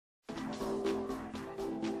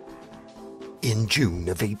In June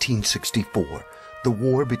of 1864, the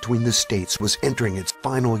war between the states was entering its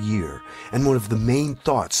final year, and one of the main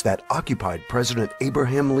thoughts that occupied President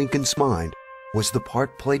Abraham Lincoln's mind was the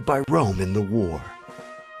part played by Rome in the war.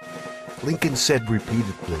 Lincoln said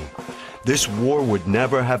repeatedly, "This war would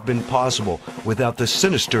never have been possible without the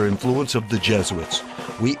sinister influence of the Jesuits.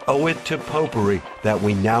 We owe it to popery that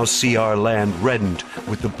we now see our land reddened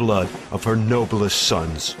with the blood of her noblest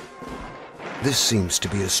sons." This seems to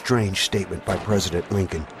be a strange statement by President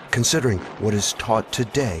Lincoln, considering what is taught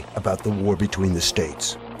today about the war between the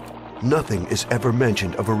states. Nothing is ever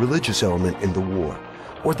mentioned of a religious element in the war,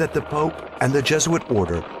 or that the Pope and the Jesuit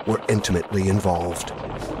order were intimately involved.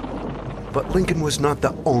 But Lincoln was not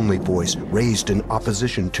the only voice raised in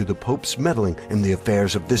opposition to the Pope's meddling in the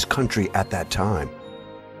affairs of this country at that time.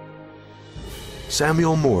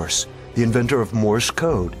 Samuel Morse, the inventor of Morse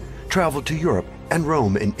code, traveled to Europe and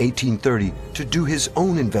Rome in 1830 to do his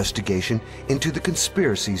own investigation into the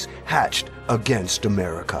conspiracies hatched against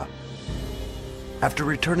America. After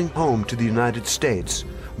returning home to the United States,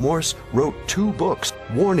 Morse wrote 2 books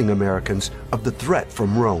warning Americans of the threat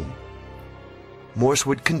from Rome. Morse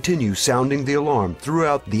would continue sounding the alarm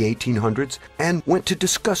throughout the 1800s and went to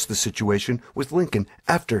discuss the situation with Lincoln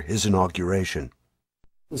after his inauguration.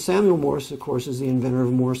 Samuel Morse, of course, is the inventor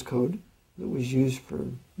of Morse code that was used for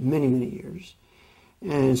many, many years.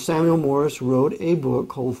 And Samuel Morse wrote a book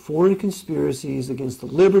called Foreign Conspiracies Against the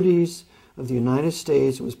Liberties of the United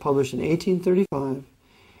States. It was published in 1835.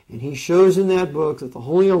 And he shows in that book that the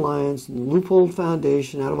Holy Alliance and the Leupold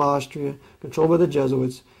Foundation out of Austria, controlled by the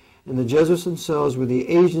Jesuits, and the Jesuits themselves were the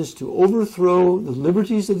agents to overthrow the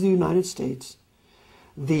liberties of the United States,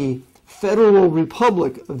 the Federal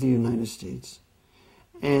Republic of the United States,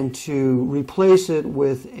 and to replace it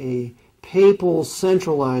with a papal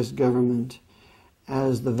centralized government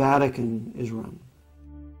as the Vatican is run.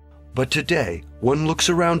 But today, one looks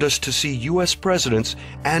around us to see U.S. presidents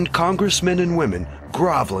and congressmen and women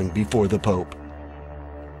groveling before the Pope.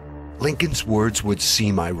 Lincoln's words would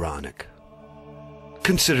seem ironic.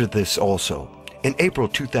 Consider this also. In April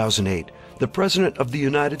 2008, the President of the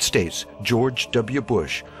United States, George W.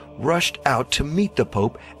 Bush, rushed out to meet the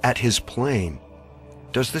Pope at his plane.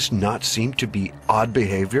 Does this not seem to be odd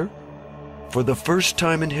behavior? For the first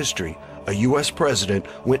time in history, a U.S. president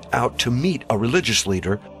went out to meet a religious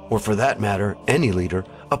leader, or for that matter, any leader,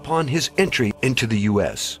 upon his entry into the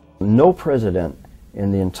U.S. No president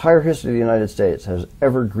in the entire history of the United States has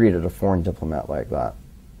ever greeted a foreign diplomat like that,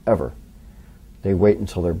 ever. They wait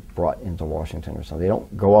until they're brought into Washington or something. They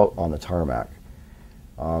don't go out on the tarmac.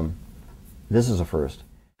 This is a first.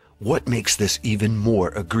 What makes this even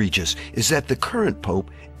more egregious is that the current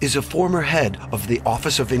Pope is a former head of the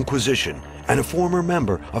Office of Inquisition and a former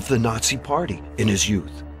member of the Nazi Party in his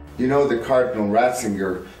youth. You know, the Cardinal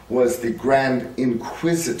Ratzinger was the Grand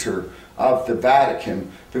Inquisitor of the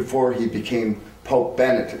Vatican before he became Pope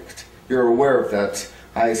Benedict. You're aware of that.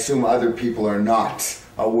 I assume other people are not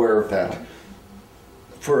aware of that.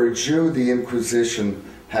 For a Jew, the Inquisition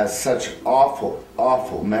has such awful,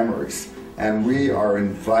 awful memories, and we are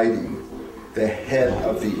inviting the head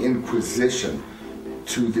of the Inquisition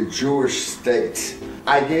to the Jewish state.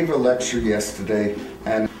 I gave a lecture yesterday,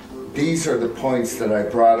 and these are the points that I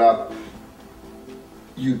brought up.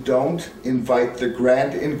 You don't invite the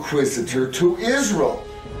Grand Inquisitor to Israel.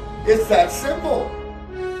 It's that simple.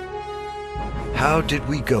 How did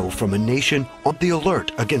we go from a nation on the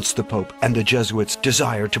alert against the Pope and the Jesuits'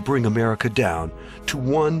 desire to bring America down to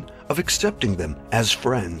one of accepting them as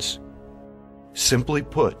friends? Simply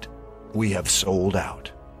put, we have sold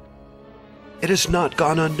out. It has not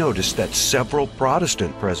gone unnoticed that several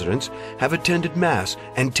Protestant presidents have attended Mass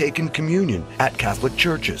and taken communion at Catholic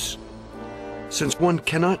churches. Since one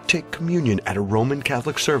cannot take communion at a Roman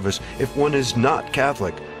Catholic service if one is not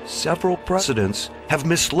Catholic, several presidents have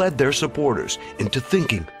misled their supporters into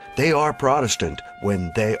thinking they are Protestant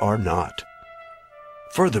when they are not.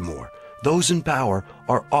 Furthermore, those in power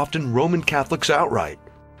are often Roman Catholics outright,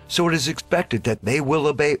 so it is expected that they will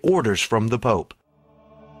obey orders from the Pope.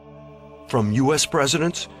 From U.S.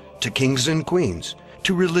 presidents to kings and queens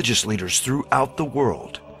to religious leaders throughout the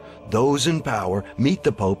world, those in power meet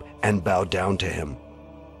the Pope and bow down to him.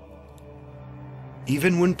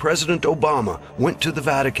 Even when President Obama went to the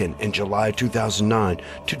Vatican in July 2009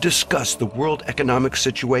 to discuss the world economic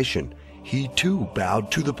situation, he too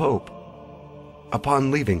bowed to the Pope. Upon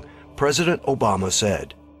leaving, President Obama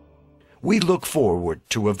said, "We look forward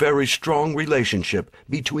to a very strong relationship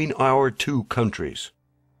between our 2 countries."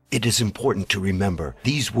 It is important to remember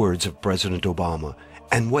these words of President Obama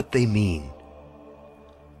and what they mean.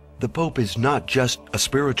 The Pope is not just a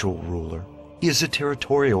spiritual ruler, he is a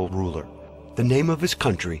territorial ruler. The name of his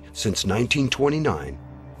country since 1929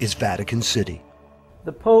 is Vatican City.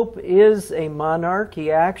 The Pope is a monarch.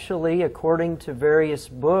 He actually, according to various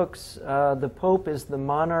books, the Pope is the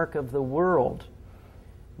monarch of the world.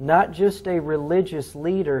 Not just a religious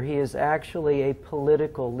leader, he is actually a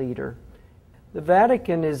political leader. The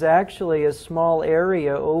Vatican is actually a small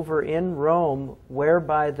area over in Rome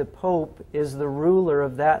whereby the Pope is the ruler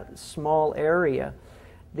of that small area.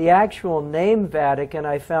 The actual name Vatican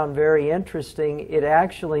I found very interesting. It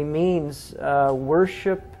actually means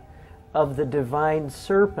worship of the divine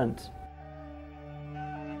serpent.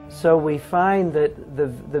 So we find that the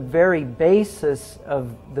very basis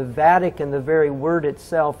of the Vatican, the very word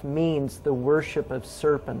itself, means the worship of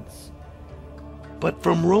serpents. But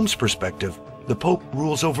from Rome's perspective, the Pope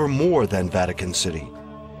rules over more than Vatican City.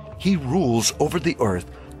 He rules over the earth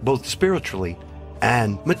both spiritually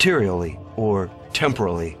and materially, or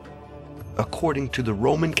temporally. According to the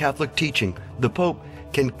Roman Catholic teaching, the Pope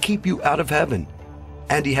can keep you out of heaven,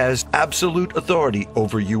 and he has absolute authority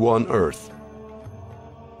over you on earth.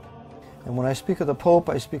 And when I speak of the Pope,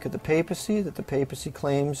 I speak of the papacy, that the papacy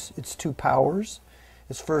claims its two powers.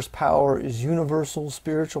 Its first power is universal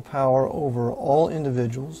spiritual power over all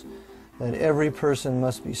individuals, that every person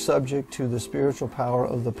must be subject to the spiritual power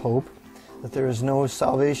of the Pope, that there is no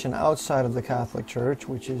salvation outside of the Catholic Church,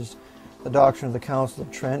 which is the doctrine of the Council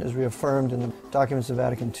of Trent, as reaffirmed in the documents of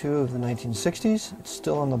Vatican II of the 1960s. It's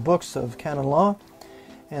still in the books of canon law.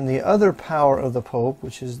 And the other power of the Pope,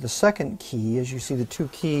 which is the second key, as you see the two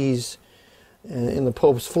keys in the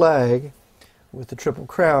Pope's flag with the triple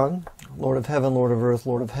crown, Lord of heaven, Lord of earth,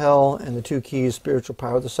 Lord of hell, and the two keys, spiritual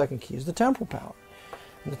power. The second key is the temporal power.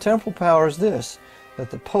 And the temporal power is this,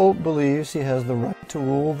 that the Pope believes he has the right to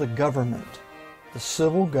rule the government, the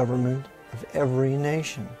civil government of every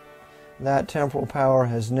nation. That temporal power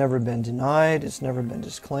has never been denied, it's never been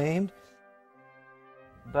disclaimed.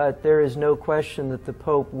 But there is no question that the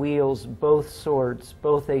Pope wields both swords,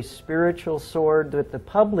 both a spiritual sword that the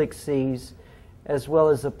public sees, as well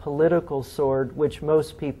as a political sword which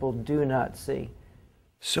most people do not see.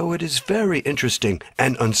 So it is very interesting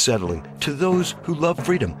and unsettling to those who love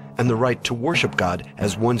freedom and the right to worship God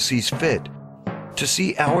as one sees fit, to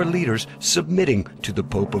see our leaders submitting to the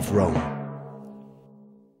Pope of Rome.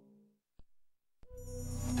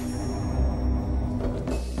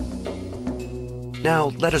 Now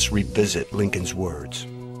let us revisit Lincoln's words.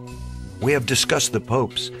 We have discussed the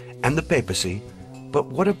popes and the papacy, but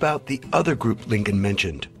what about the other group Lincoln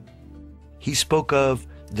mentioned? He spoke of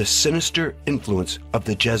the sinister influence of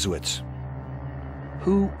the Jesuits.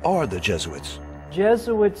 Who are the Jesuits?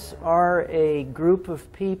 Jesuits are a group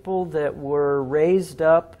of people that were raised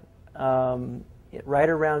up right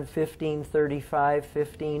around 1535,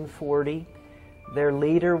 1540. Their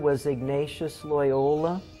leader was Ignatius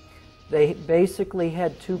Loyola. They basically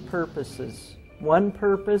had two purposes. One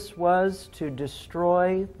purpose was to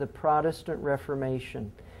destroy the Protestant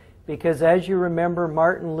Reformation. Because as you remember,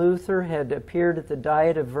 Martin Luther had appeared at the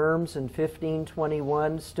Diet of Worms in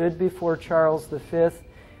 1521, stood before Charles V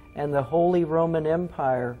and the Holy Roman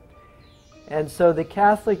Empire. And so the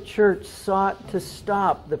Catholic Church sought to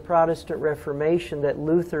stop the Protestant Reformation that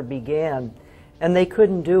Luther began, and they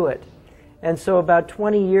couldn't do it. And so about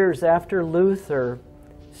 20 years after Luther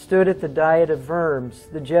stood at the Diet of Worms,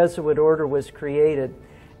 the Jesuit order was created.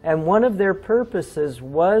 And one of their purposes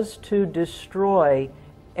was to destroy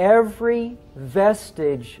every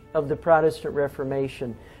vestige of the Protestant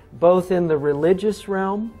Reformation, both in the religious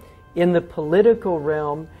realm, in the political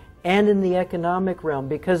realm, and in the economic realm,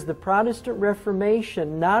 because the Protestant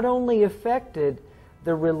Reformation not only affected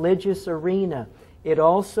the religious arena, it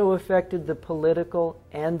also affected the political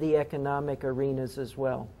and the economic arenas as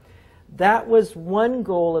well. That was one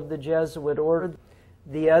goal of the Jesuit order.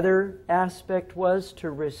 The other aspect was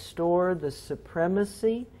to restore the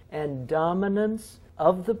supremacy and dominance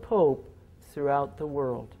of the Pope throughout the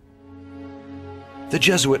world. The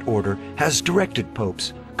Jesuit order has directed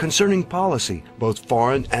popes concerning policy, both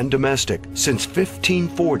foreign and domestic, since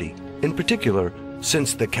 1540, in particular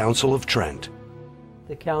since the Council of Trent.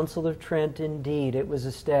 The Council of Trent, indeed. It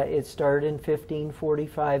started in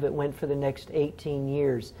 1545. It went for the next 18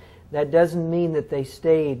 years. That doesn't mean that they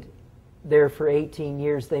stayed there for 18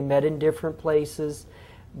 years. They met in different places,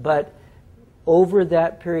 but over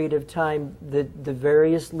that period of time, the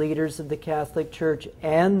various leaders of the Catholic Church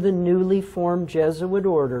and the newly formed Jesuit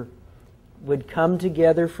order would come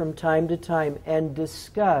together from time to time and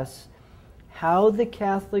discuss how the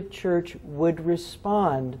Catholic Church would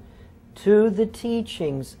respond to the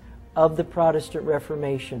teachings of the Protestant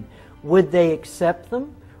Reformation. Would they accept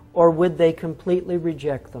them, or would they completely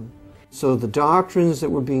reject them? So the doctrines that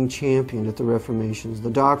were being championed at the Reformations, the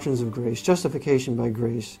doctrines of grace, justification by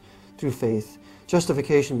grace through faith,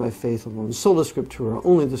 justification by faith alone, sola scriptura,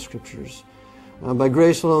 only the scriptures, by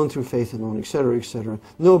grace alone, through faith alone, etc., etc.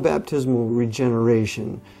 No baptismal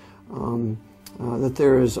regeneration, that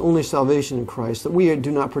there is only salvation in Christ, that we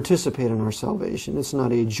do not participate in our salvation. It's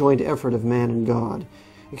not a joint effort of man and God,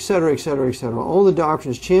 etc., etc., etc. All the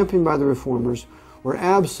doctrines championed by the Reformers were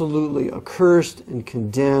absolutely accursed and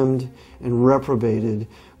condemned and reprobated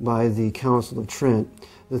by the Council of Trent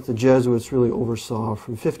that the Jesuits really oversaw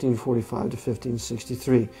from 1545 to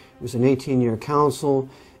 1563. It was an 18-year council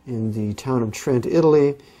in the town of Trent,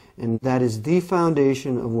 Italy, and that is the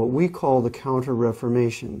foundation of what we call the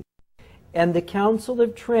Counter-Reformation. And the Council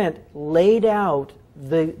of Trent laid out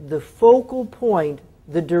the focal point,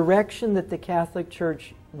 the direction that the Catholic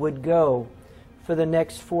Church would go for the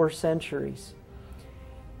next 4 centuries.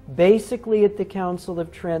 Basically, at the Council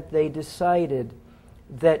of Trent, they decided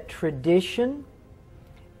that tradition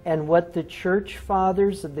and what the church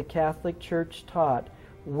fathers of the Catholic Church taught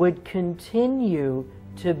would continue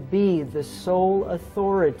to be the sole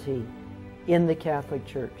authority in the Catholic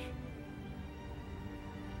Church.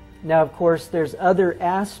 Now, of course, there's other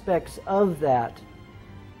aspects of that,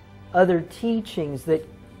 other teachings that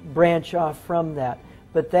branch off from that,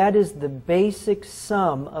 but that is the basic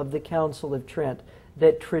sum of the Council of Trent,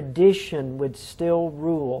 that tradition would still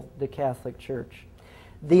rule the Catholic Church.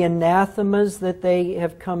 The anathemas that they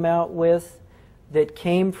have come out with that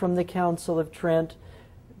came from the Council of Trent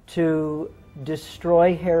to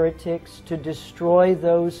destroy heretics, to destroy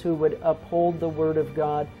those who would uphold the Word of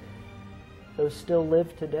God, those still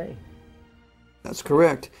live today. That's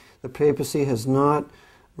correct. The papacy has not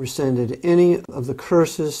rescinded any of the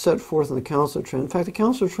curses set forth in the Council of Trent. In fact, the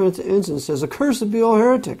Council of Trent ends and says, "Accursed be all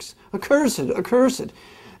heretics. Accursed, accursed."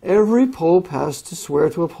 Every pope has to swear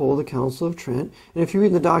to uphold the Council of Trent. And if you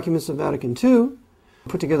read the documents of Vatican II,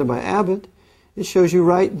 put together by Abbot, it shows you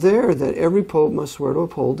right there that every pope must swear to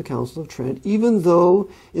uphold the Council of Trent, even though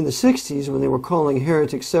in the 60s, when they were calling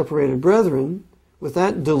heretics separated brethren, with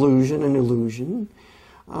that delusion and illusion,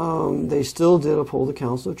 they still did uphold the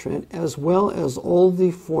Council of Trent, as well as all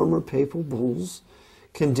the former papal bulls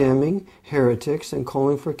condemning heretics and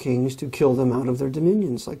calling for kings to kill them out of their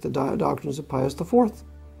dominions, like the doctrines of Pius IV.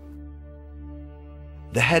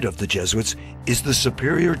 The head of the Jesuits is the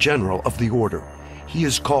Superior General of the order. He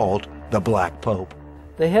is called the Black Pope.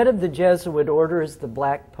 The head of the Jesuit order is the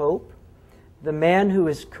Black Pope. The man who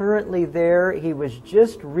is currently there, he was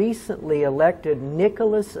just recently elected,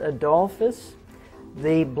 Nicholas Adolphus.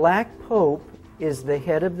 The Black Pope is the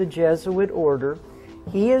head of the Jesuit order.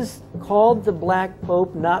 He is called the Black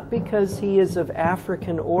Pope not because he is of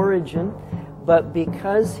African origin, but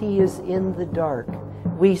because he is in the dark.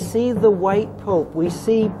 We see the white Pope, we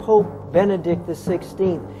see Pope Benedict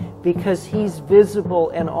XVI, because he's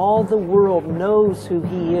visible and all the world knows who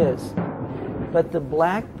he is. But the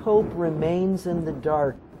Black Pope remains in the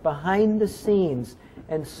dark, behind the scenes,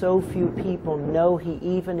 and so few people know he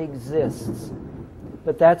even exists.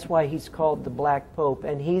 But that's why he's called the Black Pope,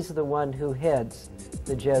 and he's the one who heads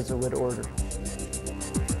the Jesuit order.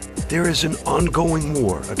 There is an ongoing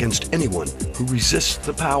war against anyone who resists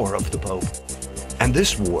the power of the Pope. And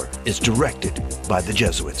this war is directed by the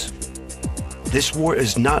Jesuits. This war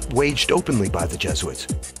is not waged openly by the Jesuits.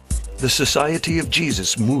 The Society of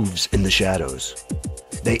Jesus moves in the shadows.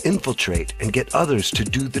 They infiltrate and get others to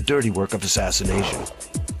do the dirty work of assassination.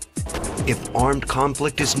 If armed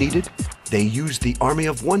conflict is needed, they use the army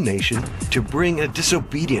of one nation to bring a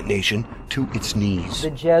disobedient nation to its knees.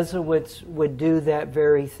 The Jesuits would do that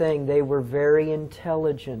very thing. They were very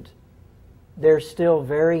intelligent. They're still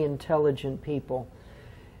very intelligent people.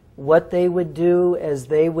 What they would do is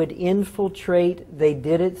they would infiltrate, they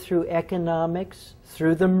did it through economics,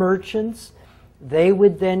 through the merchants. They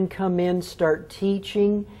would then come in, start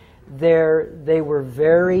teaching. They were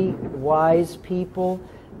very wise people.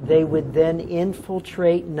 They would then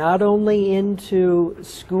infiltrate not only into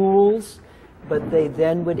schools, but they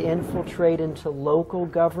then would infiltrate into local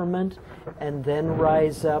government and then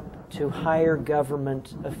rise up to higher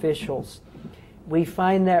government officials. We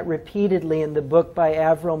find that repeatedly in the book by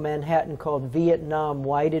Avril Manhattan called Vietnam,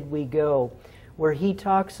 Why Did We Go?, where he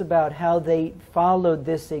talks about how they followed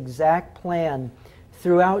this exact plan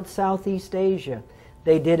throughout Southeast Asia.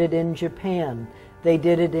 They did it in Japan, they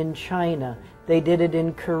did it in China, they did it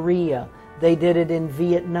in Korea, they did it in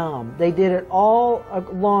Vietnam, they did it all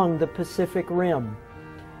along the Pacific Rim.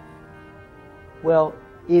 Well,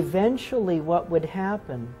 eventually what would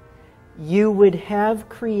happen, you would have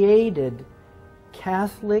created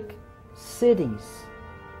Catholic cities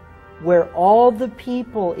where all the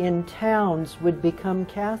people in towns would become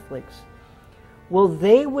Catholics. Well,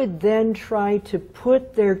 they would then try to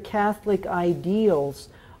put their Catholic ideals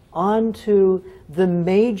onto the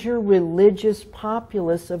major religious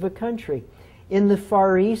populace of a country. In the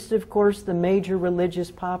Far East, of course, the major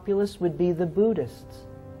religious populace would be the Buddhists.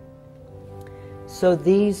 So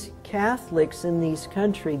these Catholics in these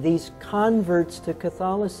countries, these converts to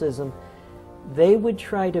Catholicism, they would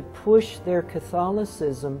try to push their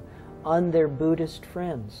Catholicism on their Buddhist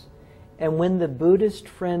friends. And when the Buddhist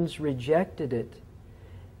friends rejected it,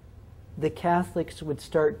 the Catholics would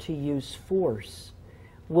start to use force.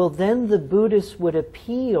 Well, then the Buddhists would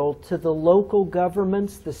appeal to the local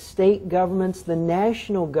governments, the state governments, the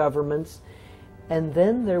national governments, and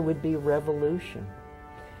then there would be revolution.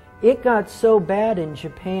 It got so bad in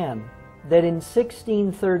Japan that in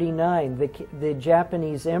 1639, the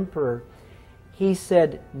Japanese emperor, he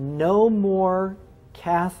said, no more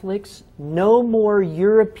Catholics, no more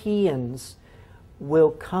Europeans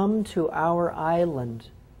will come to our island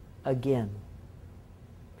again.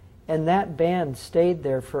 And that ban stayed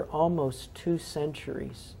there for almost 2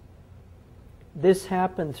 centuries. This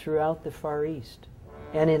happened throughout the Far East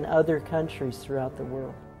and in other countries throughout the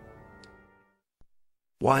world.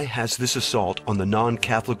 Why has this assault on the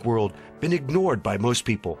non-Catholic world been ignored by most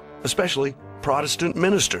people, especially Protestant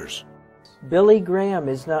ministers? Billy Graham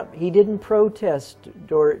he didn't protest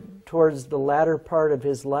towards the latter part of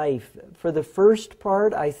his life. For the first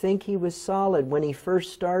part, I think he was solid when he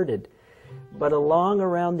first started. But along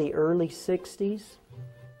around the early 60s,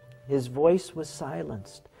 his voice was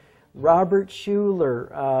silenced. Robert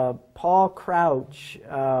Schuller, Paul Crouch,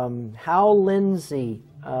 Hal Lindsey,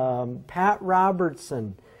 Pat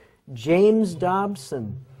Robertson, James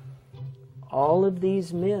Dobson, all of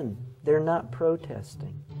these men, they're not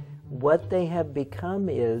protesting. What they have become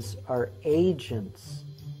are agents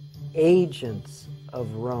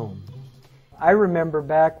of Rome. I remember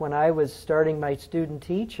back when I was starting my student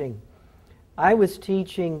teaching, I was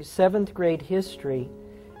teaching 7th grade history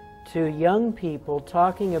to young people,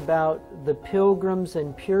 talking about the Pilgrims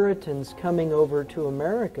and Puritans coming over to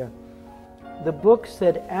America. The book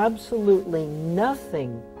said absolutely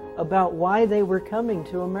nothing about why they were coming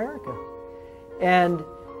to America. And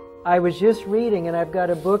I was just reading, and I've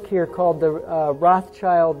got a book here called the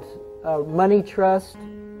Rothschild Money Trust,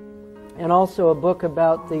 and also a book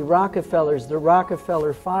about the Rockefellers, the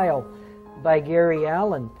Rockefeller File by Gary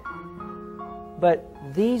Allen. But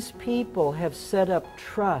these people have set up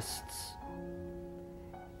trusts,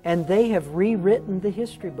 and they have rewritten the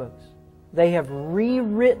history books. They have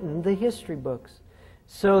rewritten the history books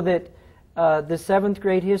so that the 7th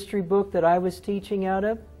grade history book that I was teaching out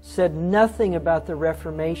of said nothing about the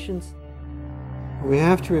Reformations. We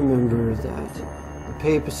have to remember that the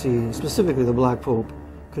papacy, specifically the Black Pope,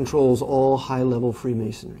 controls all high-level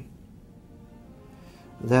Freemasonry.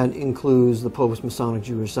 That includes the Pope's Masonic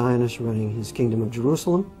Jewish Zionists running his Kingdom of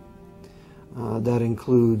Jerusalem. That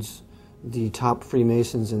includes the top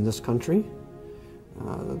Freemasons in this country,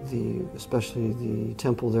 especially the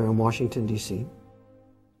temple there in Washington, D.C.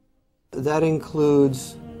 That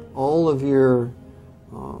includes all of your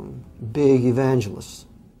big evangelists.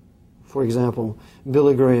 For example,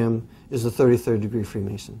 Billy Graham is a 33rd degree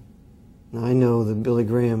Freemason. Now, I know the Billy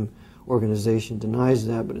Graham organization denies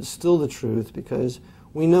that, but it's still the truth, because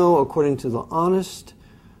we know, according to the honest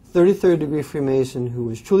 33rd degree Freemason who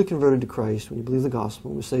was truly converted to Christ when he believed the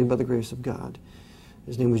gospel and was saved by the grace of God,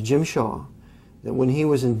 his name was Jim Shaw, that when he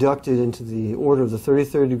was inducted into the Order of the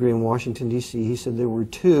 33rd degree in Washington, D.C., he said there were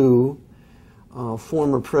 2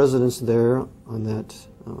 former presidents there on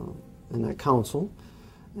in that council,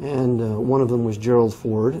 and one of them was Gerald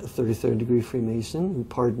Ford, a 33rd degree Freemason who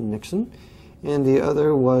pardoned Nixon, and the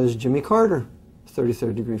other was Jimmy Carter,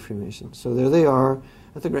 33rd degree Freemason. So there they are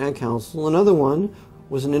at the Grand Council. Another one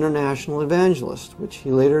was an international evangelist, which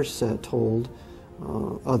he later told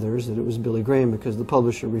others that it was Billy Graham, because the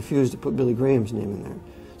publisher refused to put Billy Graham's name in there.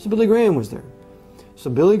 So Billy Graham was there. So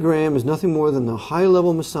Billy Graham is nothing more than the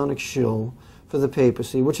high-level Masonic shill for the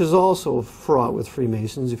papacy, which is also fraught with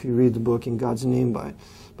Freemasons, if you read the book In God's Name by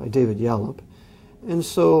David Yallop. And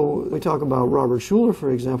so we talk about Robert Schuller,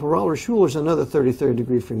 for example. Robert Schuller is another 33rd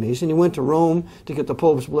degree Freemason. He went to Rome to get the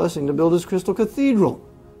Pope's blessing to build his Crystal Cathedral.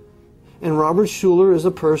 And Robert Schuller is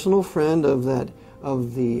a personal friend of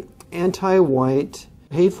the anti-white,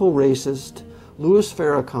 hateful racist Louis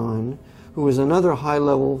Farrakhan, who is another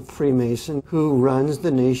high-level Freemason who runs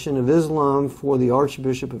the Nation of Islam for the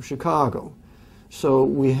Archbishop of Chicago. So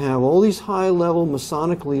we have all these high-level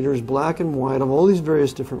Masonic leaders, black and white, of all these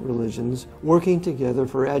various different religions, working together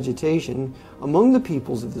for agitation among the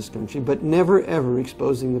peoples of this country, but never ever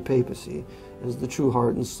exposing the papacy as the true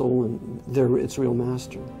heart and soul and its real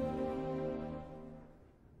master.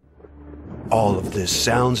 All of this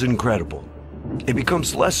sounds incredible. It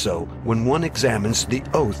becomes less so when one examines the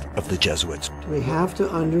oath of the Jesuits. We have to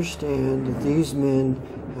understand that these men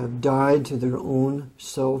have died to their own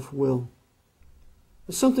self-will.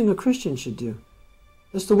 It's something a Christian should do.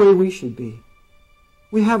 That's the way we should be.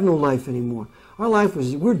 We have no life anymore. Our life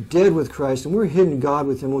we're dead with Christ and we're hidden in God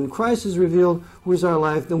with Him. When Christ is revealed, who is our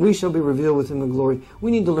life, then we shall be revealed with Him in glory.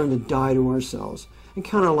 We need to learn to die to ourselves and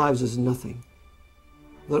count our lives as nothing.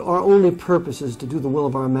 That our only purpose is to do the will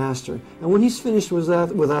of our Master. And when He's finished with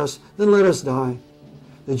us, then let us die.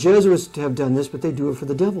 The Jesuits have done this, but they do it for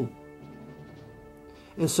the devil.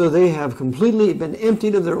 And so they have completely been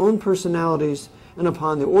emptied of their own personalities, and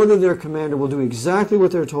upon the order of their commander will do exactly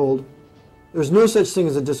what they're told. There's no such thing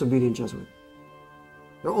as a disobedient Jesuit.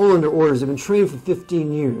 They're all under orders. They've been trained for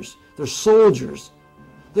 15 years. They're soldiers.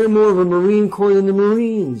 They're more of a Marine Corps than the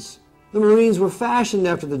Marines. The Marines were fashioned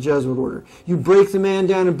after the Jesuit order. You break the man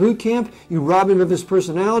down in boot camp, you rob him of his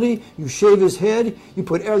personality, you shave his head, you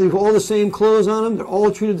put all the same clothes on him, they're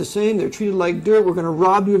all treated the same, they're treated like dirt, we're going to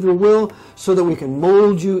rob you of your will so that we can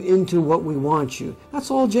mold you into what we want you.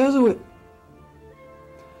 That's all Jesuit.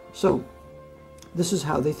 So, this is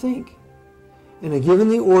how they think. And given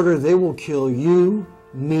the order, they will kill you,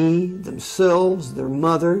 me, themselves, their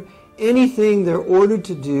mother, anything they're ordered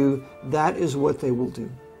to do, that is what they will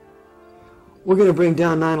do. We're going to bring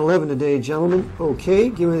down 9/11 today, gentlemen. Okay,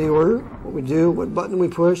 give me the order, what we do, what button we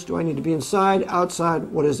push, do I need to be inside, outside,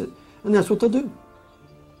 what is it? And that's what they'll do.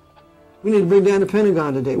 We need to bring down the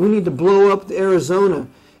Pentagon today. We need to blow up Arizona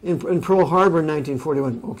in Pearl Harbor in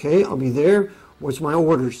 1941. Okay, I'll be there. What's my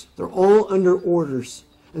orders? They're all under orders.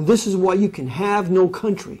 And this is why you can have no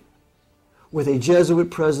country with a Jesuit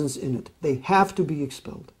presence in it. They have to be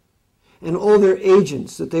expelled. And all their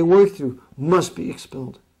agents that they work through must be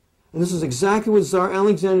expelled. And this is exactly what Tsar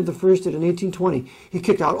Alexander I did in 1820. He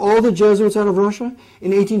kicked out all the Jesuits out of Russia.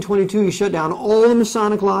 In 1822, he shut down all the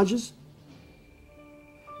Masonic lodges.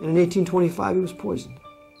 And in 1825, he was poisoned.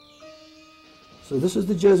 So this is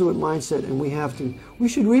the Jesuit mindset, and we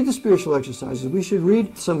should read the spiritual exercises. We should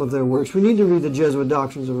read some of their works. We need to read the Jesuit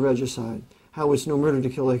doctrines of regicide. How it's no murder to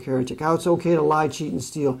kill a heretic, how it's okay to lie, cheat, and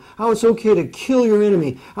steal, how it's okay to kill your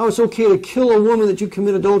enemy, how it's okay to kill a woman that you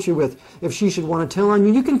commit adultery with. If she should want to tell on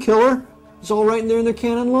you, you can kill her. It's all right in there in their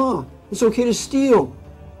canon law. It's okay to steal.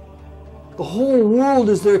 The whole world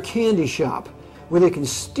is their candy shop, where they can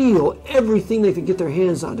steal everything they can get their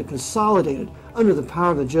hands on to consolidate it under the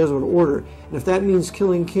power of the Jesuit order. And if that means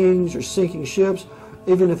killing kings or sinking ships,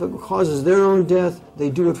 even if it causes their own death, they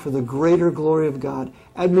do it for the greater glory of God.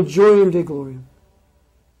 Ad majorem Dei gloriam.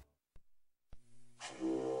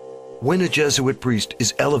 When a Jesuit priest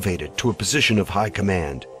is elevated to a position of high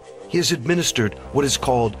command, he is administered what is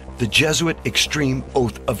called the Jesuit Extreme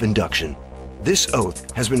Oath of Induction. This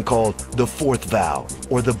oath has been called the Fourth Vow,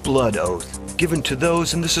 or the Blood Oath, given to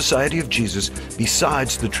those in the Society of Jesus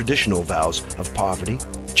besides the traditional vows of poverty,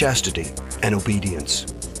 chastity, and obedience.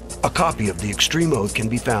 A copy of the Extreme Oath can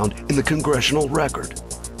be found in the Congressional Record.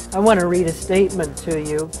 I want to read a statement to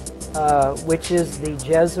you, which is the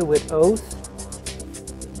Jesuit Oath.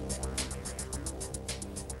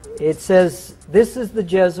 It says, this is the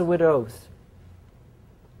Jesuit Oath.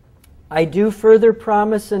 I do further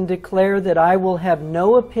promise and declare that I will have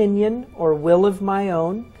no opinion or will of my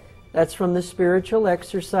own, that's from the Spiritual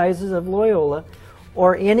Exercises of Loyola,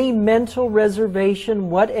 or any mental reservation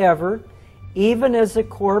whatever, even as a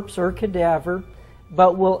corpse or cadaver,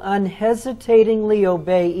 but will unhesitatingly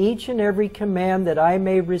obey each and every command that I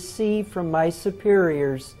may receive from my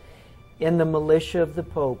superiors in the militia of the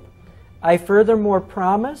Pope. I furthermore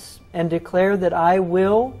promise and declare that I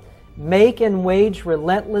will make and wage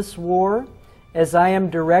relentless war, as I am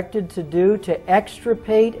directed to do, to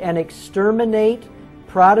extirpate and exterminate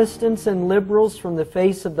Protestants and liberals from the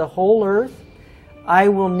face of the whole earth. I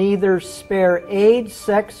will neither spare age,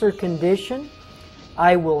 sex, or condition.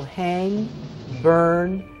 I will hang,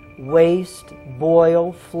 burn, waste,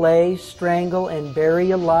 boil, flay, strangle, and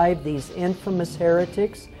bury alive these infamous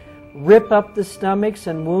heretics, rip up the stomachs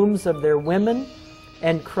and wombs of their women,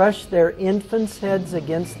 and crush their infants' heads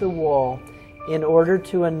against the wall, in order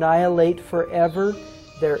to annihilate forever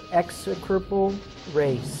their execrable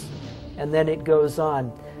race. And then it goes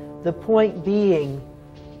on. The point being,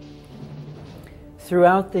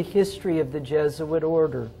 throughout the history of the Jesuit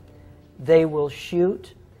order, they will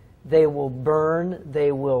shoot, They will burn,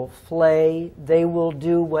 they will flay, they will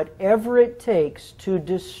do whatever it takes to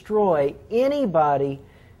destroy anybody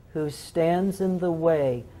who stands in the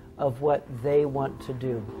way of what they want to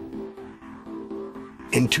do.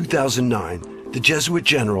 In 2009, the Jesuit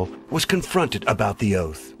general was confronted about the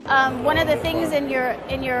oath. One of the things in your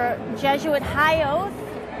Jesuit high oath,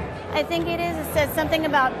 I think it says something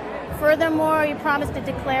about, furthermore, you promise to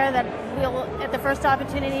declare that we'll, at the first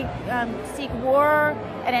opportunity, seek war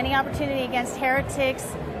at any opportunity against heretics,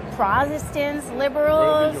 Protestants,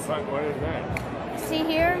 liberals. What is that? See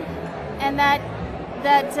here? And that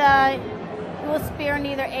we will spare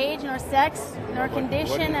neither age nor sex nor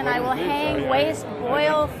condition, and I will hang, waste,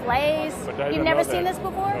 boil, flays. You've never seen this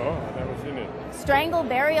before? No, I've never seen it. Strangle,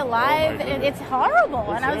 bury alive. It's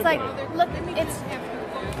horrible. And I was like, look, it's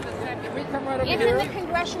in the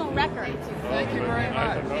congressional record. Thank you very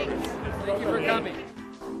much. Thank you for coming.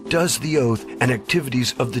 Does the oath and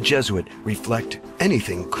activities of the Jesuit reflect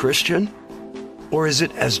anything Christian? Or is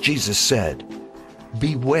it as Jesus said,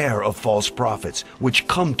 "Beware of false prophets, which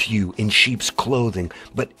come to you in sheep's clothing,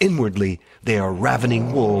 but inwardly they are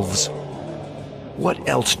ravening wolves"? What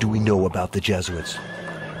else do we know about the Jesuits?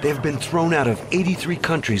 They have been thrown out of 83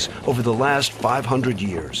 countries over the last 500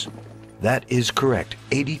 years. That is correct.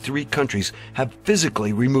 83 countries have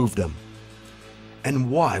physically removed them.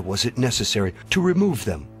 And why was it necessary to remove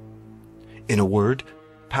them? In a word,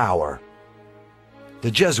 power.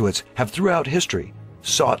 The Jesuits have throughout history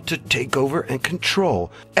sought to take over and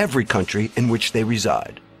control every country in which they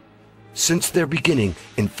reside. Since their beginning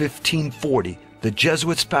in 1540, the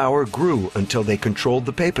Jesuits' power grew until they controlled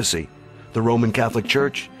the papacy, the Roman Catholic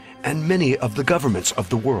Church, and many of the governments of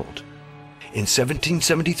the world. In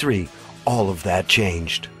 1773, all of that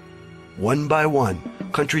changed. One by one,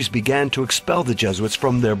 countries began to expel the Jesuits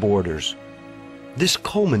from their borders. This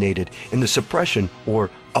culminated in the suppression or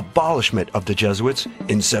abolishment of the Jesuits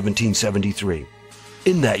in 1773.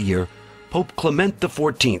 In that year, Pope Clement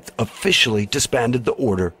XIV officially disbanded the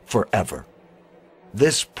order forever.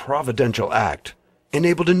 This providential act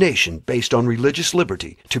enabled a nation based on religious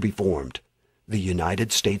liberty to be formed, the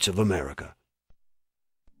United States of America.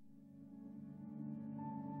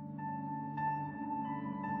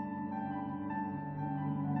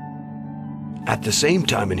 At the same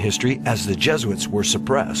time in history as the Jesuits were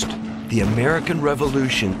suppressed, the American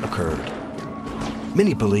Revolution occurred.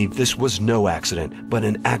 Many believe this was no accident, but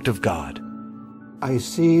an act of God. I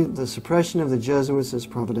see the suppression of the Jesuits as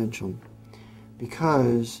providential,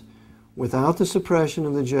 because without the suppression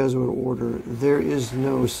of the Jesuit order, there is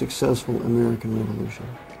no successful American Revolution,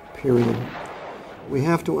 period. We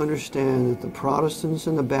have to understand that the Protestants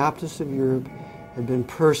and the Baptists of Europe had been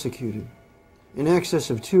persecuted in excess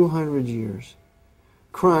of 200 years,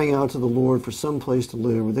 crying out to the Lord for some place to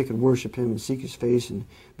live where they could worship Him and seek His face and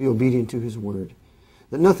be obedient to His word.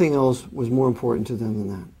 That nothing else was more important to them than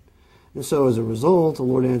that. And so as a result, the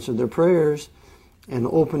Lord answered their prayers and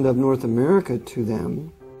opened up North America to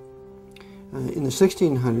them in the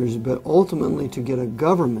 1600s, but ultimately to get a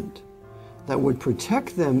government that would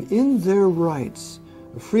protect them in their rights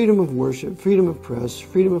of freedom of worship, freedom of press,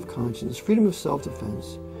 freedom of conscience, freedom of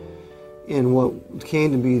self-defense, in what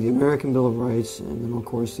came to be the American Bill of Rights and then, of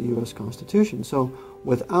course, the U.S. Constitution. So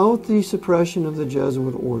without the suppression of the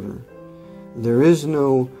Jesuit order, there is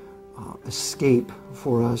no escape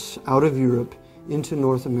for us out of Europe into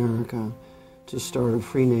North America to start a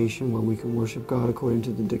free nation where we can worship God according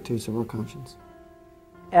to the dictates of our conscience.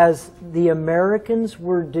 As the Americans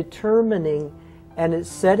were determining and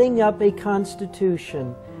setting up a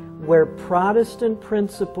constitution where Protestant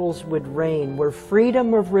principles would reign, where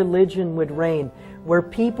freedom of religion would reign, where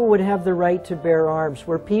people would have the right to bear arms,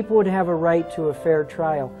 where people would have a right to a fair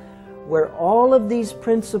trial, where all of these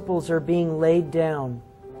principles are being laid down,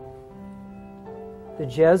 the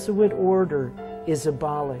Jesuit order is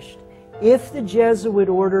abolished. If the Jesuit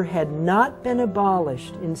order had not been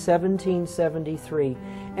abolished in 1773,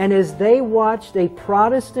 and as they watched a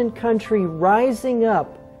Protestant country rising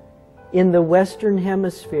up in the Western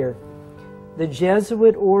Hemisphere, the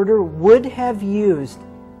Jesuit order would have used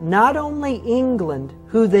not only England,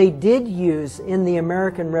 who they did use in the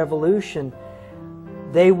American Revolution,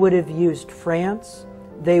 they would have used France,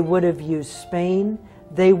 they would have used Spain,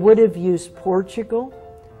 they would have used Portugal,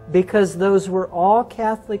 because those were all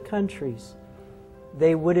Catholic countries.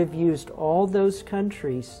 They would have used all those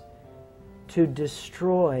countries to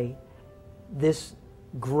destroy this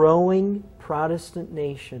growing Protestant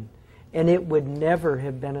nation, and it would never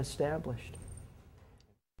have been established.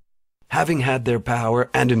 Having had their power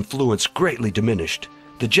and influence greatly diminished,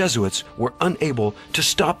 the Jesuits were unable to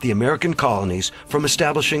stop the American colonies from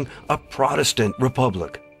establishing a Protestant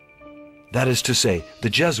republic. That is to say, the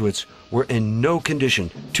Jesuits were in no condition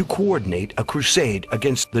to coordinate a crusade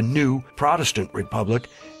against the new Protestant Republic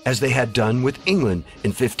as they had done with England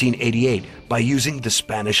in 1588 by using the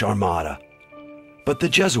Spanish Armada. But the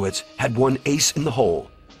Jesuits had one ace in the hole.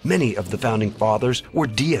 Many of the founding fathers were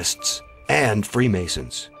deists and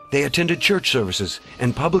Freemasons. They attended church services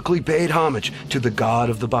and publicly paid homage to the God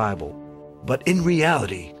of the Bible. But in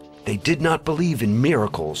reality, they did not believe in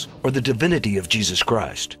miracles or the divinity of Jesus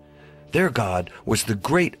Christ. Their God was the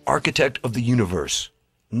great architect of the universe,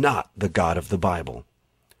 not the God of the Bible.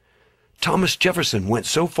 Thomas Jefferson went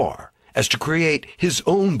so far as to create his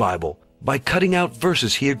own Bible by cutting out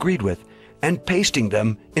verses he agreed with and pasting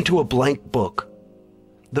them into a blank book.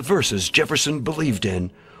 The verses Jefferson believed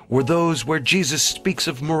in were those where Jesus speaks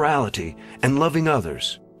of morality and loving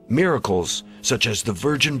others. Miracles, such as the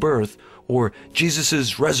virgin birth or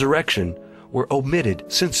Jesus' resurrection, were omitted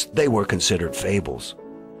since they were considered fables.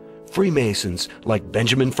 Freemasons like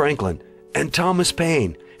Benjamin Franklin and Thomas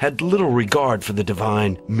Paine had little regard for the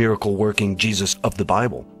divine, miracle-working Jesus of the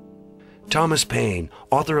Bible. Thomas Paine,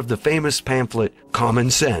 author of the famous pamphlet Common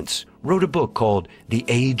Sense, wrote a book called The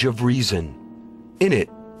Age of Reason. In it,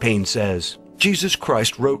 Paine says, Jesus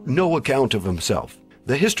Christ wrote no account of himself.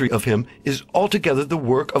 The history of him is altogether the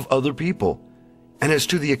work of other people. And as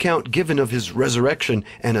to the account given of his resurrection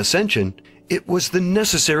and ascension, it was the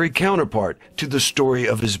necessary counterpart to the story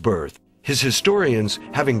of his birth. His historians,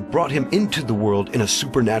 having brought him into the world in a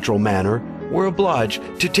supernatural manner, were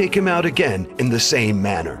obliged to take him out again in the same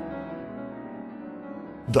manner.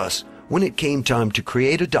 Thus, when it came time to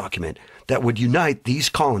create a document that would unite these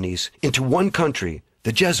colonies into one country,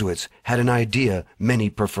 the Jesuits had an idea many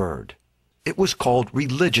preferred. It was called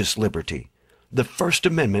religious liberty. The First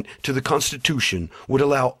Amendment to the Constitution would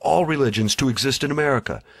allow all religions to exist in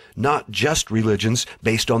America, not just religions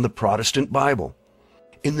based on the Protestant Bible.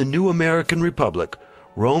 In the new American Republic,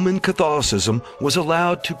 Roman Catholicism was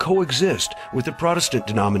allowed to coexist with the Protestant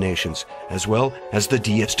denominations, as well as the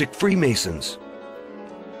deistic Freemasons.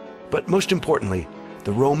 But most importantly,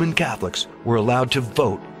 the Roman Catholics were allowed to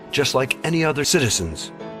vote just like any other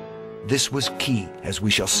citizens. This was key, as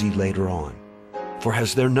we shall see later on. For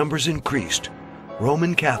as their numbers increased,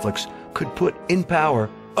 Roman Catholics could put in power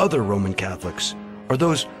other Roman Catholics, or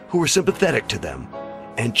those who were sympathetic to them,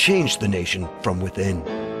 and change the nation from within.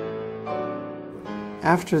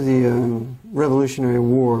 After the Revolutionary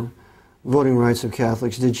War, voting rights of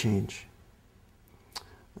Catholics did change.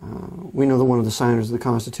 We know that one of the signers of the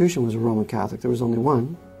Constitution was a Roman Catholic. There was only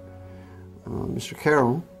one, Mr.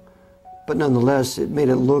 Carroll, but nonetheless it made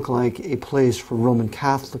it look like a place for Roman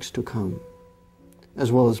Catholics to come,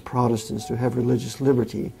 as well as Protestants to have religious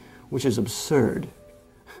liberty, which is absurd.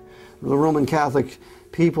 The Roman Catholic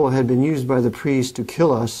people had been used by the priests to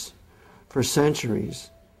kill us for centuries,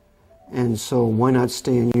 and so why not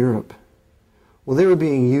stay in Europe? Well, they were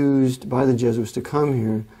being used by the Jesuits to come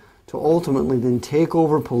here to ultimately then take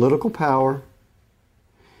over political power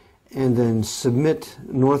and then submit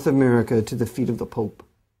North America to the feet of the Pope.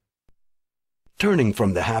 Turning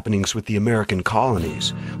from the happenings with the American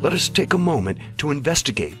colonies, let us take a moment to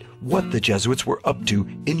investigate what the Jesuits were up to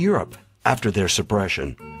in Europe after their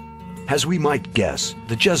suppression. As we might guess,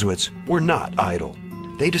 the Jesuits were not idle.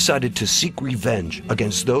 They decided to seek revenge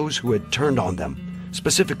against those who had turned on them,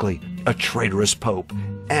 specifically a traitorous Pope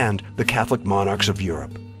and the Catholic monarchs of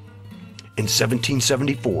Europe. In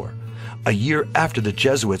 1774, a year after the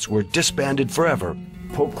Jesuits were disbanded forever,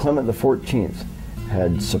 Pope Clement XIV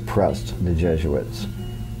had suppressed the Jesuits,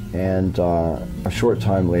 and a short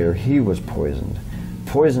time later he was poisoned.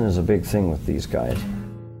 Poison is a big thing with these guys.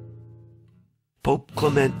 Pope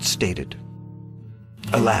Clement stated,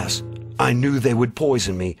 "Alas, I knew they would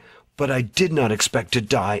poison me, but I did not expect to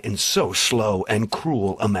die in so slow and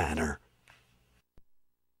cruel a manner."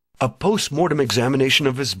 A post-mortem examination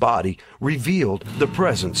of his body revealed the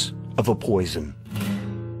presence of a poison.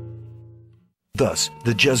 Thus,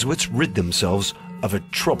 the Jesuits rid themselves of a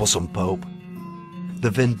troublesome pope.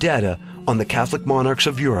 The vendetta on the Catholic monarchs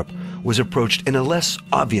of Europe was approached in a less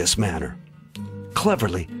obvious manner.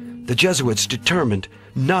 Cleverly, the Jesuits determined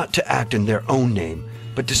not to act in their own name,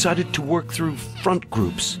 but decided to work through front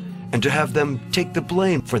groups and to have them take the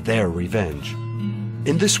blame for their revenge.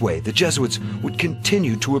 In this way, the Jesuits would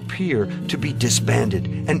continue to appear to be disbanded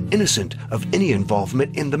and innocent of any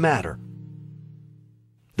involvement in the matter.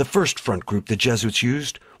 The first front group the Jesuits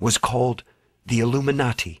used was called the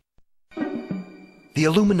Illuminati. The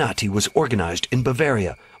Illuminati was organized in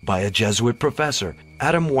Bavaria by a Jesuit professor,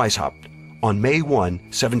 Adam Weishaupt, on May 1,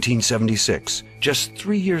 1776, just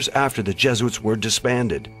 3 years after the Jesuits were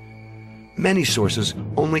disbanded. Many sources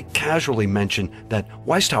only casually mention that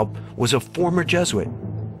Weishaupt was a former Jesuit,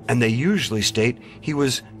 and they usually state he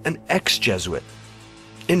was an ex-Jesuit.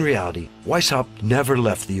 In reality, Weishaupt never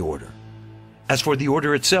left the order. As for the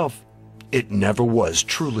order itself, it never was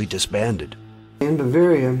truly disbanded. In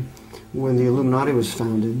Bavaria, when the Illuminati was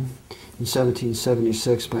founded in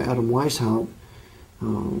 1776 by Adam Weishaupt,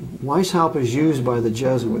 Weishaupt is used by the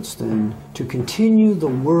Jesuits then to continue the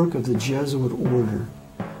work of the Jesuit order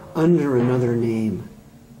under another name.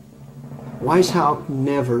 Weishaupt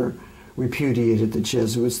never repudiated the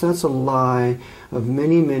Jesuits. That's a lie of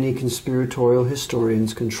many, many conspiratorial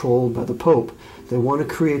historians controlled by the Pope. They want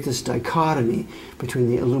to create this dichotomy between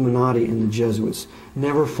the Illuminati and the Jesuits.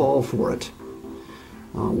 Never fall for it.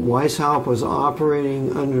 Weishaupt was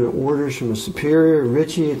operating under orders from a superior.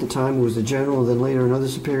 Ritchie at the time was the general, then later another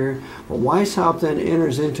superior. But Weishaupt then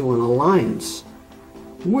enters into an alliance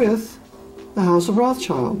with the House of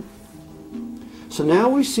Rothschild. So now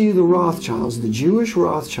we see the Rothschilds, the Jewish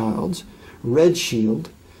Rothschilds, Red Shield,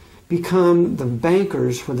 become the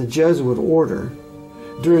bankers for the Jesuit order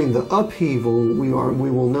during the upheaval we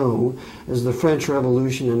will know as the French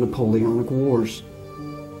Revolution and Napoleonic Wars.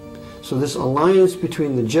 So this alliance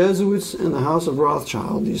between the Jesuits and the House of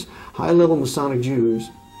Rothschild, these high-level Masonic Jews,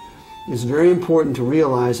 is very important to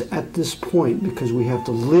realize at this point because we have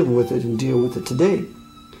to live with it and deal with it today.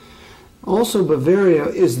 Also, Bavaria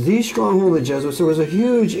is the stronghold of the Jesuits. There was a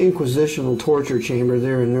huge inquisitional torture chamber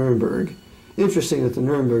there in Nuremberg. Interesting that the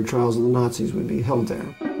Nuremberg trials of the Nazis would be held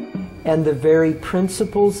there. And the very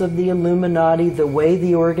principles of the Illuminati, the way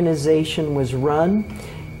the organization was run,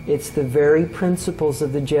 it's the very principles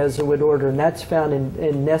of the Jesuit order. And that's found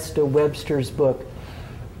in Nesta Webster's book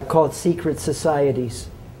called Secret Societies.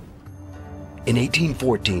 In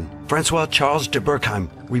 1814, Francois Charles de Berkheim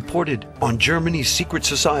reported on Germany's secret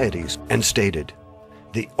societies and stated,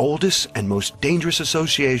 "The oldest and most dangerous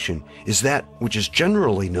association is that which is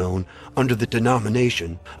generally known under the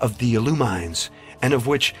denomination of the Illumines, and of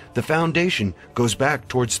which the foundation goes back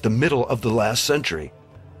towards the middle of the last century.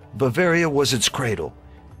 Bavaria was its cradle.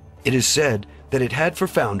 It is said that it had for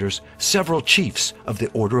founders several chiefs of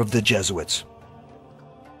the order of the Jesuits."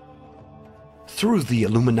 Through the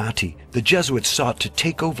Illuminati, the Jesuits sought to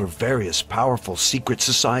take over various powerful secret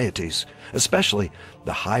societies, especially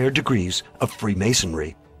the higher degrees of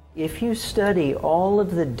Freemasonry. If you study all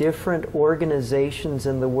of the different organizations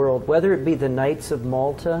in the world, whether it be the Knights of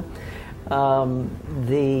Malta,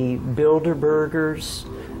 the Bilderbergers,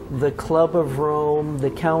 the Club of Rome,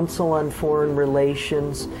 the Council on Foreign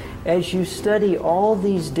Relations, as you study all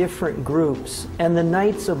these different groups, and the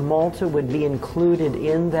Knights of Malta would be included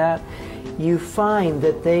in that, you find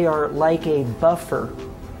that they are like a buffer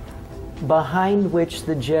behind which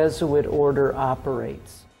the Jesuit order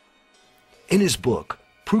operates. In his book,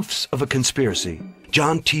 Proofs of a Conspiracy,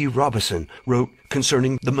 John T. Robison wrote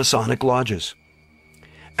concerning the Masonic lodges.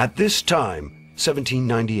 At this time,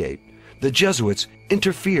 1798, the Jesuits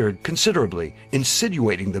interfered considerably,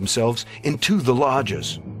 insinuating themselves into the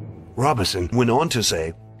lodges. Robison went on to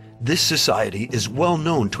say, "This society is well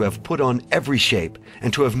known to have put on every shape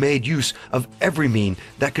and to have made use of every mean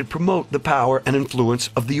that could promote the power and influence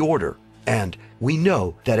of the order. And we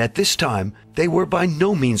know that at this time they were by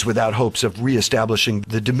no means without hopes of re-establishing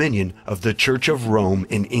the dominion of the Church of Rome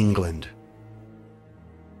in England."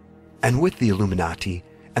 And with the Illuminati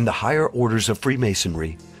and the higher orders of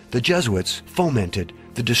Freemasonry, the Jesuits fomented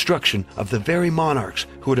the destruction of the very monarchs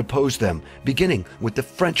who had opposed them, beginning with the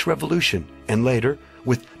French Revolution and later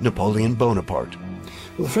with Napoleon Bonaparte.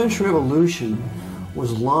 Well, the French Revolution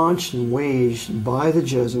was launched and waged by the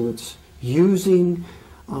Jesuits using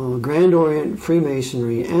Grand Orient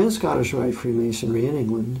Freemasonry and Scottish Rite Freemasonry in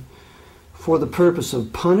England for the purpose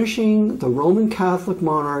of punishing the Roman Catholic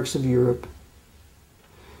monarchs of Europe,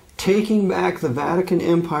 taking back the Vatican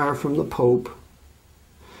Empire from the Pope,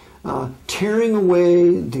 tearing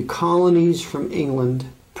away the colonies from England,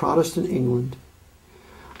 Protestant England.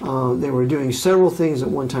 They were doing several things at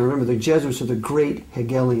one time. Remember, the Jesuits are the great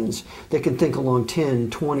Hegelians. They can think along 10,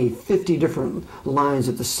 20, 50 different lines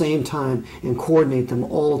at the same time and coordinate them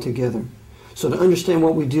all together. So to understand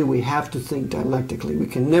what we do, we have to think dialectically. We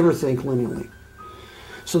can never think linearly.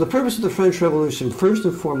 So the purpose of the French Revolution, first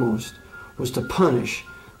and foremost, was to punish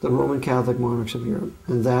the Roman Catholic monarchs of Europe.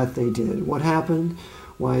 And that they did. What happened?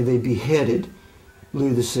 Why, they beheaded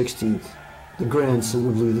Louis XVI, the grandson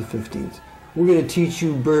of Louis XV. We're going to teach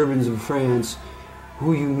you Bourbons of France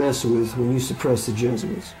who you mess with when you suppress the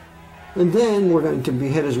Jesuits. And then we're going to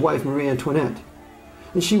behead his wife, Marie Antoinette.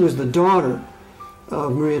 And she was the daughter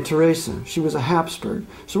of Maria Theresa. She was a Habsburg.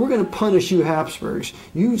 So we're going to punish you Habsburgs.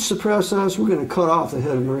 You suppress us, we're going to cut off the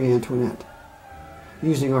head of Marie Antoinette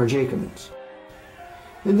using our Jacobins.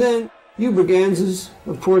 And then you Braganzas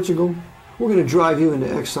of Portugal, we're going to drive you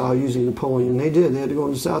into exile using Napoleon. They did. They had to go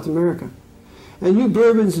into South America. And you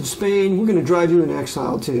Bourbons in Spain, we're going to drive you into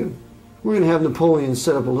exile too. We're going to have Napoleon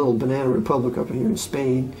set up a little banana republic up here in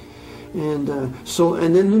Spain. And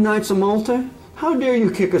then you Knights of Malta, how dare you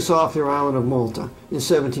kick us off your island of Malta in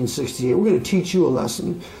 1768? We're going to teach you a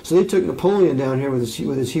lesson. So they took Napoleon down here with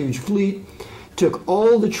his huge fleet, took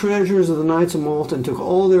all the treasures of the Knights of Malta and took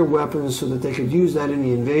all their weapons so that they could use that in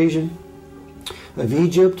the invasion of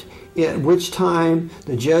Egypt, at which time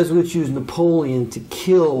the Jesuits used Napoleon to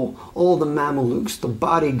kill all the Mamelukes, the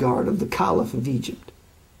bodyguard of the Caliph of Egypt.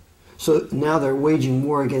 So now they're waging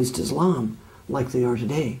war against Islam like they are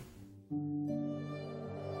today.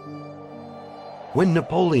 When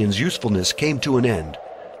Napoleon's usefulness came to an end,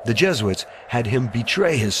 the Jesuits had him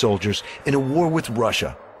betray his soldiers in a war with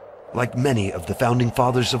Russia. Like many of the founding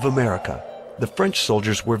fathers of America, the French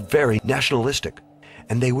soldiers were very nationalistic,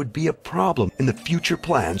 and they would be a problem in the future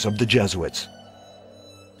plans of the Jesuits.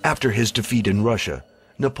 After his defeat in Russia,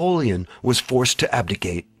 Napoleon was forced to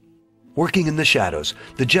abdicate. Working in the shadows,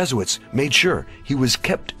 the Jesuits made sure he was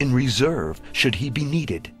kept in reserve should he be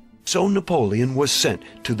needed. So Napoleon was sent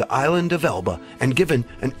to the island of Elba and given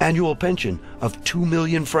an annual pension of 2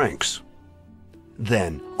 million francs.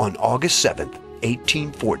 Then, on August 7th,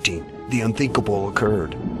 1814, the unthinkable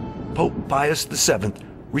occurred. Pope Pius VII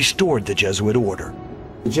restored the Jesuit order.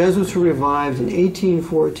 The Jesuits were revived in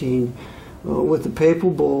 1814 with the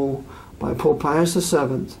papal bull by Pope Pius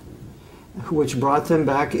VII, which brought them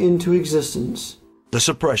back into existence. The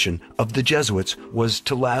suppression of the Jesuits was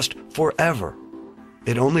to last forever.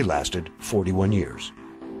 It only lasted 41 years.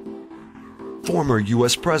 Former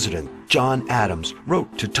U.S. President John Adams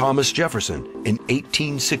wrote to Thomas Jefferson in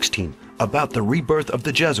 1816 about the rebirth of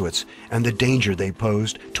the Jesuits and the danger they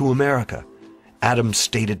posed to America. Adams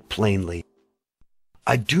stated plainly,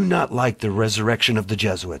 "I do not like the resurrection of the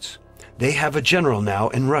Jesuits. They have a general now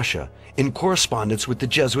in Russia, in correspondence with the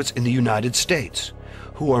Jesuits in the United States,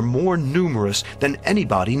 who are more numerous than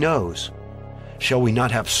anybody knows. Shall we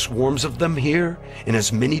not have swarms of them here, in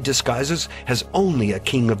as many disguises as only a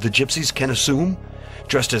king of the gypsies can assume,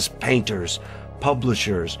 dressed as painters,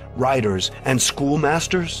 publishers, writers, and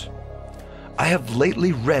schoolmasters? I have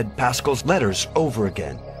lately read Pascal's letters over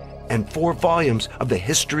again, and 4 volumes of the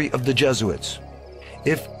history of the Jesuits.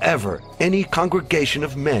 If ever any congregation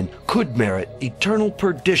of men could merit eternal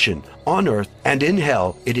perdition on earth and in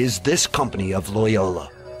hell, it is this company of Loyola."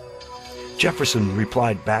 Jefferson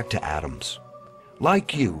replied back to Adams,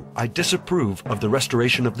 "Like you, I disapprove of the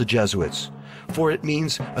restoration of the Jesuits, for it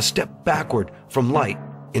means a step backward from light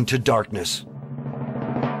into darkness."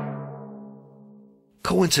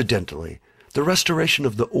 Coincidentally, the restoration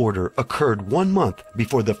of the order occurred 1 month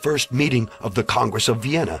before the first meeting of the Congress of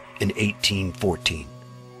Vienna in 1814.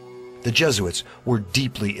 The Jesuits were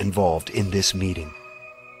deeply involved in this meeting.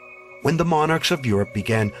 When the monarchs of Europe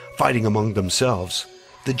began fighting among themselves,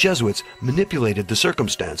 the Jesuits manipulated the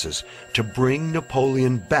circumstances to bring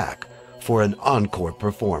Napoleon back for an encore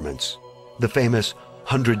performance, the famous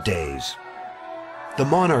 100 Days. The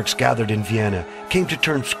monarchs gathered in Vienna came to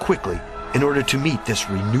terms quickly in order to meet this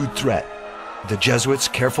renewed threat, the Jesuits'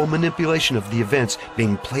 careful manipulation of the events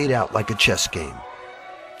being played out like a chess game.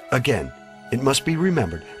 Again, it must be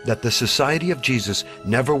remembered that the Society of Jesus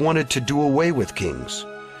never wanted to do away with kings.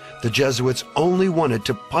 The Jesuits only wanted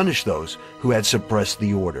to punish those who had suppressed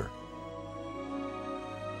the order.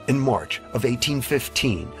 In March of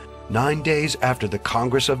 1815, 9 days after the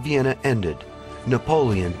Congress of Vienna ended,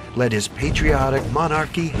 Napoleon led his patriotic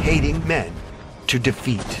monarchy-hating men to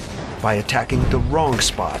defeat by attacking the wrong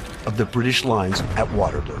spot of the British lines at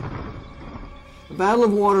Waterloo. The Battle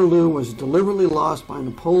of Waterloo was deliberately lost by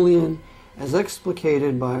Napoleon, as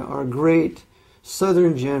explicated by our great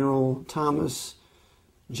Southern General Thomas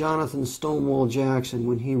Jonathan Stonewall Jackson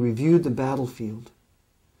when he reviewed the battlefield.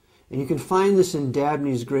 And you can find this in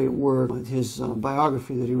Dabney's great work, his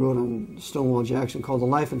biography that he wrote on Stonewall Jackson called The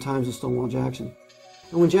Life and Times of Stonewall Jackson.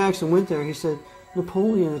 And when Jackson went there, he said,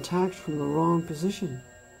 Napoleon attacked from the wrong position.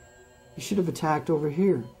 He should have attacked over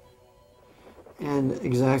here. And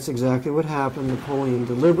that's exactly what happened. Napoleon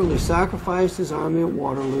deliberately sacrificed his army at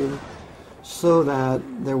Waterloo so that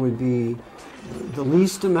there would be the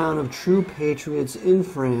least amount of true patriots in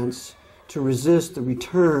France to resist the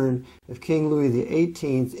return of King Louis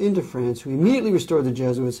XVIII into France, who immediately restored the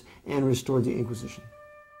Jesuits and restored the Inquisition.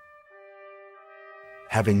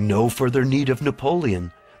 Having no further need of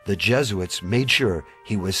Napoleon, the Jesuits made sure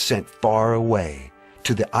he was sent far away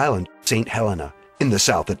to the island St. Helena in the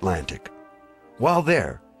South Atlantic. While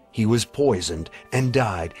there, he was poisoned and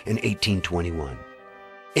died in 1821.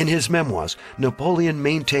 In his memoirs, Napoleon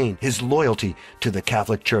maintained his loyalty to the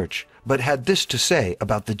Catholic Church, but had this to say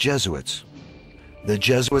about the Jesuits. The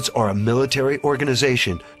Jesuits are a military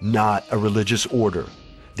organization, not a religious order.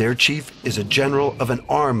 Their chief is a general of an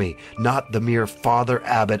army, not the mere father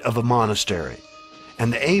abbot of a monastery.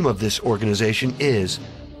 And the aim of this organization is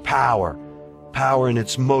power. Power in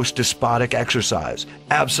its most despotic exercise,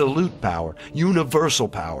 absolute power, universal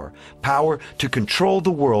power, power to control the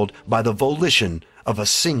world by the volition of a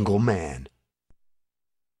single man.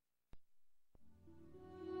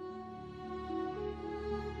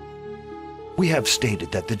 We have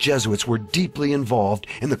stated that the Jesuits were deeply involved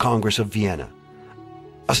in the Congress of Vienna.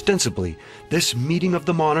 Ostensibly, this meeting of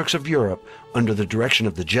the monarchs of Europe under the direction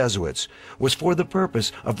of the Jesuits was for the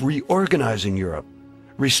purpose of reorganizing Europe,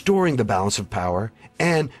 restoring the balance of power,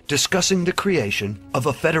 and discussing the creation of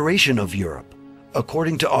a federation of Europe.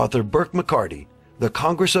 According to author Burke McCarty, the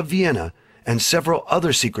Congress of Vienna and several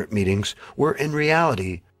other secret meetings were in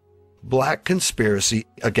reality black conspiracy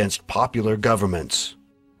against popular governments.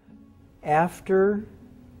 After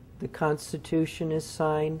the Constitution is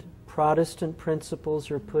signed, Protestant principles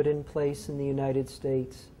are put in place in the United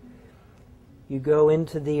States. You go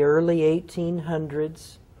into the early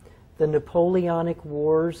 1800s, the Napoleonic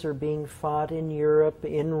Wars are being fought in Europe,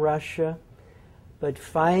 in Russia, but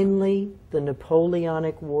finally the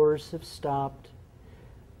Napoleonic Wars have stopped.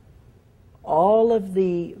 All of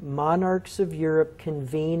the monarchs of Europe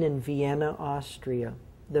convene in Vienna, Austria.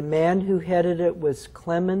 The man who headed it was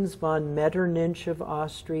Clemens von Metternich of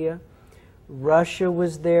Austria. Russia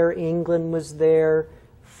was there, England was there,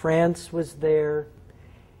 France was there.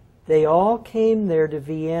 They all came there to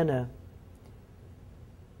Vienna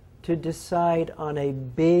to decide on a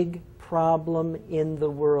big problem in the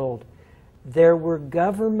world. There were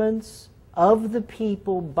governments of the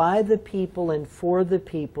people, by the people, and for the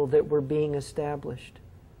people that were being established.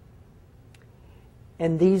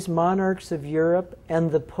 And these monarchs of Europe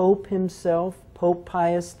and the Pope himself, Pope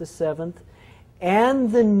Pius VII,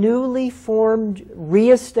 and the newly formed,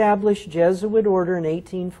 re-established Jesuit order in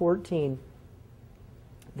 1814,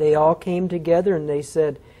 they all came together and they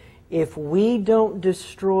said, if we don't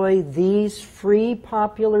destroy these free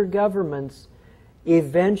popular governments,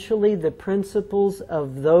 eventually the principles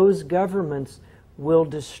of those governments will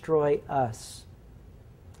destroy us.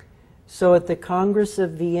 So at the Congress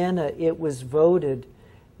of Vienna, it was voted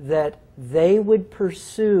that they would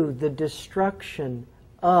pursue the destruction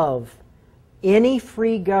of any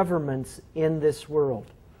free governments in this world.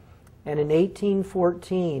 And in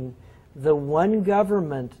 1814, the one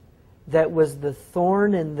government that was the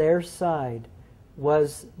thorn in their side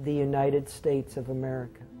was the United States of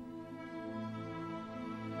America.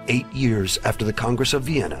 8 years after the Congress of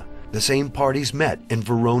Vienna, the same parties met in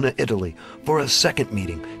Verona, Italy, for a second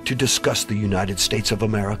meeting to discuss the United States of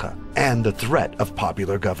America and the threat of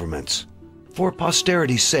popular governments. For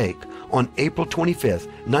posterity's sake, on April 25,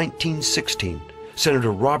 1916,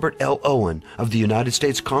 Senator Robert L. Owen of the United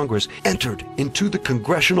States Congress entered into the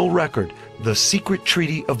congressional record the secret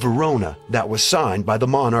Treaty of Verona that was signed by the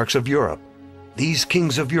monarchs of Europe. These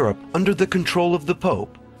kings of Europe, under the control of the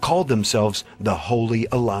Pope, called themselves the Holy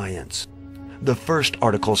Alliance. The first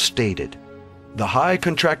article stated, "The high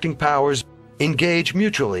contracting powers engage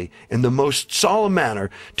mutually in the most solemn manner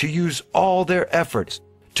to use all their efforts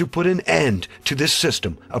to put an end to this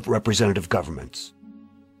system of representative governments."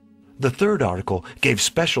 The third article gave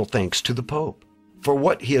special thanks to the Pope for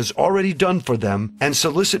what he has already done for them and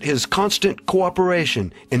solicit his constant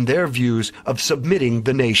cooperation in their views of submitting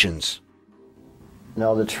the nations.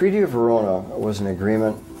 Now, the Treaty of Verona was an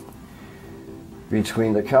agreement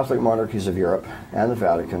between the Catholic monarchies of Europe and the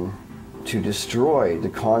Vatican to destroy the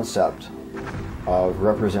concept of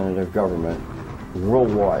representative government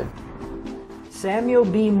worldwide. Samuel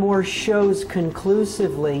B. Morse shows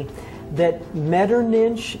conclusively that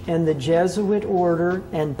Metternich and the Jesuit order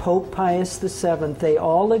and Pope Pius VII, they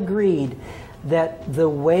all agreed that the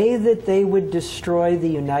way that they would destroy the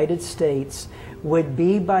United States would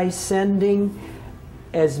be by sending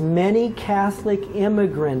as many Catholic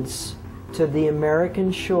immigrants to the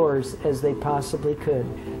American shores as they possibly could.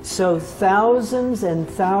 So thousands and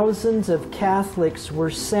thousands of Catholics were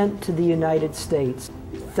sent to the United States.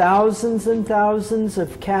 Thousands and thousands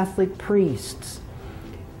of Catholic priests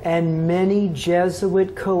and many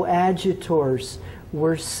Jesuit coadjutors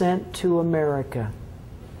were sent to America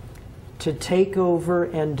to take over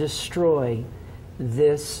and destroy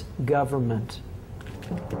this government.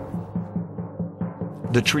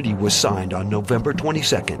 The treaty was signed on November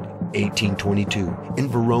 22, 1822, in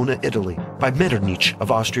Verona, Italy, by Metternich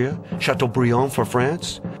of Austria, Chateaubriand for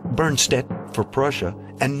France, Bernstedt for Prussia,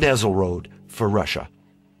 and Nesselrode for Russia.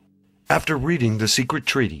 After reading the secret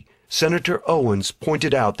treaty, Senator Owens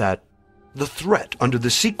pointed out that the threat under the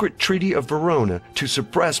secret Treaty of Verona to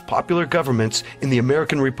suppress popular governments in the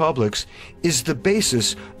American republics is the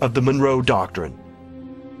basis of the Monroe Doctrine.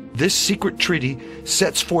 This secret treaty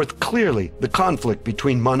sets forth clearly the conflict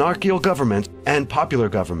between monarchical government and popular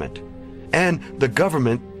government, and the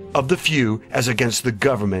government of the few as against the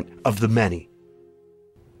government of the many.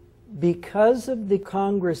 Because of the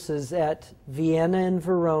congresses at Vienna and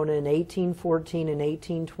Verona in 1814 and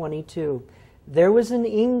 1822, there was an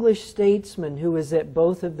English statesman who was at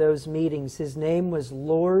both of those meetings. His name was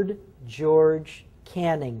Lord George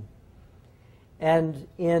Canning. And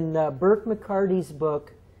in Burke McCarty's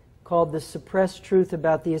book called The Suppressed Truth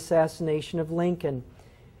About the Assassination of Lincoln,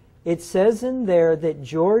 it says in there that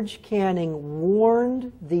George Canning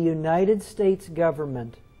warned the United States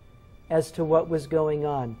government as to what was going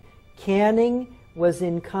on. Canning was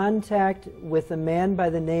in contact with a man by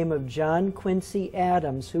the name of John Quincy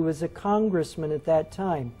Adams, who was a congressman at that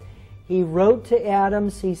time. He wrote to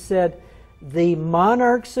Adams, he said, "The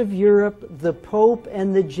monarchs of Europe, the Pope,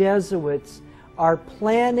 and the Jesuits are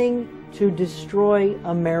planning to destroy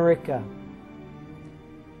America."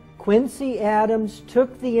 Quincy Adams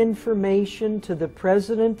took the information to the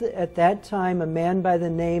president at that time, a man by the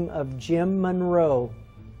name of Jim Monroe.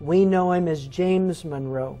 We know him as James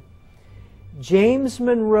Monroe. James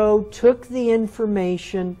Monroe took the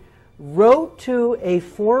information, wrote to a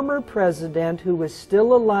former president who was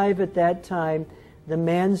still alive at that time. The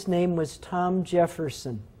man's name was Tom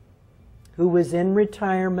Jefferson, who was in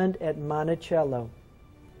retirement at Monticello.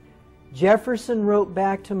 Jefferson wrote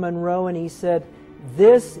back to Monroe and he said,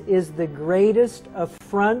 "This is the greatest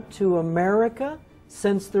affront to America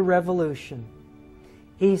since the Revolution."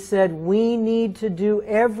 He said, "We need to do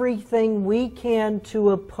everything we can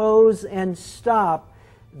to oppose and stop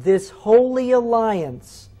this holy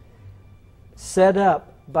alliance set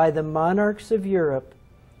up by the monarchs of Europe,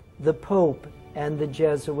 the Pope, and the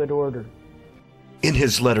Jesuit order." In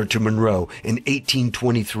his letter to Monroe in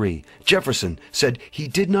 1823, Jefferson said he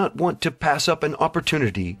did not want to pass up an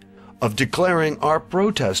opportunity of declaring our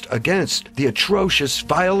protest against the atrocious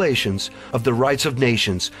violations of the rights of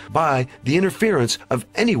nations by the interference of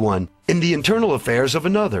anyone in the internal affairs of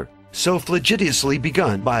another, so flagitiously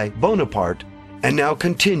begun by Bonaparte and now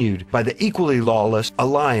continued by the equally lawless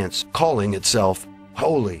alliance calling itself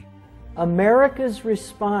holy. America's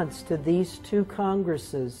response to these two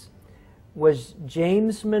congresses was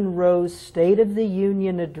James Monroe's State of the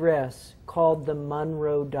Union address called the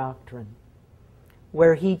Monroe Doctrine,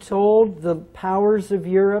 where he told the powers of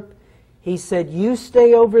Europe, he said, "You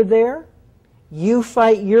stay over there, you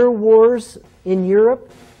fight your wars in Europe,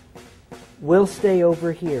 we'll stay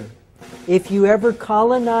over here. If you ever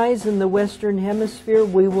colonize in the Western Hemisphere,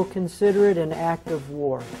 we will consider it an act of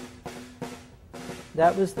war."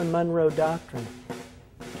 That was the Monroe Doctrine.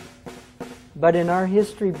 But in our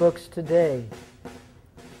history books today,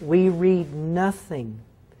 we read nothing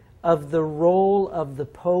of the role of the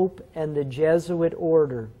Pope and the Jesuit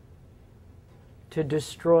order to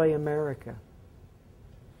destroy America.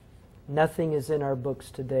 Nothing is in our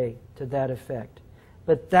books today to that effect.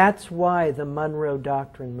 But that's why the Monroe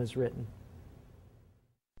Doctrine was written.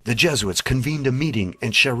 The Jesuits convened a meeting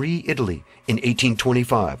in Chieri, Italy in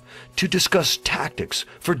 1825 to discuss tactics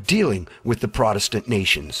for dealing with the Protestant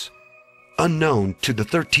nations. Unknown to the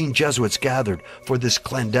 13 Jesuits gathered for this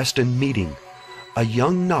clandestine meeting, a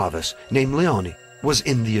young novice named Leone was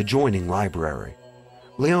in the adjoining library.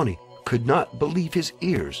 Leone could not believe his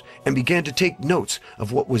ears and began to take notes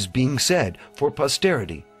of what was being said for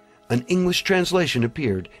posterity. An English translation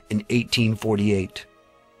appeared in 1848.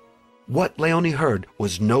 What Leone heard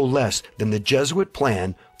was no less than the Jesuit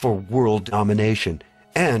plan for world domination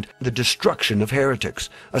and the destruction of heretics,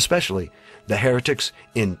 especially the heretics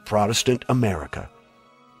in Protestant America.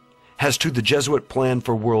 As to the Jesuit plan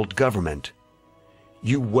for world government,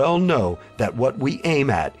 you well know that what we aim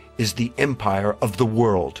at is the empire of the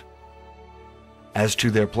world. As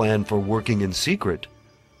to their plan for working in secret,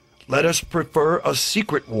 let us prefer a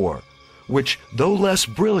secret war, which, though less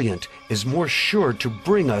brilliant, is more sure to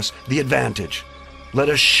bring us the advantage. Let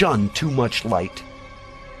us shun too much light.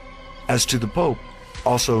 As to the Pope,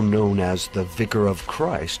 also known as the Vicar of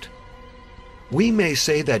Christ, we may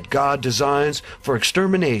say that God designs for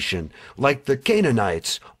extermination, like the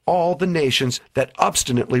Canaanites, all the nations that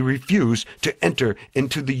obstinately refuse to enter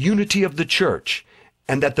into the unity of the Church,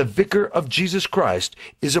 and that the Vicar of Jesus Christ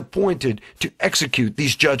is appointed to execute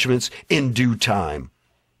these judgments in due time.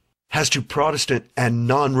 As to Protestant and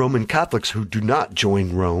non-Roman Catholics who do not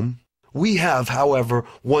join Rome, we have, however,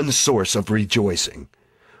 one source of rejoicing.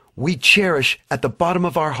 We cherish at the bottom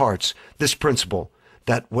of our hearts this principle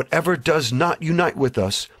that whatever does not unite with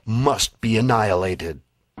us must be annihilated.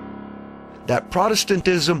 That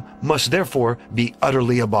Protestantism must therefore be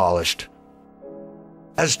utterly abolished.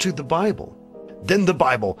 As to the Bible, then the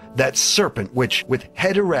Bible, that serpent which, with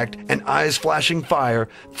head erect and eyes flashing fire,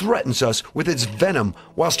 threatens us with its venom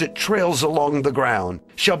whilst it trails along the ground,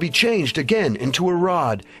 shall be changed again into a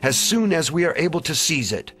rod as soon as we are able to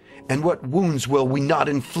seize it. And what wounds will we not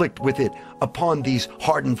inflict with it upon these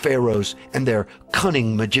hardened pharaohs and their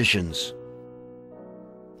cunning magicians?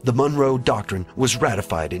 The Monroe Doctrine was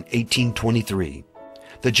ratified in 1823.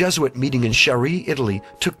 The Jesuit meeting in Chieri, Italy,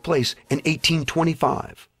 took place in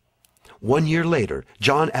 1825. 1 year later,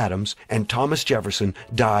 John Adams and Thomas Jefferson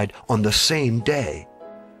died on the same day.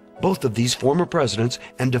 Both of these former presidents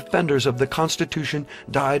and defenders of the Constitution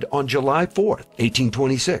died on July 4th,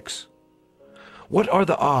 1826. What are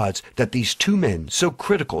the odds that these two men, so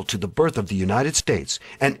critical to the birth of the United States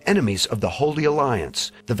and enemies of the Holy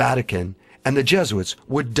Alliance, the Vatican, and the Jesuits,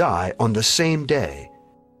 would die on the same day?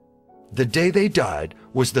 The day they died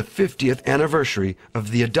was the 50th anniversary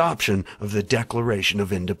of the adoption of the Declaration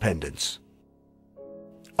of Independence.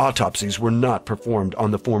 Autopsies were not performed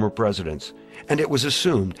on the former presidents, and it was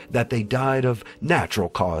assumed that they died of natural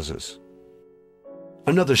causes.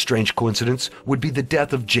 Another strange coincidence would be the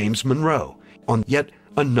death of James Monroe on yet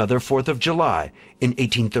another 4th of July in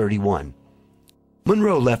 1831.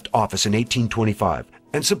 Monroe left office in 1825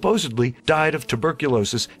 and supposedly died of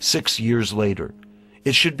tuberculosis 6 years later.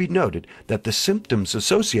 It should be noted that the symptoms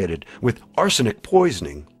associated with arsenic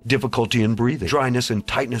poisoning, difficulty in breathing, dryness and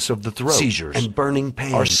tightness of the throat, seizures, and burning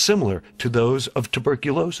pain, are similar to those of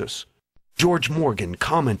tuberculosis. George Morgan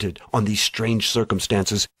commented on these strange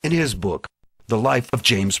circumstances in his book, The Life of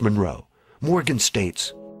James Monroe. Morgan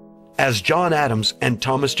states, "As John Adams and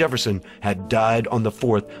Thomas Jefferson had died on the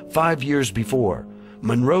 4th 5 years before,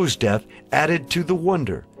 Monroe's death added to the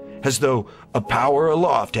wonder, as though a power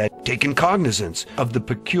aloft had taken cognizance of the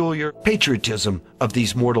peculiar patriotism of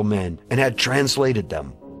these mortal men and had translated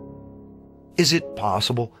them." Is it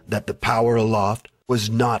possible that the power aloft was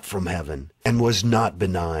not from heaven and was not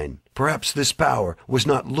benign? Perhaps this power was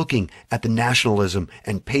not looking at the nationalism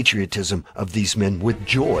and patriotism of these men with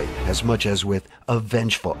joy as much as with a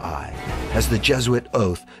vengeful eye, as the Jesuit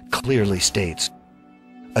oath clearly states.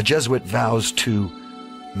 A Jesuit vows to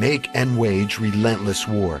make and wage relentless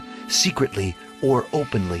war, secretly or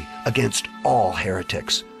openly, against all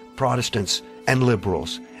heretics, Protestants, and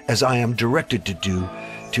liberals, as I am directed to do,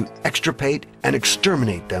 to extirpate and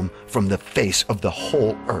exterminate them from the face of the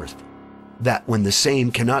whole earth. That when the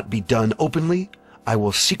same cannot be done openly, I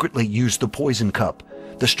will secretly use the poison cup,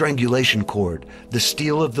 the strangulation cord, the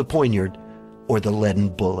steel of the poniard, or the leaden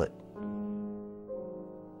bullet.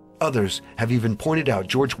 Others have even pointed out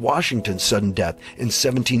George Washington's sudden death in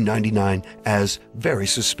 1799 as very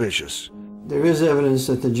suspicious. There is evidence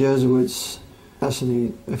that the Jesuits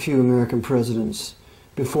assassinated a few American presidents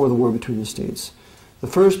before the war between the states. The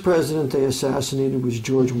first president they assassinated was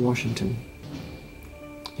George Washington.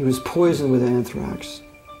 He was poisoned with anthrax.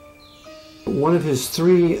 One of his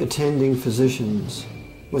 3 attending physicians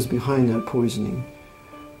was behind that poisoning.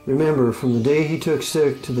 Remember, from the day he took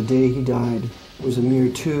sick to the day he died was a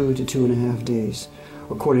mere 2 to 2.5 days,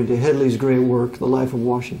 according to Headley's great work, The Life of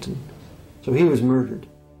Washington. So he was murdered.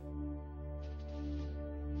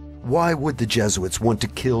 Why would the Jesuits want to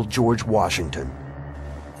kill George Washington?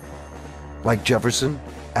 Like Jefferson,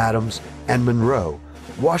 Adams, and Monroe,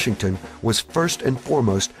 Washington was first and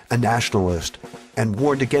foremost a nationalist and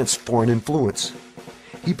warned against foreign influence.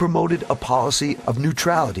 He promoted a policy of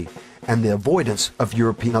neutrality and the avoidance of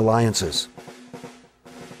European alliances.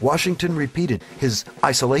 Washington repeated his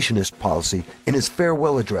isolationist policy in his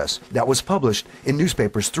farewell address that was published in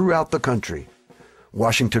newspapers throughout the country.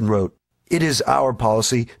 Washington wrote, "It is our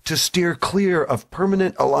policy to steer clear of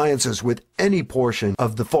permanent alliances with any portion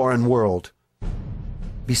of the foreign world."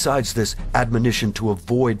 Besides this admonition to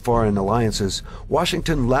avoid foreign alliances,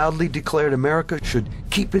 Washington loudly declared America should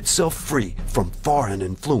keep itself free from foreign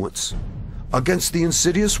influence. Against the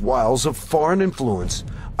insidious wiles of foreign influence,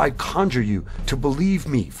 I conjure you to believe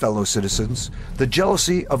me, fellow citizens, the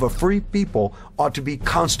jealousy of a free people ought to be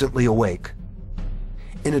constantly awake.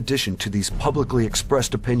 In addition to these publicly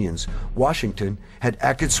expressed opinions, Washington had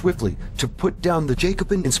acted swiftly to put down the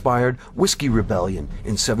Jacobin-inspired Whiskey Rebellion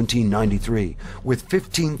in 1793 with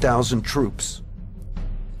 15,000 troops.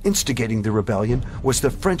 Instigating the rebellion was the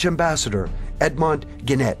French ambassador Edmond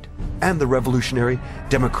Guinet and the revolutionary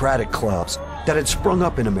democratic clubs that had sprung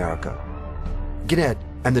up in America. Guinet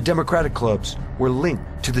and the democratic clubs were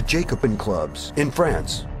linked to the Jacobin clubs in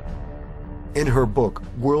France. In her book,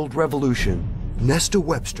 World Revolution, Nesta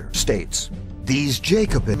Webster states, these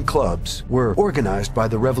Jacobin clubs were organized by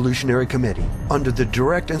the Revolutionary Committee under the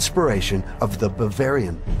direct inspiration of the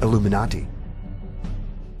Bavarian Illuminati.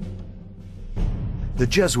 The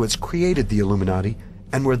Jesuits created the Illuminati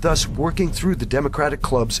and were thus working through the democratic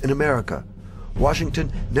clubs in America.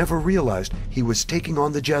 Washington never realized he was taking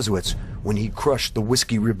on the Jesuits when he crushed the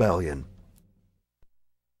Whiskey Rebellion.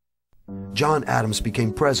 John Adams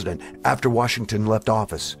became president after Washington left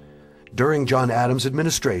office. During John Adams'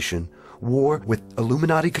 administration, war with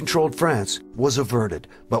Illuminati-controlled France was averted,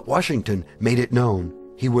 but Washington made it known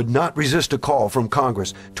he would not resist a call from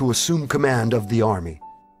Congress to assume command of the army.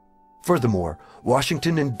 Furthermore,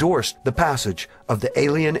 Washington endorsed the passage of the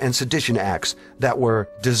Alien and Sedition Acts that were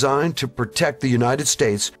designed to protect the United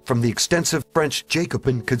States from the extensive French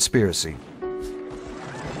Jacobin conspiracy.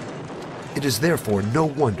 It is therefore no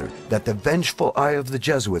wonder that the vengeful eye of the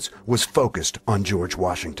Jesuits was focused on George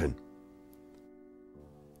Washington.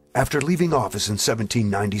 After leaving office in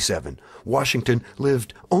 1797, Washington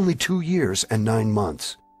lived only 2 years and 9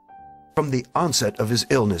 months. From the onset of his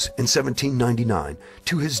illness in 1799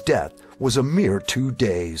 to his death was a mere 2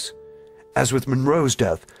 days. As with Monroe's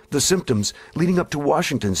death, the symptoms leading up to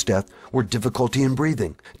Washington's death were difficulty in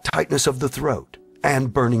breathing, tightness of the throat,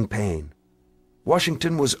 and burning pain.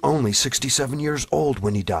 Washington was only 67 years old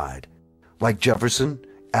when he died. Like Jefferson,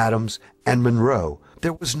 Adams, and Monroe,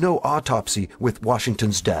 there was no autopsy with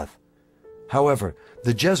Washington's death. However,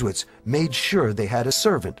 the Jesuits made sure they had a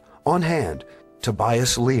servant on hand,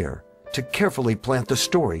 Tobias Lear, to carefully plant the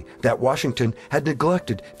story that Washington had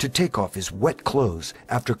neglected to take off his wet clothes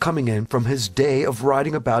after coming in from his day of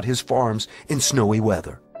riding about his farms in snowy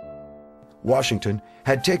weather. Washington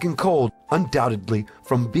had taken cold, undoubtedly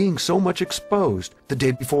from being so much exposed the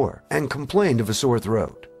day before, and complained of a sore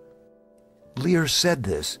throat. Lear said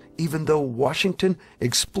this even though Washington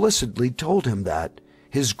explicitly told him that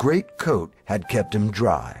his great coat had kept him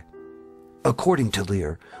dry. According to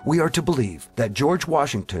Lear, we are to believe that George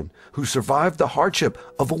Washington, who survived the hardship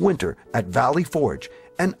of a winter at Valley Forge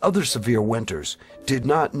and other severe winters, did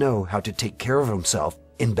not know how to take care of himself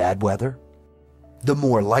in bad weather. The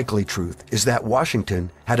more likely truth is that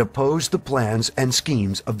Washington had opposed the plans and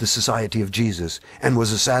schemes of the Society of Jesus and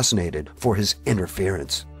was assassinated for his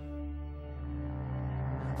interference.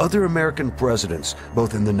 Other American presidents,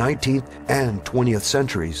 both in the 19th and 20th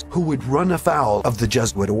centuries, who would run afoul of the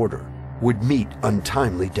Jesuit order, would meet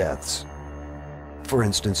untimely deaths. For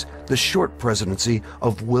instance, the short presidency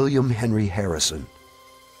of William Henry Harrison.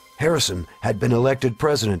 Harrison had been elected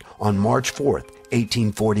president on March 4th,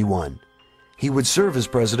 1841. He would serve as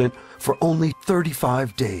president for only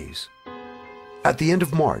 35 days. At the end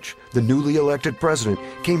of March, the newly elected president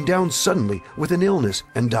came down suddenly with an illness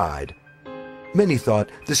and died. Many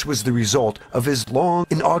thought this was the result of his long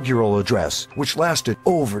inaugural address, which lasted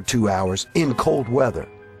over 2 hours in cold weather.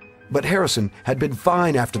 But Harrison had been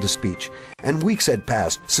fine after the speech, and weeks had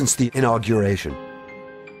passed since the inauguration.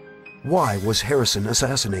 Why was Harrison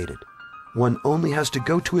assassinated? One only has to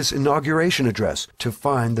go to his inauguration address to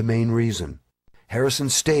find the main reason. Harrison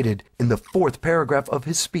stated in the 4th paragraph of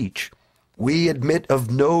his speech, "We admit of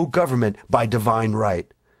no government by divine right,"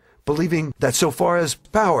 believing that so far as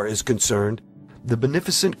power is concerned, the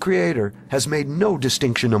beneficent Creator has made no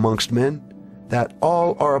distinction amongst men, that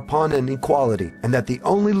all are upon an equality, and that the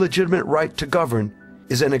only legitimate right to govern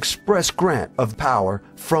is an express grant of power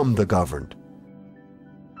from the governed.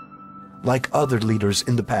 Like other leaders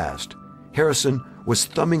in the past, Harrison was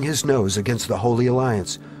thumbing his nose against the Holy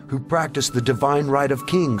Alliance, who practiced the divine right of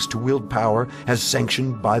kings to wield power as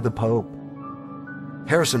sanctioned by the Pope.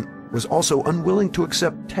 Harrison was also unwilling to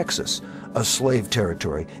accept Texas, a slave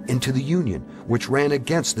territory, into the Union, which ran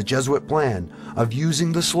against the Jesuit plan of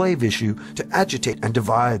using the slave issue to agitate and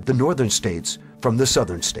divide the northern states from the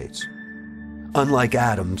southern states. Unlike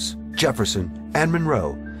Adams, Jefferson, and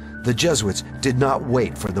Monroe, the Jesuits did not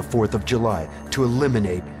wait for the 4th of July to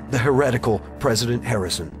eliminate the heretical President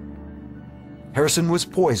Harrison. Harrison was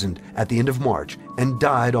poisoned at the end of March and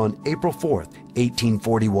died on April 4th,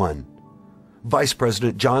 1841. Vice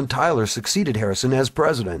President John Tyler succeeded Harrison as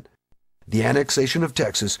president. The annexation of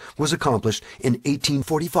Texas was accomplished in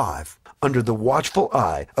 1845 under the watchful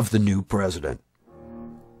eye of the new president.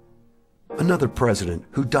 Another president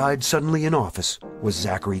who died suddenly in office was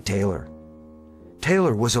Zachary Taylor.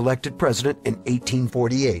 Taylor was elected president in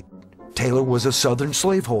 1848. Taylor was a Southern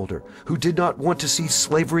slaveholder who did not want to see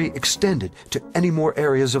slavery extended to any more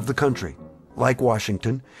areas of the country. Like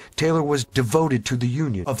Washington, Taylor was devoted to the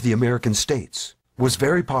Union of the American states, was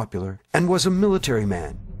very popular, and was a military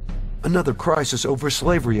man. Another crisis over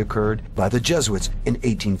slavery occurred by the Jesuits in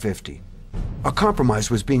 1850. A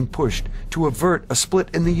compromise was being pushed to avert a split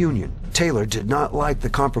in the Union. Taylor did not like the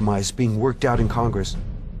compromise being worked out in Congress.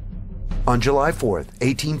 On July 4th,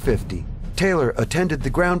 1850, Taylor attended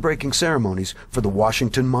the groundbreaking ceremonies for the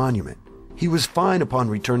Washington Monument. He was fine upon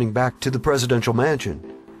returning back to the presidential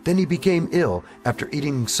mansion. Then he became ill after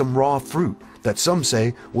eating some raw fruit that some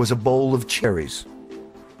say was a bowl of cherries.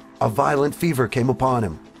 A violent fever came upon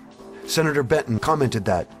him. Senator Benton commented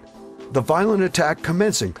that the violent attack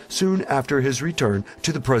commencing soon after his return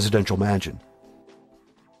to the presidential mansion.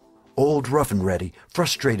 Old Rough and Ready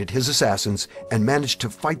frustrated his assassins and managed to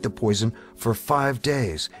fight the poison for 5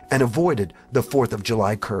 days and avoided the 4th of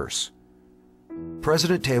July curse.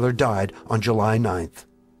 President Taylor died on July 9th.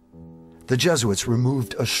 The Jesuits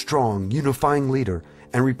removed a strong, unifying leader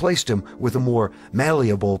and replaced him with a more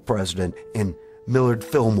malleable president in Millard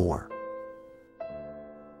Fillmore.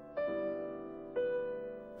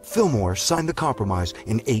 Fillmore signed the compromise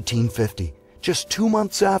in 1850, just 2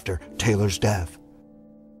 months after Taylor's death.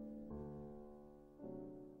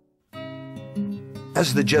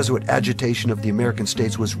 As the Jesuit agitation of the American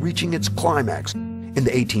states was reaching its climax in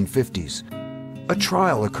the 1850s, a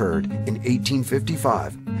trial occurred in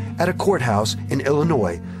 1855 at a courthouse in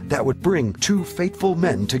Illinois that would bring 2 faithful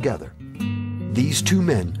men together. These 2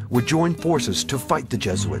 men would join forces to fight the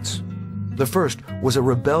Jesuits. The first was a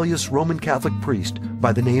rebellious Roman Catholic priest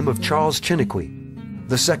by the name of Charles Chiniquy.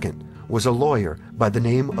 The second was a lawyer by the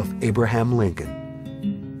name of Abraham Lincoln.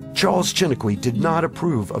 Charles Chiniquy did not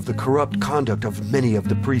approve of the corrupt conduct of many of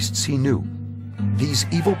the priests he knew. These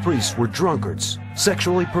evil priests were drunkards,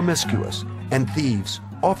 sexually promiscuous, and thieves,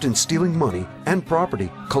 often stealing money and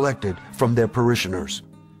property collected from their parishioners.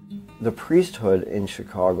 The priesthood in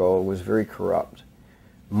Chicago was very corrupt,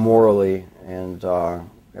 morally and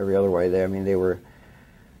every other way. They were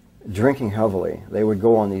drinking heavily. They would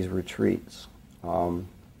go on these retreats and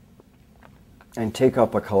take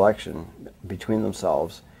up a collection between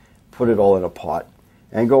themselves, put it all in a pot,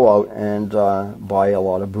 and go out and buy a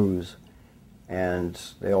lot of booze. And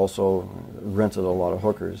they also rented a lot of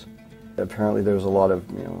hookers. Apparently there was a lot of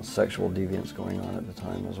sexual deviance going on at the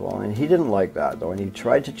time as well. And he didn't like that, though, and he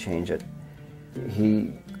tried to change it.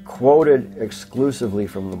 He quoted exclusively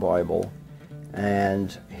from the Bible,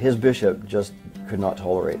 and his bishop just could not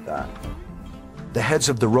tolerate that. The heads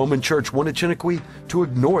of the Roman Church wanted Chiniquy to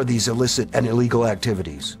ignore these illicit and illegal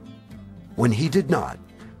activities. When he did not,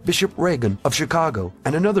 Bishop Reagan of Chicago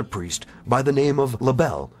and another priest by the name of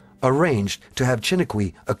LaBelle arranged to have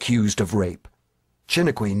Chiniquy accused of rape.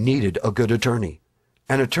 Chiniquy needed a good attorney.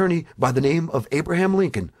 An attorney by the name of Abraham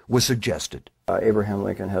Lincoln was suggested. Abraham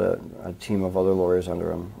Lincoln had a team of other lawyers under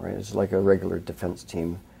him, right? It's like a regular defense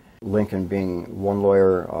team. Lincoln being one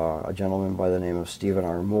lawyer, a gentleman by the name of Stephen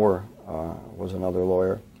R. Moore was another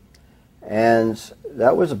lawyer. And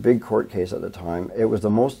that was a big court case at the time. It was the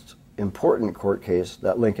most important court case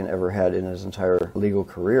that Lincoln ever had in his entire legal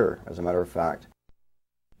career, as a matter of fact.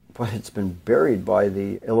 But it's been buried by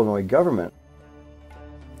the Illinois government.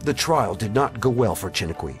 The trial did not go well for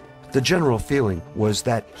Chiniquy. The general feeling was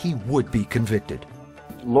that he would be convicted.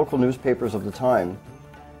 Local newspapers of the time,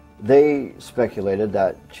 they speculated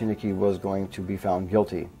that Chiniquy was going to be found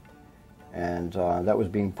guilty, and that was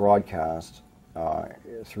being broadcast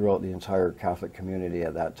throughout the entire Catholic community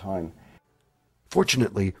at that time.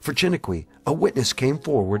 Fortunately for Chiniquy, a witness came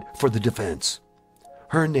forward for the defense.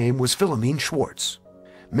 Her name was Philomene Schwartz.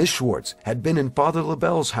 Miss Schwartz had been in Father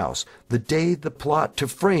LaBelle's house the day the plot to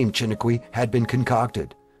frame Chiniquy had been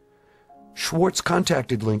concocted. Schwartz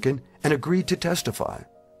contacted Lincoln and agreed to testify.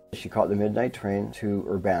 She caught the midnight train to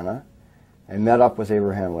Urbana and met up with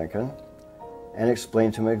Abraham Lincoln and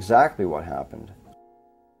explained to him exactly what happened.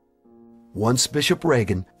 Once Bishop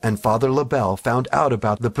Reagan and Father LaBelle found out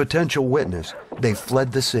about the potential witness, they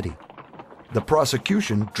fled the city. The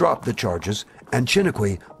prosecution dropped the charges and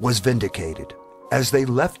Chiniquy was vindicated. As they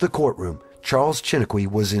left the courtroom, Charles Chiniquy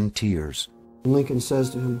was in tears. Lincoln says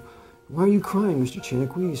to him, "Why are you crying, Mr.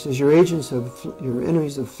 Chiniquy?" He says, your enemies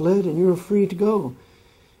have fled and you're free to go.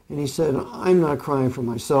 And he said, "I'm not crying for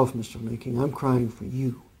myself, Mr. Lincoln, I'm crying for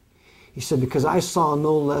you." He said, "Because I saw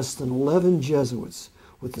no less than 11 Jesuits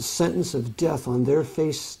with the sentence of death on their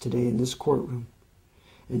face today in this courtroom,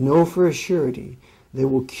 and know for a surety they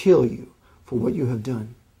will kill you for what you have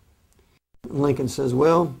done." And Lincoln says,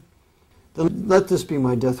 "Well, then let this be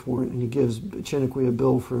my death warrant," and he gives Chiniquy a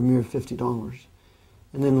bill for a mere $50.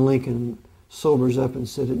 And then Lincoln sobers up and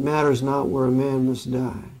said, "It matters not where a man must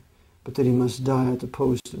die, but that he must die at the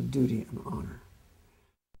post of duty and honor."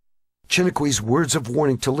 Chiniquy's words of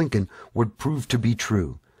warning to Lincoln would prove to be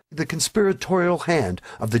true. The conspiratorial hand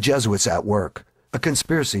of the Jesuits at work, a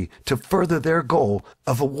conspiracy to further their goal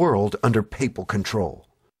of a world under papal control.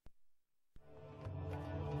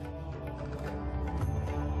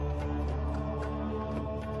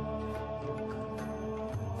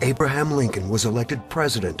 Abraham Lincoln was elected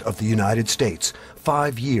President of the United States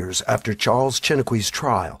 5 years after Charles Chiniquy's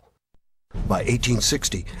trial. By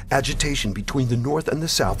 1860, agitation between the North and the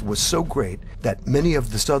South was so great that many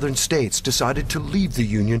of the Southern states decided to leave the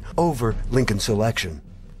Union over Lincoln's election.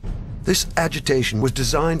 This agitation was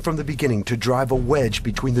designed from the beginning to drive a wedge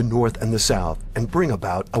between the North and the South and bring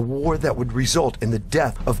about a war that would result in the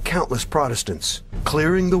death of countless Protestants,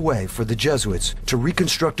 clearing the way for the Jesuits to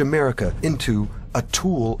reconstruct America into a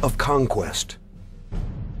tool of conquest.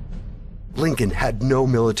 Lincoln had no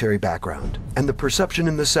military background, and the perception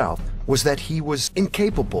in the South was that he was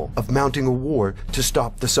incapable of mounting a war to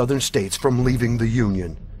stop the Southern states from leaving the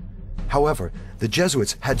Union. However, the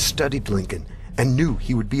Jesuits had studied Lincoln and knew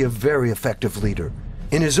he would be a very effective leader.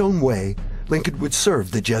 In his own way, Lincoln would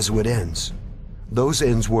serve the Jesuit ends. Those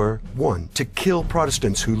ends were, 1, to kill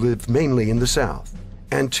Protestants who lived mainly in the South,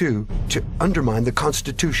 and 2, to undermine the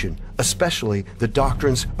Constitution, especially the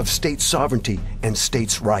doctrines of state sovereignty and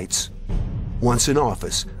states' rights. Once in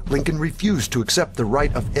office, Lincoln refused to accept the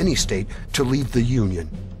right of any state to leave the Union.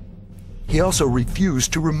 He also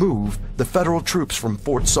refused to remove the federal troops from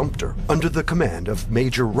Fort Sumter under the command of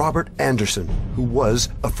Major Robert Anderson, who was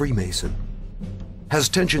a Freemason. As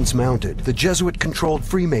tensions mounted, the Jesuit-controlled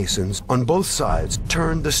Freemasons on both sides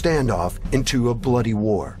turned the standoff into a bloody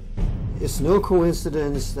war. It's no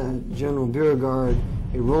coincidence that General Beauregard,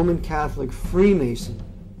 a Roman Catholic Freemason,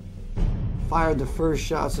 fired the first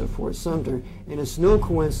shots at Fort Sumter, and it's no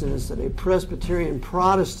coincidence that a Presbyterian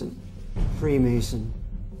Protestant Freemason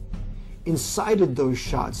incited those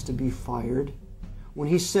shots to be fired when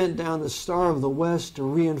he sent down the Star of the West to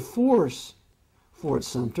reinforce Fort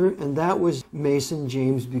Sumter, and that was Mason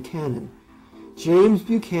James Buchanan. James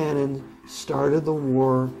Buchanan started the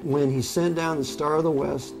war when he sent down the Star of the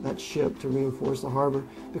West, that ship, to reinforce the harbor,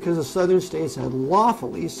 because the southern states had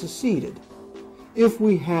lawfully seceded if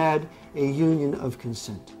we had a union of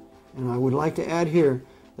consent. And I would like to add here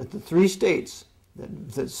that the 3 states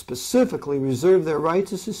that specifically reserved their right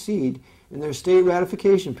to secede in their state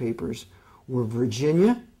ratification papers were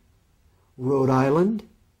Virginia, Rhode Island,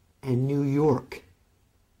 and New York.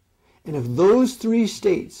 And if those 3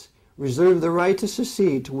 states reserved the right to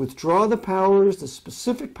secede, to withdraw the powers, the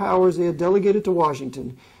specific powers they had delegated to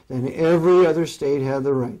Washington, then every other state had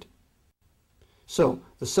the right. So,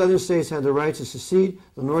 the southern states had the right to secede,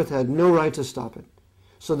 the North had no right to stop it.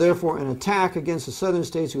 So therefore, an attack against the southern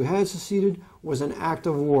states who had seceded was an act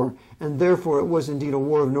of war, and therefore it was indeed a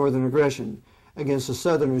war of northern aggression against the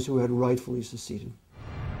southerners who had rightfully seceded.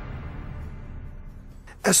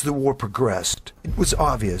 As the war progressed, it was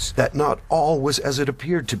obvious that not all was as it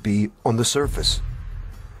appeared to be on the surface.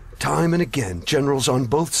 Time and again, generals on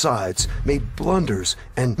both sides made blunders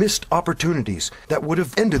and missed opportunities that would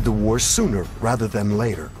have ended the war sooner rather than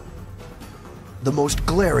later. The most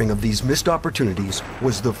glaring of these missed opportunities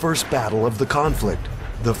was the first battle of the conflict,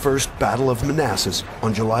 the First Battle of Manassas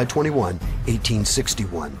on July 21,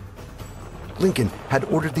 1861. Lincoln had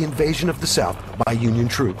ordered the invasion of the South by Union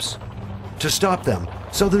troops. To stop them,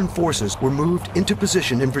 Southern forces were moved into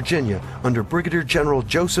position in Virginia under Brigadier General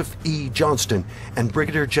Joseph E. Johnston and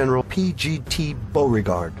Brigadier General P.G.T.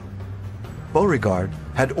 Beauregard. Beauregard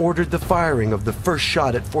had ordered the firing of the first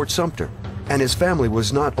shot at Fort Sumter, and his family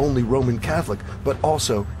was not only Roman Catholic, but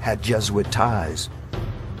also had Jesuit ties.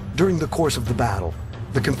 During the course of the battle,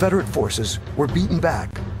 the Confederate forces were beaten back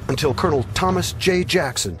until Colonel Thomas J.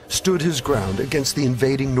 Jackson stood his ground against the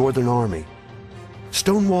invading Northern Army.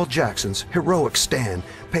 Stonewall Jackson's heroic stand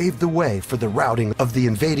paved the way for the routing of the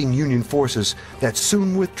invading Union forces that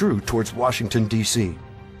soon withdrew towards Washington, D.C.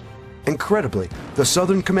 Incredibly, the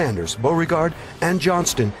Southern commanders, Beauregard and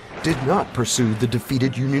Johnston, did not pursue the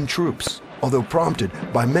defeated Union troops, although prompted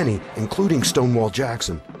by many, including Stonewall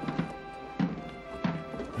Jackson.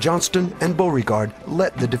 Johnston and Beauregard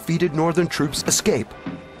let the defeated Northern troops escape.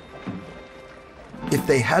 If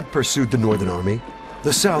they had pursued the Northern Army,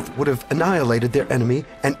 the South would have annihilated their enemy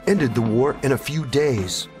and ended the war in a few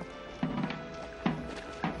days.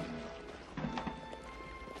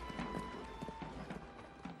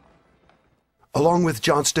 Along with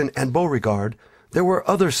Johnston and Beauregard, there were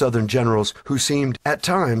other Southern generals who seemed, at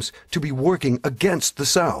times, to be working against the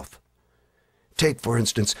South. Take, for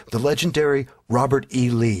instance, the legendary Robert E.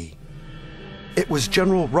 Lee. It was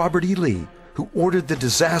General Robert E. Lee who ordered the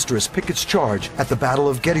disastrous Pickett's Charge at the Battle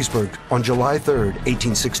of Gettysburg on July 3,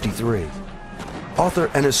 1863. Author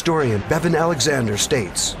and historian Bevan Alexander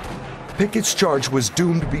states, Pickett's Charge was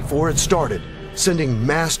doomed before it started. Sending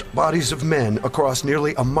massed bodies of men across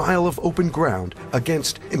nearly a mile of open ground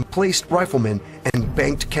against emplaced riflemen and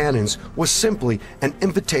banked cannons was simply an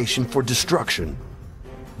invitation for destruction.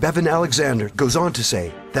 Bevan Alexander goes on to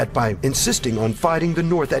say that by insisting on fighting the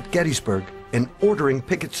North at Gettysburg and ordering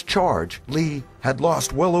Pickett's Charge, Lee had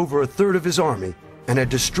lost well over a third of his army and had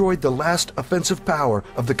destroyed the last offensive power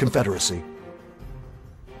of the Confederacy.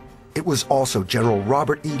 It was also General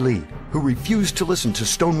Robert E. Lee who refused to listen to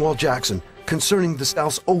Stonewall Jackson concerning the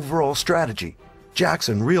South's overall strategy.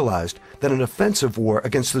 Jackson realized that an offensive war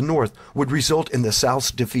against the North would result in the South's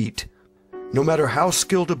defeat. No matter how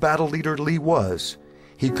skilled a battle leader Lee was,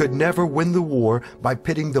 he could never win the war by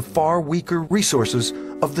pitting the far weaker resources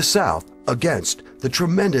of the South against the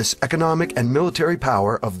tremendous economic and military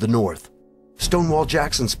power of the North. Stonewall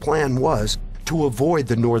Jackson's plan was to avoid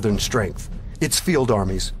the Northern strength, its field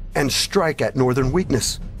armies, and strike at Northern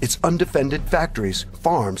weakness, its undefended factories,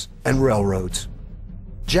 farms, and railroads.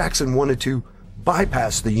 Jackson wanted to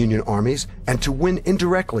bypass the Union armies and to win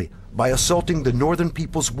indirectly by assaulting the Northern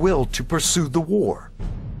people's will to pursue the war.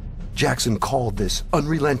 Jackson called this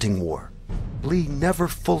unrelenting war. Lee never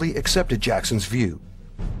fully accepted Jackson's view.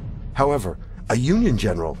 However, a Union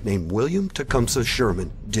general named William Tecumseh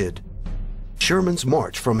Sherman did. Sherman's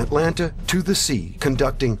march from Atlanta to the sea,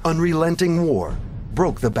 conducting unrelenting war,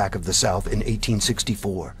 broke the back of the South in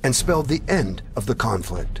 1864 and spelled the end of the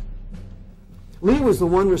conflict. Lee was the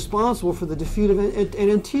one responsible for the defeat of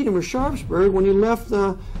Antietam or Sharpsburg when he left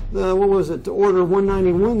the Order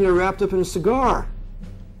 191 there wrapped up in a cigar.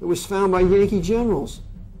 It was found by Yankee generals.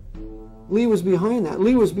 Lee was behind that.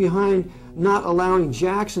 Lee was behind not allowing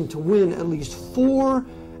Jackson to win at least 4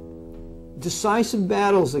 decisive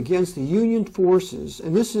battles against the Union forces.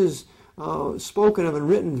 And this is spoken of and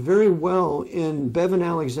written very well in Bevan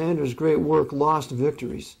Alexander's great work, Lost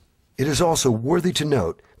Victories. It is also worthy to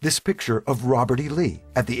note this picture of Robert E. Lee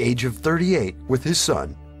at the age of 38 with his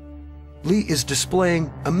son. Lee is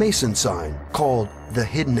displaying a Mason sign called the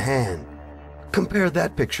Hidden Hand. Compare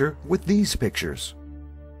that picture with these pictures.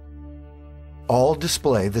 All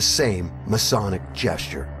display the same Masonic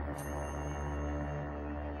gesture.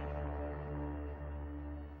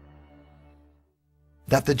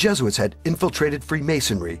 That the Jesuits had infiltrated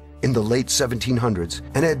Freemasonry in the late 1700s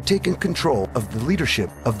and had taken control of the leadership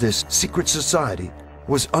of this secret society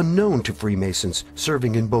was unknown to Freemasons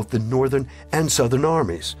serving in both the Northern and Southern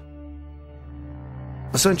armies.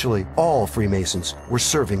 Essentially, all Freemasons were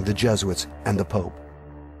serving the Jesuits and the Pope.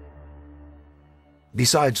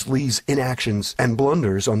 Besides Lee's inactions and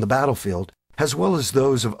blunders on the battlefield, as well as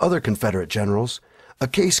those of other Confederate generals, a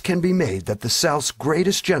case can be made that the South's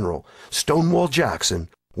greatest general, Stonewall Jackson,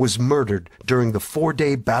 was murdered during the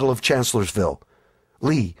 4-day Battle of Chancellorsville,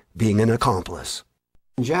 Lee being an accomplice.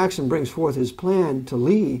 Jackson brings forth his plan to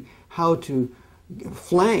Lee how to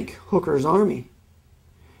flank Hooker's army,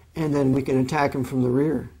 and then we can attack him from the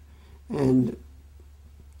rear. And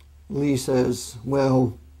Lee says,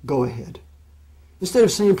 well, go ahead. Instead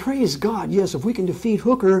of saying, praise God, yes, if we can defeat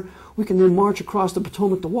Hooker, we can then march across the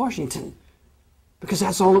Potomac to Washington, because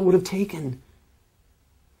that's all it would have taken.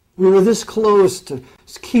 We were this close to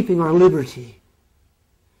keeping our liberty.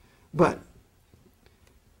 But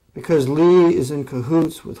because Lee is in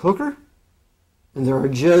cahoots with Hooker, and there are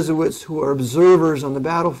Jesuits who are observers on the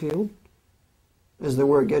battlefield, as there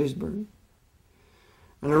were at Gettysburg,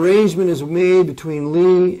 an arrangement is made between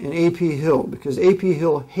Lee and A.P. Hill, because A.P.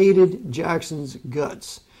 Hill hated Jackson's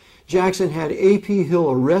guts. Jackson had A.P.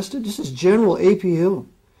 Hill arrested. This is General A.P. Hill.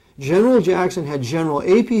 General Jackson had General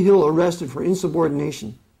A.P. Hill arrested for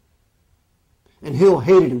insubordination. And Hill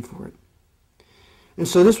hated him for it. And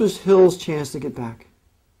so this was Hill's chance to get back.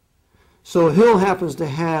 So Hill happens to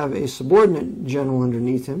have a subordinate general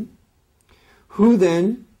underneath him, who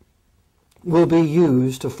then will be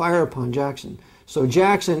used to fire upon Jackson. So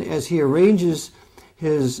Jackson, as he arranges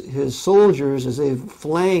his soldiers as they've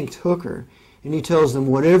flanked Hooker, and he tells them,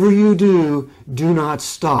 whatever you do, do not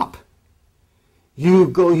stop. You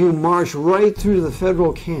march right through the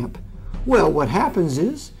federal camp. Well, what happens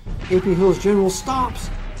is A.P. Hill's general stops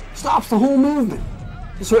the whole movement.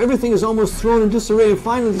 And so everything is almost thrown in disarray, and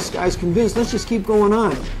finally this guy's convinced, let's just keep going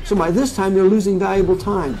on. So by this time they're losing valuable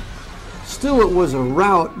time. Still, it was a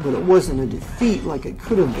rout, but it wasn't a defeat like it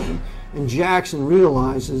could have been. And Jackson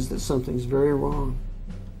realizes that something's very wrong.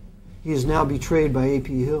 He is now betrayed by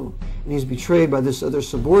A.P. Hill. and he's betrayed by this other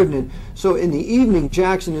subordinate. So in the evening,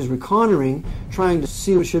 Jackson is reconnoitering, trying to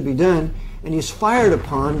see what should be done, and he's fired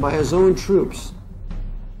upon by his own troops.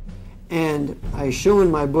 And I show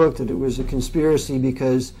in my book that it was a conspiracy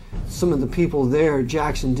because some of the people there,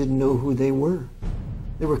 Jackson didn't know who they were.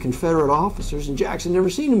 They were Confederate officers, and Jackson never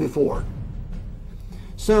seen them before.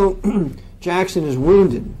 So Jackson is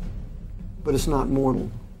wounded, but it's not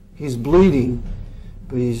mortal. He's bleeding,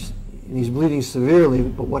 but he's bleeding severely.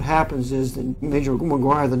 But what happens is that Major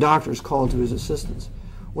McGuire, the doctor, is called to his assistance.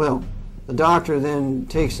 Well, the doctor then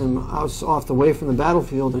takes him off the way from the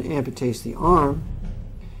battlefield and amputates the arm,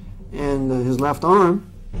 and his left arm,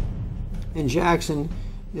 and Jackson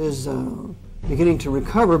is beginning to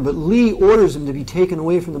recover, but Lee orders him to be taken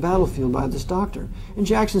away from the battlefield by this doctor. And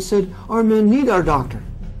Jackson said, "Our men need our doctor.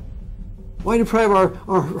 Why deprive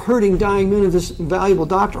our hurting, dying men of this valuable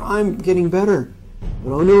doctor? I'm getting better."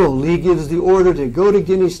 But oh no, Lee gives the order to go to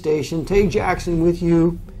Guinea Station, take Jackson with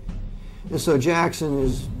you. And so Jackson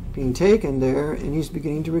is being taken there, and he's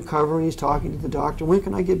beginning to recover, and he's talking to the doctor, "When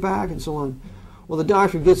can I get back?" and so on. Well, the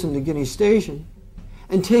doctor gets him to Guinea Station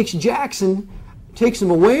and takes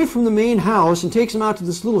him away from the main house and takes him out to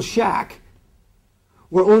this little shack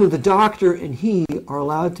where only the doctor and he are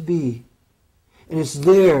allowed to be. And it's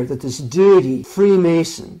there that this dirty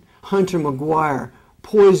Freemason, Hunter McGuire,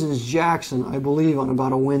 poisons Jackson, I believe, on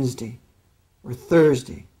about a Wednesday or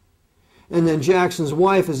Thursday. And then Jackson's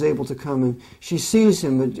wife is able to come, and she sees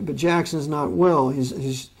him, but Jackson's not well.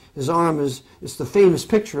 His arm it's the famous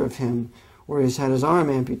picture of him where he's had his arm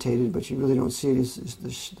amputated, but you really don't see it.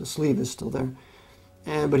 The sleeve is still there.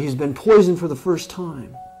 But he's been poisoned for the first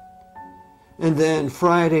time. And then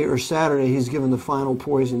Friday or Saturday, he's given the final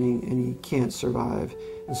poisoning, and he can't survive.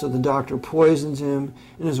 And so the doctor poisons him,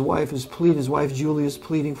 and his wife Julie is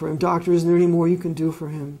pleading for him. "Doctor, isn't there any more you can do for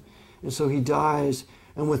him?" And so he dies.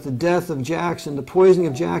 And with the death of Jackson, the poisoning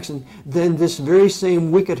of Jackson, then this very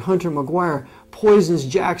same wicked Hunter McGuire poisons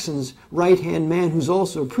Jackson's right-hand man, who's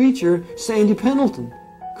also a preacher, Sandy Pendleton,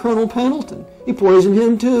 Colonel Pendleton. He poisoned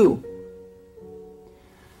him too.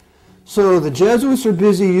 So the Jesuits are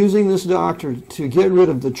busy using this doctor to get rid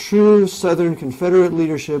of the true Southern Confederate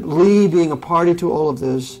leadership, Lee being a party to all of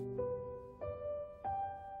this.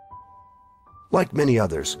 Like many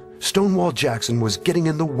others, Stonewall Jackson was getting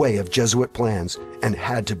in the way of Jesuit plans and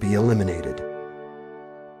had to be eliminated.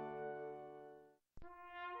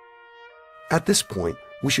 At this point,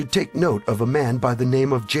 we should take note of a man by the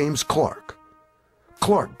name of James Clark.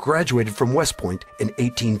 Clark graduated from West Point in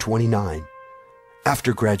 1829.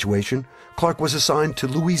 After graduation, Clark was assigned to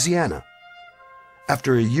Louisiana.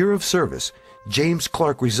 After a year of service, James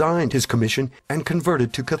Clark resigned his commission and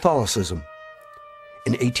converted to Catholicism.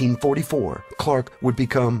 In 1844, Clark would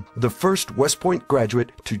become the first West Point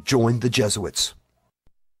graduate to join the Jesuits.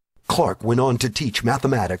 Clark went on to teach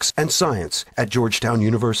mathematics and science at Georgetown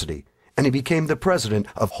University, and he became the president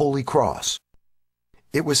of Holy Cross.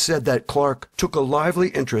 It was said that Clark took a lively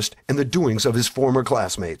interest in the doings of his former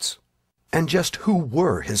classmates. And just who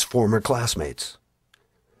were his former classmates?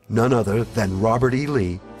 None other than Robert E.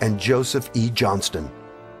 Lee and Joseph E. Johnston.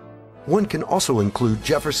 One can also include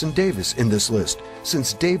Jefferson Davis in this list,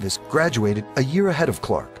 since Davis graduated a year ahead of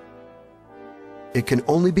Clark. It can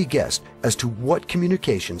only be guessed as to what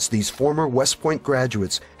communications these former West Point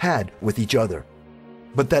graduates had with each other.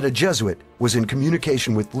 But that a Jesuit was in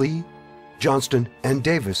communication with Lee, Johnston, and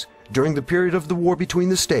Davis during the period of the war between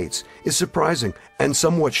the states is surprising and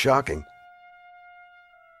somewhat shocking.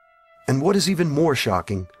 And what is even more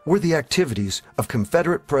shocking were the activities of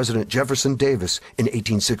Confederate President Jefferson Davis in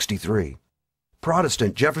 1863.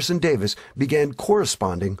 Protestant Jefferson Davis began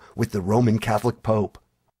corresponding with the Roman Catholic Pope.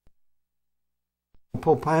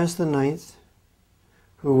 Pope Pius IX,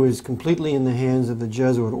 who was completely in the hands of the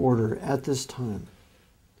Jesuit order at this time,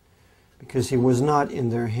 because he was not in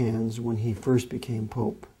their hands when he first became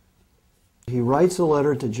Pope. He writes a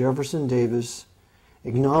letter to Jefferson Davis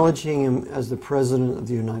acknowledging him as the President of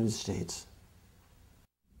the United States.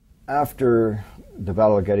 After the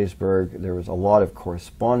Battle of Gettysburg, there was a lot of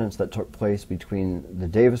correspondence that took place between the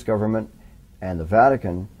Davis government and the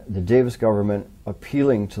Vatican, the Davis government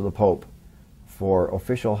appealing to the Pope for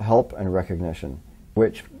official help and recognition,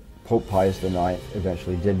 which Pope Pius IX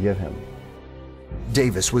eventually did give him.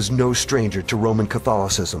 Davis was no stranger to Roman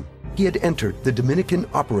Catholicism. He had entered the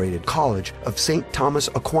Dominican-operated College of St. Thomas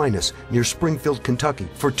Aquinas near Springfield, Kentucky,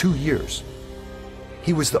 for 2 years.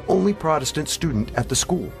 He was the only Protestant student at the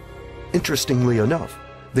school. Interestingly enough,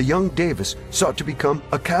 the young Davis sought to become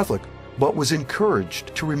a Catholic, but was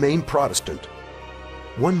encouraged to remain Protestant.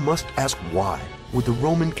 One must ask, why would the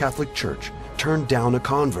Roman Catholic Church turn down a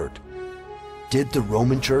convert? Did the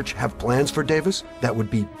Roman Church have plans for Davis that would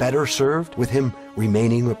be better served with him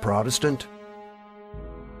remaining a Protestant?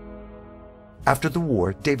 After the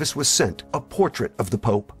war, Davis was sent a portrait of the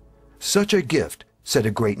Pope. Such a gift, said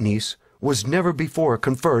a great niece, was never before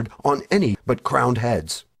conferred on any but crowned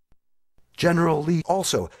heads. General Lee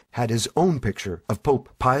also had his own picture of Pope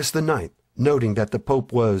Pius IX, noting that the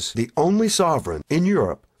Pope was the only sovereign in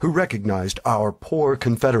Europe who recognized our poor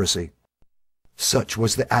Confederacy. Such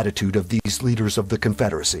was the attitude of these leaders of the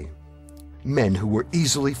Confederacy. Men who were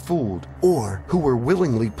easily fooled, or who were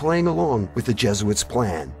willingly playing along with the Jesuits'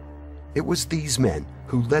 plan. It was these men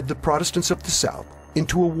who led the Protestants of the South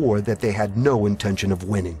into a war that they had no intention of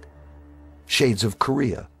winning. Shades of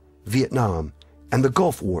Korea, Vietnam, and the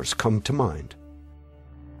Gulf Wars come to mind.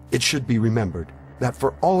 It should be remembered that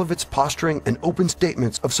for all of its posturing and open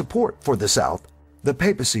statements of support for the South, the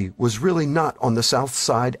papacy was really not on the South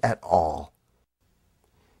side at all.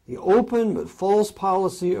 The open but false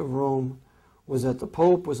policy of Rome was that the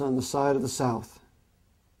Pope was on the side of the South.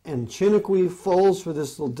 And Chiniquy falls for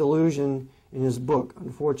this delusion in his book,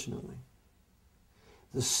 unfortunately.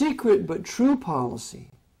 The secret but true policy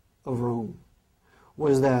of Rome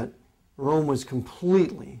was that Rome was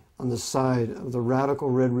completely on the side of the radical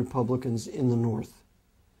red Republicans in the North.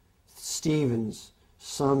 Stevens,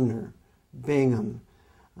 Sumner, Bingham,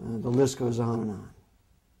 the list goes on and on.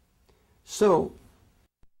 So,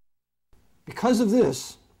 because of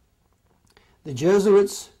this, the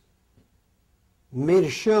Jesuits made a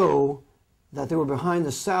show that they were behind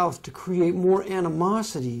the South to create more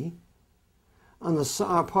animosity on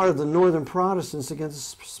the part of the Northern Protestants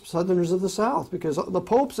against the Southerners of the South, because the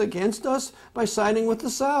Pope's against us by siding with the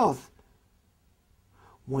South.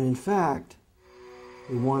 When in fact,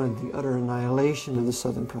 we wanted the utter annihilation of the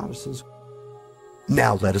Southern Protestants.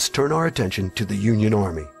 Now let us turn our attention to the Union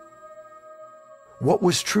Army. What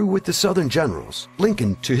was true with the Southern generals,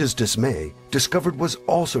 Lincoln, to his dismay, discovered was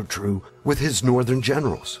also true with his Northern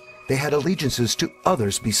generals. They had allegiances to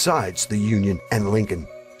others besides the Union and Lincoln.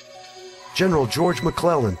 General George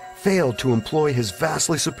McClellan failed to employ his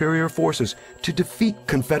vastly superior forces to defeat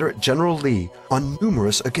Confederate General Lee on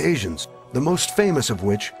numerous occasions, the most famous of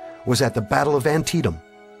which was at the Battle of Antietam.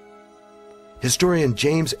 Historian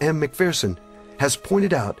James M. McPherson has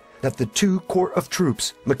pointed out that the 2 corps of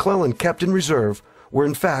troops McClellan kept in reserve were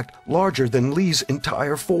in fact larger than Lee's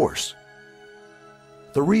entire force.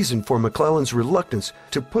 The reason for McClellan's reluctance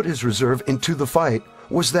to put his reserve into the fight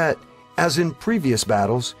was that, as in previous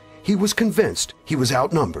battles, he was convinced he was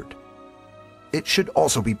outnumbered. It should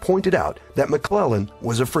also be pointed out that McClellan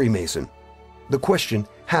was a Freemason. The question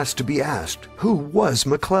has to be asked, who was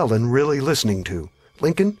McClellan really listening to,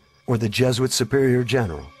 Lincoln or the Jesuit superior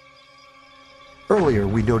general? Earlier,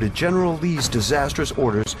 we noted General Lee's disastrous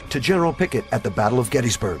orders to General Pickett at the Battle of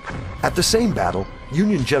Gettysburg. At the same battle,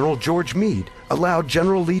 Union General George Meade allowed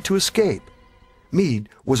General Lee to escape. Meade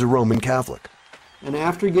was a Roman Catholic. And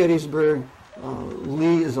after Gettysburg,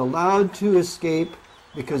 Lee is allowed to escape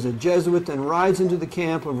because a Jesuit then rides into the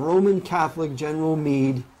camp of Roman Catholic General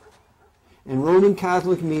Meade. And Roman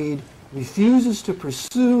Catholic Meade refuses to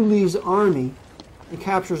pursue Lee's army and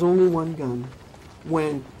captures only 1 gun,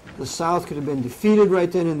 when the South could have been defeated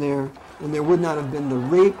right then and there, and there would not have been the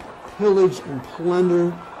rape, pillage, and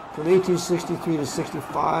plunder from 1863 to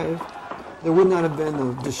 65. There would not have been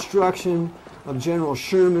the destruction of General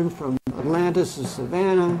Sherman from Atlantis to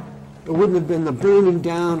Savannah. There wouldn't have been the burning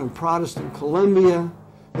down of Protestant Columbia.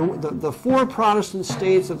 The 4 Protestant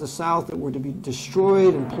states of the South that were to be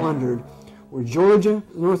destroyed and plundered were Georgia,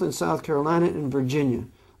 North and South Carolina, and Virginia.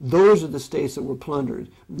 Those are the states that were plundered.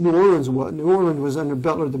 New Orleans was under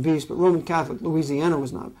Butler the Beast, but Roman Catholic Louisiana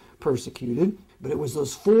was not persecuted. But it was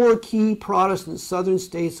those 4 key Protestant southern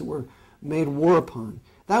states that were made war upon.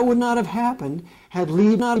 That would not have happened had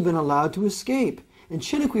Lee not been allowed to escape. And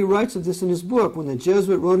Chiniquy writes of this in his book when the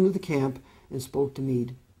Jesuit rode into the camp and spoke to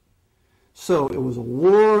Meade. So it was a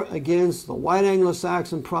war against the white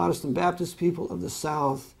Anglo-Saxon Protestant Baptist people of the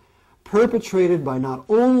South, perpetrated by not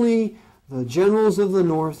only the generals of the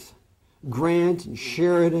North, Grant and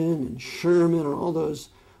Sheridan and Sherman and all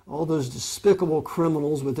those despicable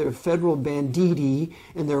criminals with their federal banditti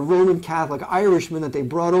and their Roman Catholic Irishmen that they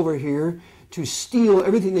brought over here to steal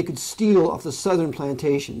everything they could steal off the southern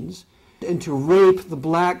plantations and to rape the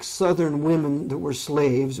black southern women that were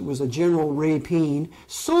slaves. It was a general rapine,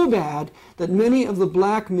 so bad that many of the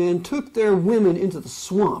black men took their women into the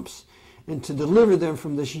swamps and to deliver them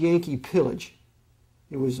from this Yankee pillage.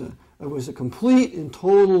 It was a complete and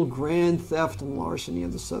total grand theft and larceny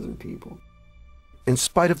of the Southern people. In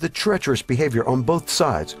spite of the treacherous behavior on both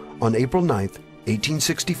sides, on April 9,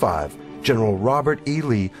 1865, General Robert E.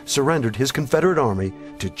 Lee surrendered his Confederate Army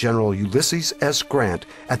to General Ulysses S. Grant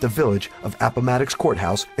at the village of Appomattox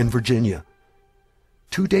Courthouse in Virginia.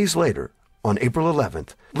 2 days later, on April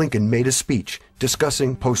 11th, Lincoln made a speech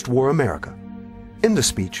discussing post-war America. In the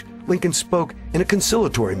speech, Lincoln spoke in a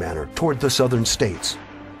conciliatory manner toward the Southern states.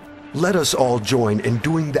 Let us all join in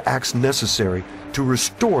doing the acts necessary to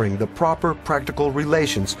restoring the proper practical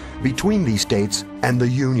relations between these states and the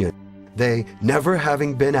Union, they never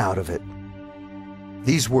having been out of it.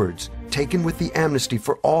 These words, taken with the amnesty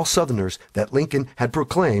for all Southerners that Lincoln had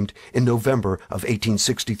proclaimed in November of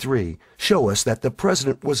 1863, show us that the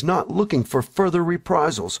President was not looking for further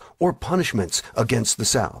reprisals or punishments against the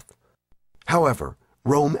South. However,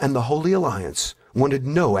 Rome and the Holy Alliance wanted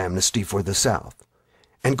no amnesty for the South.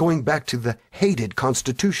 And going back to the hated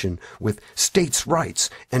Constitution with states' rights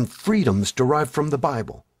and freedoms derived from the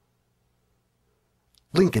Bible.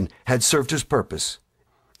 Lincoln had served his purpose.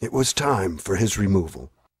 It was time for his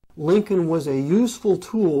removal. Lincoln was a useful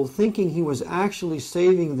tool, thinking he was actually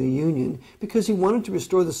saving the Union because he wanted to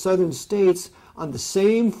restore the Southern states on the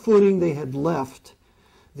same footing they had left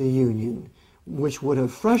the Union, which would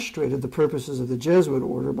have frustrated the purposes of the Jesuit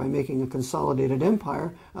order by making a consolidated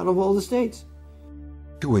empire out of all the states.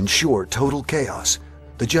 To ensure total chaos,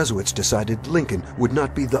 the Jesuits decided Lincoln would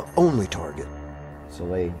not be the only target. So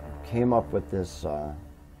they came up with this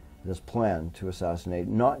plan to assassinate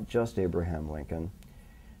not just Abraham Lincoln,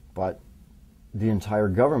 but the entire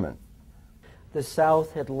government. The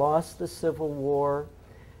South had lost the Civil War,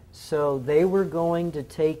 so they were going to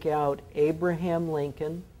take out Abraham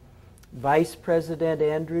Lincoln, Vice President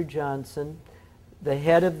Andrew Johnson, the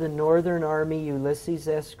head of the Northern Army, Ulysses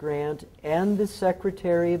S. Grant, and the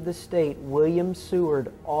Secretary of the State, William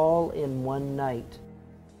Seward, all in one night.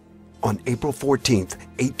 On April 14th,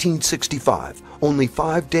 1865, only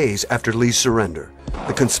 5 days after Lee's surrender,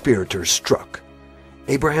 the conspirators struck.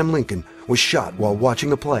 Abraham Lincoln was shot while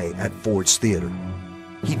watching a play at Ford's Theater.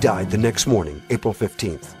 He died the next morning, April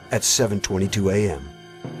 15th, at 7:22 a.m.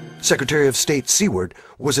 Secretary of State Seward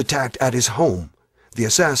was attacked at his home. The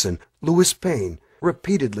assassin, Louis Payne,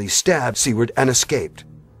 repeatedly stabbed Seward and escaped.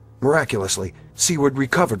 Miraculously, Seward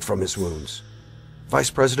recovered from his wounds.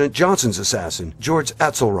 Vice President Johnson's assassin, George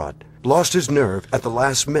Atzelrod, lost his nerve at the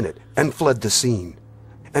last minute and fled the scene.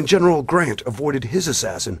 And General Grant avoided his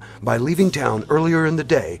assassin by leaving town earlier in the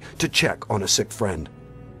day to check on a sick friend.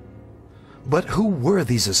 But who were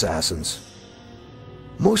these assassins?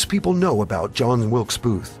 Most people know about John Wilkes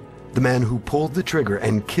Booth, the man who pulled the trigger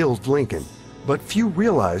and killed Lincoln. But few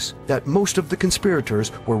realize that most of the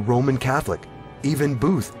conspirators were Roman Catholic. Even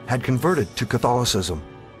Booth had converted to Catholicism.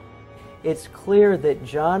 It's clear that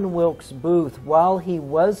John Wilkes Booth, while he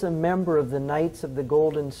was a member of the Knights of the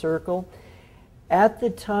Golden Circle, at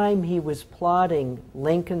the time he was plotting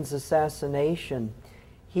Lincoln's assassination,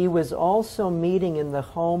 he was also meeting in the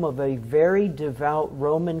home of a very devout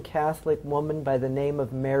Roman Catholic woman by the name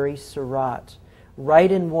of Mary Surratt,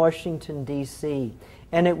 right in Washington, D.C.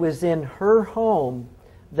 And it was in her home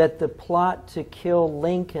that the plot to kill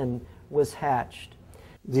Lincoln was hatched.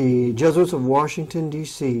 The Jesuits of Washington,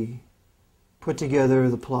 D.C. put together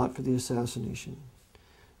the plot for the assassination.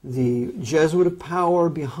 The Jesuit power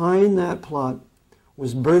behind that plot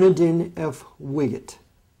was Bernardin F. Wiggett.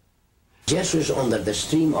 Jesuits, under the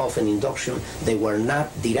stream of an induction, they were not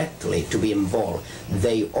directly to be involved.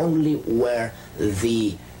 They only were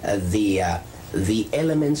the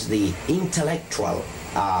elements, the intellectual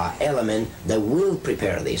element that will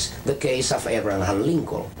prepare this. The case of Abraham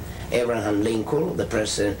Lincoln. Abraham Lincoln, the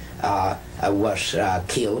president, was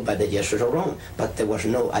killed by the Jesuits of Rome, but there was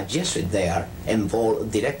no a Jesuit there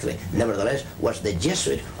involved directly. Nevertheless, was the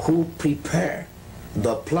Jesuit who prepared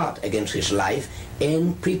the plot against his life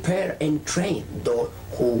and prepare and train those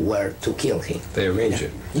who were to kill him. They arranged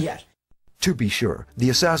it. Yes. To be sure, the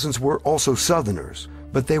assassins were also Southerners,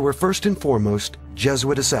 but they were first and foremost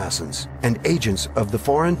Jesuit assassins and agents of the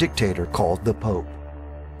foreign dictator called the Pope.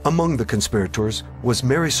 Among the conspirators was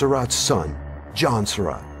Mary Surratt's son, John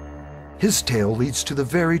Surratt. His tale leads to the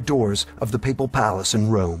very doors of the papal palace in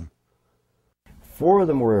Rome. 4 of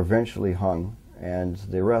them were eventually hung, and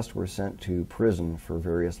the rest were sent to prison for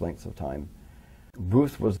various lengths of time.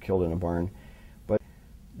 Booth was killed in a barn, but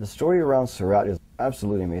the story around Surratt is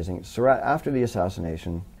absolutely amazing. Surratt, after the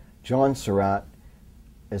assassination, John Surratt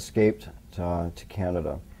escaped to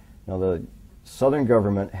Canada. Now, the Southern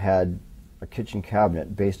government had a kitchen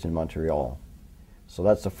cabinet based in Montreal. So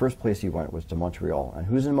that's the first place he went, was to Montreal. And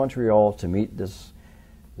who's in Montreal to meet this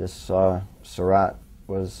Surratt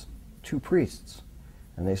was 2 priests.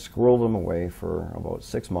 And they squirreled him away for about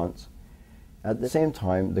 6 months. At the same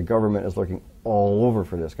time, the government is looking all over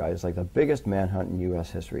for this guy. It's like the biggest manhunt in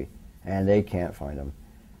U.S. history, and they can't find him.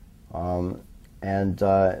 And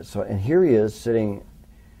here he is sitting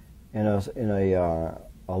in a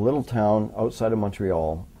little town outside of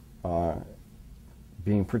Montreal,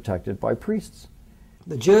 being protected by priests.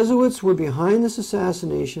 The Jesuits were behind this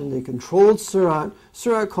assassination. They controlled Surratt.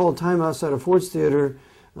 Surratt called time outside of Ford's Theater.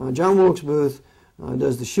 John Wilkes Booth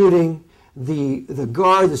does the shooting. The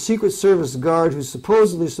guard, the Secret Service guard, who's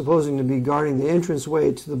supposing to be guarding the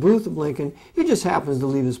entranceway to the booth of Lincoln, he just happens to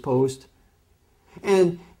leave his post.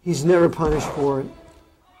 And he's never punished for it.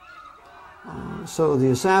 So the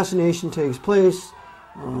assassination takes place.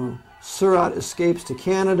 Surratt escapes to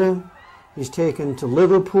Canada. He's taken to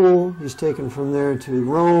Liverpool. He's taken from there to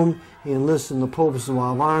Rome. He enlists in the Pope's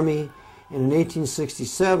Zouave army. And in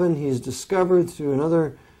 1867, he is discovered through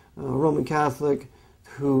another Roman Catholic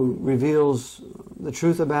who reveals the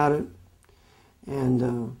truth about it.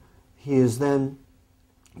 And he is then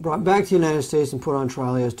brought back to the United States and put on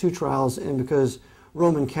trial. He has 2 trials, and because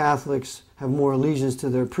Roman Catholics have more allegiance to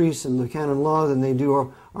their priests and the canon law than they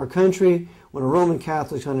do our country, when a Roman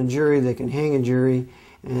Catholic's on a jury, they can hang a jury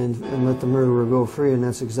and let the murderer go free, and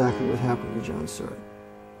that's exactly what happened to John Surratt.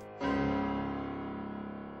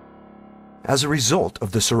 As a result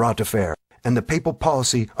of the Surratt affair and the papal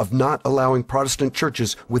policy of not allowing Protestant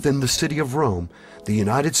churches within the city of Rome, the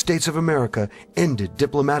United States of America ended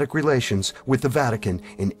diplomatic relations with the Vatican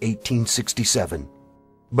in 1867.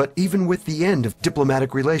 But even with the end of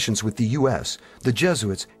diplomatic relations with the U.S., the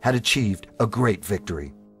Jesuits had achieved a great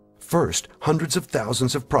victory. First, hundreds of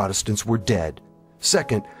thousands of Protestants were dead.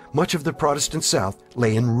 Second, much of the Protestant South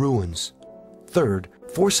lay in ruins. Third,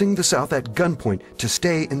 forcing the South at gunpoint to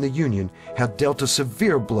stay in the Union had dealt a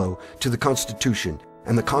severe blow to the Constitution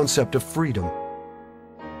and the concept of freedom.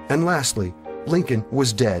 And lastly, Lincoln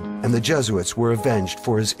was dead, and the Jesuits were avenged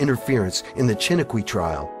for his interference in the Chiniquy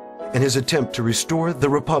trial and his attempt to restore the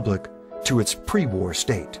Republic to its pre-war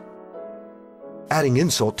state. Adding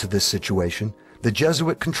insult to this situation, the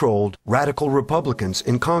Jesuit-controlled radical Republicans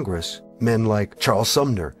in Congress, men like Charles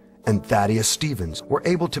Sumner and Thaddeus Stevens, were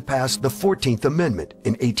able to pass the 14th Amendment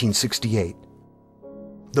in 1868.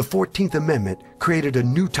 The 14th Amendment created a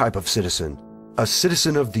new type of citizen, a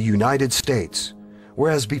citizen of the United States.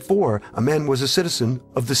 Whereas before, a man was a citizen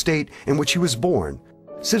of the state in which he was born,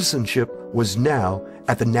 citizenship was now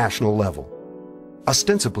at the national level.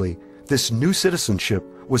 Ostensibly, this new citizenship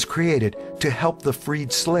was created to help the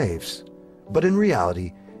freed slaves, but in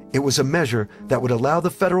reality, it was a measure that would allow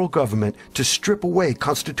the federal government to strip away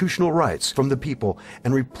constitutional rights from the people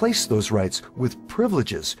and replace those rights with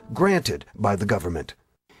privileges granted by the government.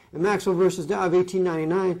 In Maxwell versus Dow of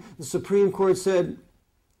 1899, the Supreme Court said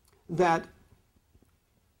that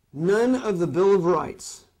none of the Bill of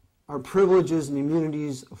Rights are privileges and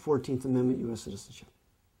immunities of 14th Amendment U.S. citizenship.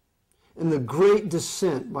 And the Great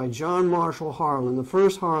Dissent by John Marshall Harlan, the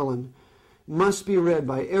first Harlan, must be read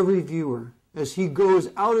by every viewer as he goes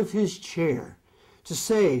out of his chair to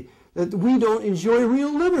say that we don't enjoy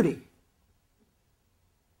real liberty,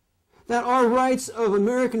 that our rights of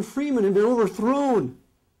American freemen have been overthrown,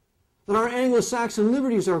 that our Anglo-Saxon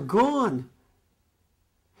liberties are gone.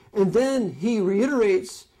 And then he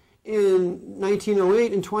reiterates in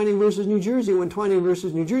 1908 in Twining versus New Jersey, when Twining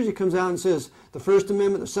versus New Jersey comes out and says the First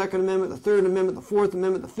Amendment, the Second Amendment, the Third Amendment, the Fourth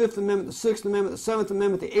Amendment, the Fifth Amendment, the Sixth Amendment, the Seventh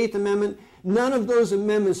Amendment, the Eighth Amendment, none of those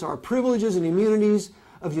amendments are privileges and immunities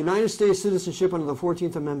of United States citizenship under the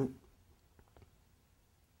 14th Amendment.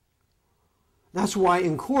 That's why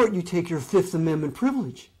in court you take your Fifth Amendment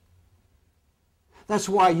privilege. That's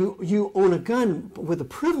why you own a gun with a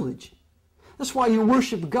privilege. That's why you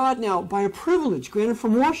worship God now by a privilege granted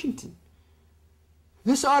from Washington.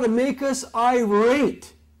 This ought to make us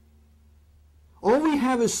irate. All we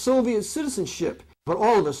have is Soviet citizenship, but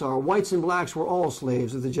all of us are. Whites and blacks were all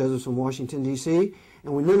slaves of the Jesuits from Washington, D.C.,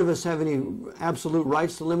 and none of us have any absolute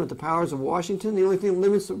rights to limit the powers of Washington. The only thing that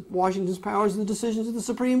limits Washington's powers are the decisions of the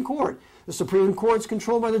Supreme Court. The Supreme Court's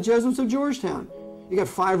controlled by the Jesuits of Georgetown. You got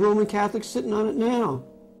 5 Roman Catholics sitting on it now.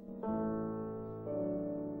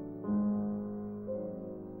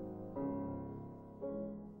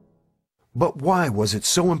 But why was it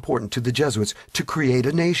so important to the Jesuits to create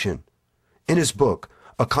a nation? In his book,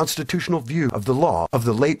 A Constitutional View of the Law of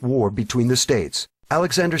the Late War Between the States,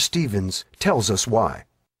 Alexander Stephens tells us why.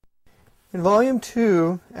 In Volume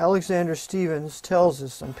 2, Alexander Stephens tells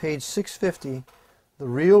us on page 650 the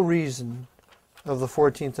real reason of the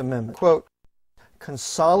 14th Amendment. Quote,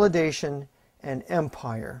 consolidation and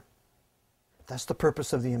empire. That's the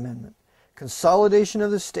purpose of the amendment. Consolidation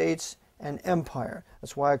of the states and empire.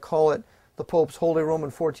 That's why I call it the Pope's Holy Roman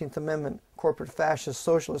 14th Amendment, corporate fascist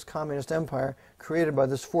socialist communist empire created by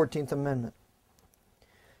this 14th Amendment.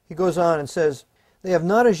 He goes on and says, they have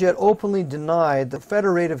not as yet openly denied the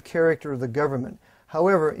federative character of the government.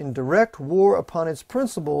 However, in direct war upon its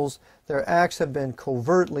principles, their acts have been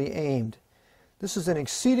covertly aimed. This is an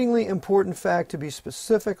exceedingly important fact to be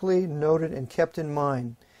specifically noted and kept in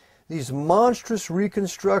mind. These monstrous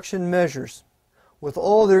reconstruction measures, with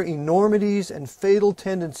all their enormities and fatal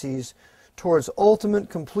tendencies towards ultimate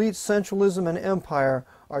complete centralism and empire,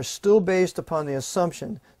 are still based upon the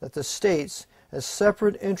assumption that the states, as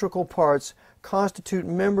separate integral parts, constitute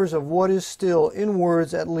members of what is still, in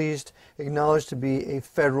words at least, acknowledged to be a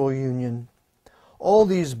federal union. All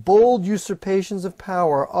these bold usurpations of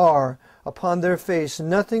power are, upon their face,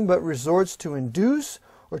 nothing but resorts to induce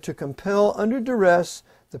or to compel under duress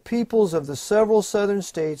the peoples of the several southern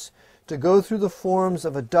states to go through the forms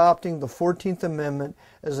of adopting the 14th Amendment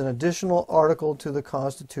as an additional article to the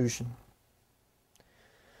Constitution.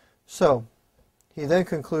 So, he then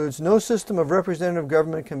concludes, no system of representative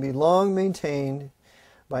government can be long maintained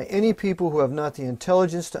by any people who have not the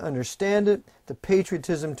intelligence to understand it, the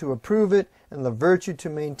patriotism to approve it, and the virtue to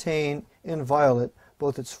maintain inviolate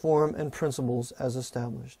both its form and principles as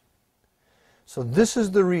established. So this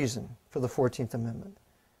is the reason for the 14th Amendment: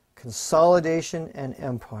 consolidation and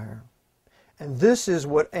empire. And this is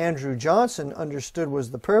what Andrew Johnson understood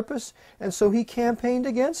was the purpose, and so he campaigned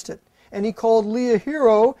against it. And he called Lee a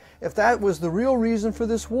hero if that was the real reason for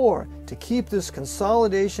this war, to keep this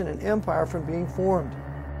consolidation and empire from being formed.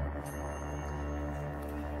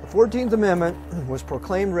 The 14th Amendment was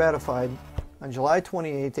proclaimed ratified on July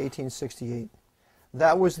 28, 1868.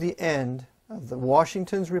 That was the end of the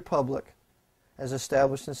Washington's Republic as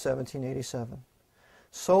established in 1787.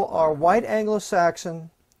 So our white Anglo-Saxon,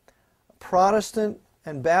 Protestant,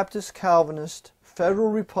 and Baptist Calvinist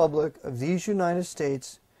Federal Republic of these United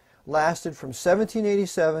States lasted from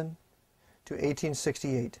 1787 to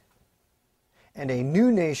 1868. And a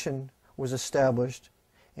new nation was established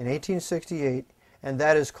in 1868, and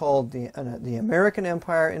that is called the American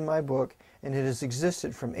Empire in my book, and it has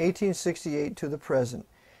existed from 1868 to the present,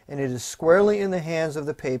 and it is squarely in the hands of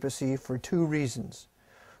the papacy for two reasons: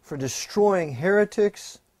 for destroying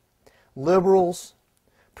heretics, liberals,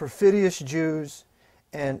 perfidious Jews,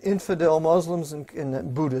 and infidel Muslims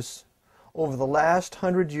and Buddhists over the last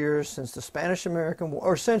 100 years since the Spanish-American War,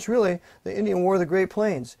 or since really the Indian War of the Great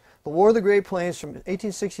Plains. The War of the Great Plains from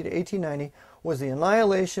 1860 to 1890 was the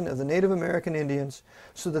annihilation of the Native American Indians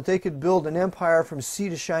so that they could build an empire from sea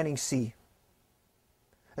to shining sea.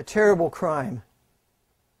 A terrible crime.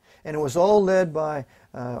 And it was all led by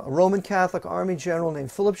a Roman Catholic Army general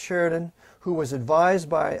named Philip Sheridan, who was advised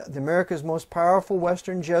by America's most powerful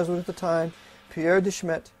Western Jesuit at the time, Pierre de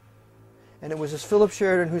Schmidt. And it was this Philip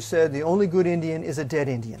Sheridan who said, the only good Indian is a dead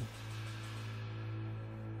Indian.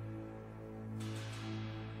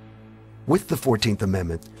 With the 14th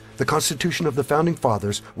Amendment, the Constitution of the Founding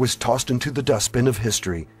Fathers was tossed into the dustbin of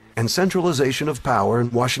history, and centralization of power in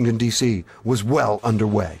Washington, D.C. was well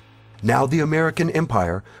underway. Now the American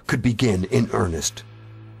Empire could begin in earnest.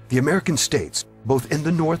 The American states, both in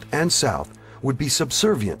the North and South, would be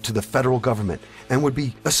subservient to the federal government and would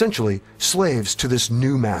be essentially slaves to this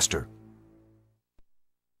new master.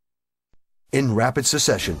 In rapid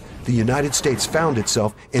succession, the United States found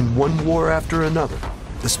itself in one war after another.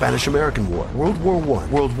 The Spanish-American War, World War I,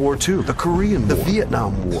 World War II, the Korean War, the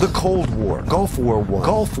Vietnam War, the Cold War, Gulf War I,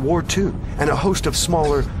 Gulf War II, and a host of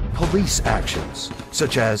smaller police actions,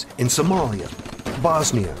 such as in Somalia,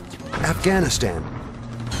 Bosnia, Afghanistan,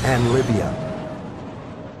 and Libya.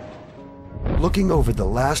 Looking over the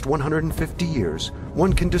last 150 years,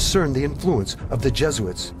 one can discern the influence of the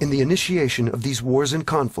Jesuits in the initiation of these wars and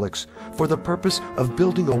conflicts for the purpose of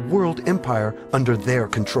building a world empire under their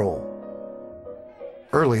control.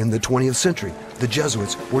 Early in the 20th century, the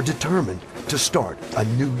Jesuits were determined to start a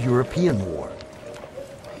new European war.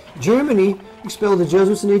 Germany expelled the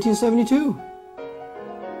Jesuits in 1872.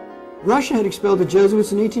 Russia had expelled the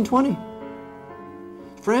Jesuits in 1820.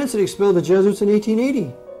 France had expelled the Jesuits in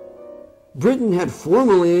 1880. Britain had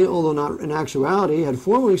formally, although not in actuality, had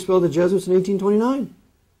formally expelled the Jesuits in 1829.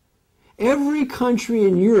 Every country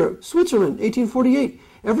in Europe, Switzerland, 1848,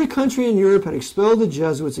 every country in Europe had expelled the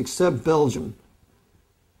Jesuits except Belgium.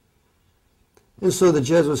 And so the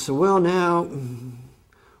Jesuits said, well, now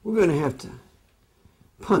we're going to have to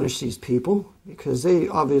punish these people because they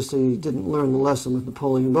obviously didn't learn the lesson with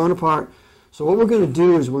Napoleon Bonaparte. So what we're going to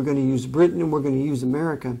do is we're going to use Britain and we're going to use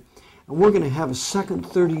America, and we're going to have a second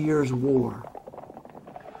 30 Years' War.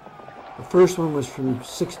 The first one was from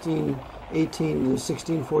 1618 to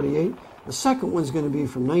 1648. The second one's going to be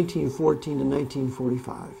from 1914 to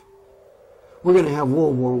 1945. We're going to have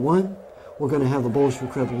World War I. We're going to have the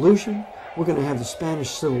Bolshevik Revolution. We're going to have the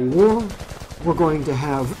Spanish Civil War. We're going to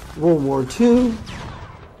have World War II.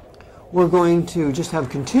 We're going to just have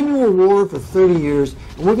continual war for 30 years,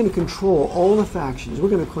 and we're going to control all the factions. We're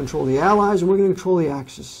going to control the Allies, and we're going to control the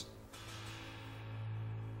Axis.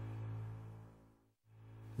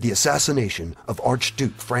 The assassination of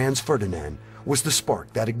Archduke Franz Ferdinand was the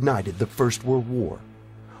spark that ignited the First World War.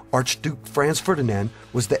 Archduke Franz Ferdinand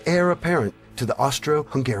was the heir apparent to the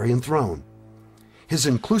Austro-Hungarian throne. His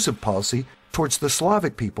inclusive policy towards the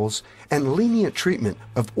Slavic peoples and lenient treatment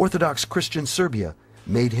of Orthodox Christian Serbia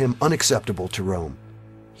made him unacceptable to Rome.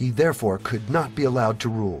 He therefore could not be allowed to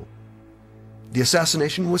rule. The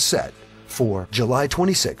assassination was set for July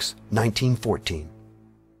 26, 1914.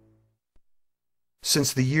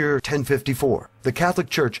 Since the year 1054, the Catholic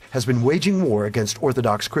Church has been waging war against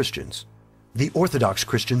Orthodox Christians. The Orthodox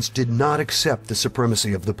Christians did not accept the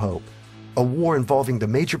supremacy of the Pope. A war involving the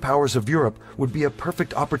major powers of Europe would be a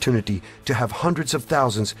perfect opportunity to have hundreds of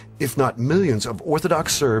thousands, if not millions, of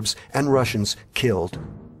Orthodox Serbs and Russians killed.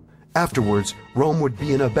 Afterwards, Rome would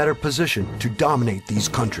be in a better position to dominate these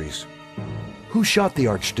countries. Who shot the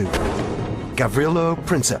Archduke? Gavrilo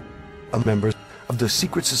Princip, a member of the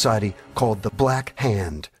secret society called the Black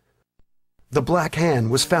Hand. The Black Hand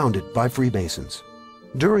was founded by Freemasons.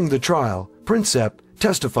 During the trial, Princip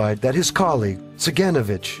testified that his colleague,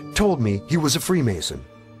 Saganovich, told me he was a Freemason,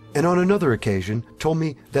 and on another occasion told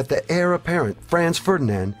me that the heir apparent, Franz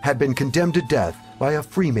Ferdinand, had been condemned to death by a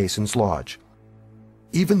Freemason's lodge.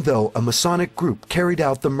 Even though a Masonic group carried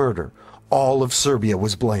out the murder, all of Serbia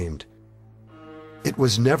was blamed. It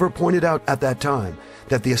was never pointed out at that time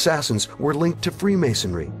that the assassins were linked to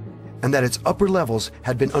Freemasonry, and that its upper levels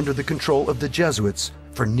had been under the control of the Jesuits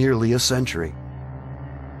for nearly a century.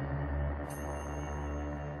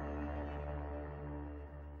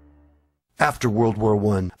 After World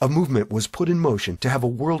War I, a movement was put in motion to have a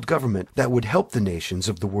world government that would help the nations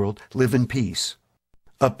of the world live in peace.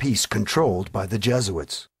 A peace controlled by the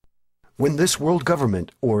Jesuits. When this world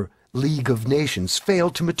government, or League of Nations,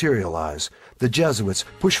 failed to materialize, the Jesuits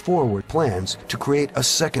pushed forward plans to create a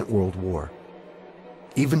second world war.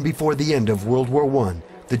 Even before the end of World War I,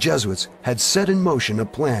 the Jesuits had set in motion a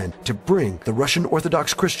plan to bring the Russian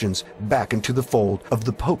Orthodox Christians back into the fold of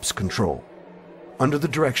the Pope's control. Under the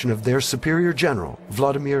direction of their superior general,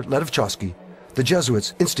 Vladimir Ledovchkovsky, the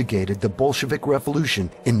Jesuits instigated the Bolshevik Revolution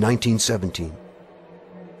in 1917.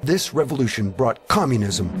 This revolution brought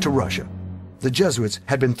communism to Russia. The Jesuits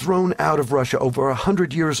had been thrown out of Russia over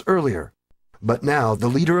 100 years earlier, but now the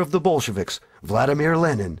leader of the Bolsheviks, Vladimir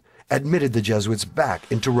Lenin, admitted the Jesuits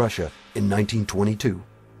back into Russia in 1922.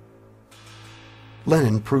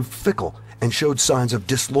 Lenin proved fickle and showed signs of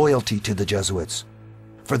disloyalty to the Jesuits.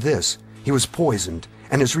 For this, he was poisoned,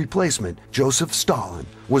 and his replacement, Joseph Stalin,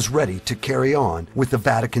 was ready to carry on with the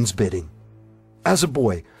Vatican's bidding. As a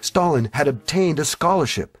boy, Stalin had obtained a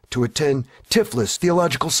scholarship to attend Tiflis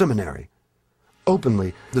Theological Seminary.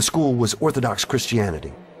 Openly, the school was Orthodox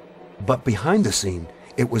Christianity, but behind the scene,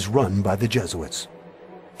 it was run by the Jesuits.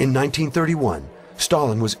 In 1931,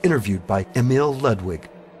 Stalin was interviewed by Emil Ludwig.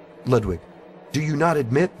 Ludwig, do you not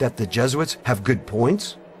admit that the Jesuits have good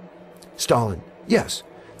points? Stalin, yes.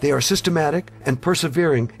 They are systematic and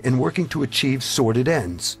persevering in working to achieve sordid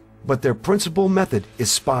ends, but their principal method is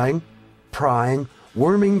spying, prying,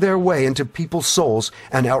 worming their way into people's souls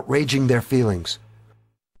and outraging their feelings.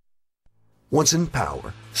 Once in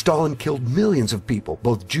power, Stalin killed millions of people,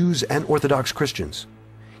 both Jews and Orthodox Christians.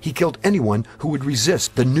 He killed anyone who would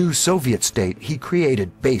resist the new Soviet state he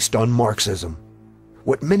created based on Marxism.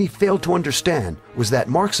 What many failed to understand was that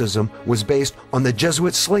Marxism was based on the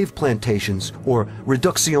Jesuit slave plantations, or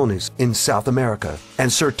reducciones, in South America,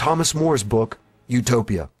 and Sir Thomas More's book,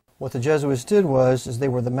 Utopia. What the Jesuits did was they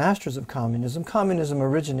were the masters of communism. Communism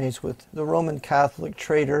originates with the Roman Catholic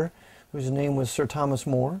traitor whose name was Sir Thomas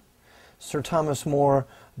More. Sir Thomas More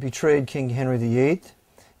betrayed King Henry VIII,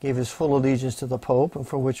 gave his full allegiance to the Pope, and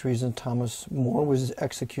for which reason Thomas More was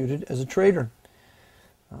executed as a traitor,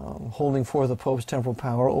 holding forth the Pope's temporal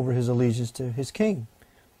power over his allegiance to his king.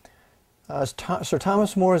 Sir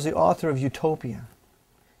Thomas More is the author of Utopia.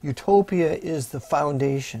 Utopia is the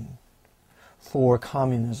foundation for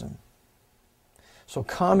communism. So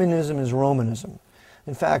communism is Romanism.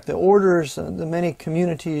 In fact, the orders, the many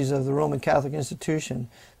communities of the Roman Catholic institution,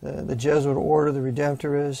 the Jesuit order, the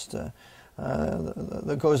Redemptorist,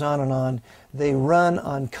 that goes on, they run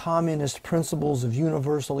on communist principles of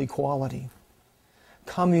universal equality.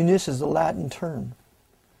 Communis is the Latin term.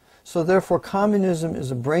 So therefore, communism is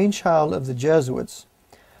a brainchild of the Jesuits,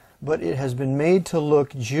 but it has been made to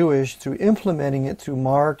look Jewish through implementing it through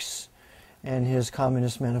Marx and his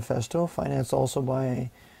Communist Manifesto, financed also by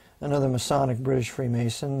another Masonic British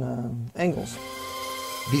Freemason, Engels.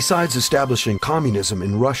 Besides establishing communism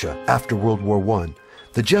in Russia after World War I,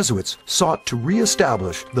 the Jesuits sought to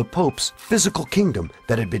re-establish the Pope's physical kingdom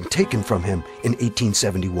that had been taken from him in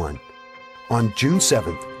 1871. On June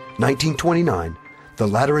 7, 1929, the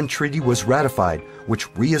Lateran Treaty was ratified,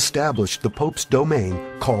 which re-established the Pope's domain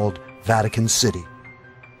called Vatican City.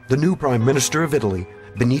 The new Prime Minister of Italy,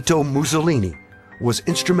 Benito Mussolini, was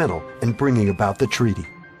instrumental in bringing about the treaty.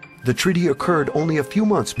 The treaty occurred only a few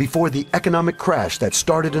months before the economic crash that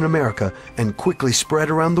started in America and quickly spread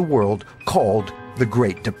around the world, called the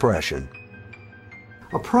Great Depression.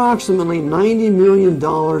 Approximately $90 million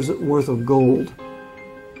worth of gold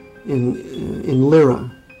in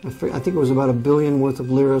lira, I think it was about $1 billion worth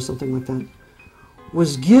of lira, something like that,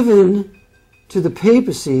 was given to the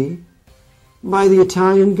papacy by the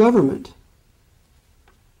Italian government.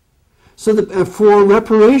 So that, for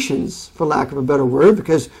reparations, for lack of a better word,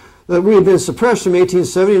 because we had been suppressed from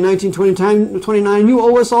 1870 to 1929, you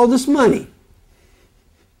owe us all this money.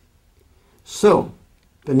 So,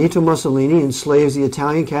 Benito Mussolini enslaves the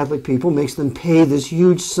Italian Catholic people, makes them pay this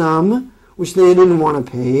huge sum, which they didn't want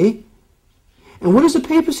to pay. And what does the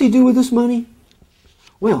papacy do with this money?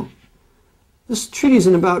 Well, this treaty is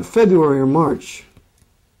in about February or March.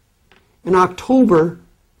 In October,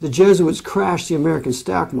 the Jesuits crashed the American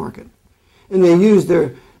stock market. And they used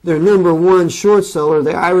their number one short seller,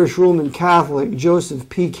 the Irish Roman Catholic Joseph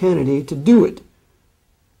P. Kennedy, to do it.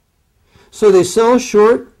 So they sell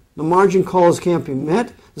short, the margin calls can't be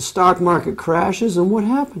met, the stock market crashes, and what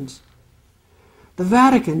happens? The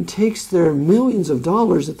Vatican takes their millions of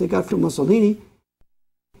dollars that they got from Mussolini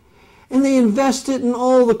and they invest it in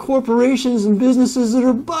all the corporations and businesses that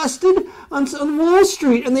are busted on Wall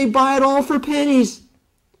Street, and they buy it all for pennies.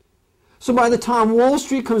 So by the time Wall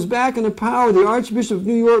Street comes back into power, the Archbishop of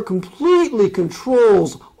New York completely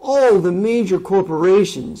controls all the major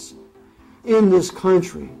corporations in this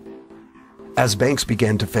country. As banks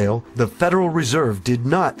began to fail, the Federal Reserve did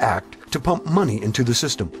not act to pump money into the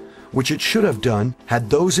system, which it should have done had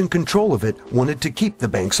those in control of it wanted to keep the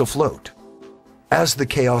banks afloat. As the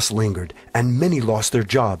chaos lingered and many lost their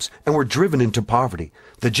jobs and were driven into poverty,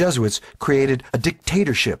 the Jesuits created a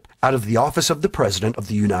dictatorship out of the office of the President of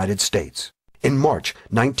the United States. In March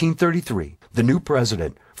 1933, the new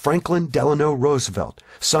president, Franklin Delano Roosevelt,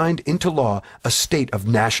 signed into law a state of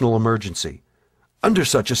national emergency. Under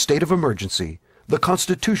such a state of emergency, the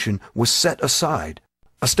Constitution was set aside,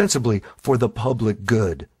 ostensibly for the public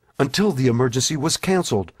good, until the emergency was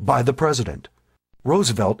canceled by the president.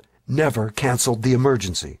 Roosevelt never canceled the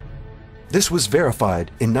emergency. This was verified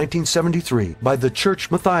in 1973 by the Church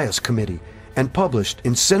Matthias Committee and published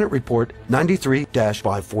in Senate Report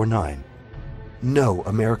 93-549. No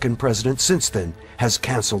American president since then has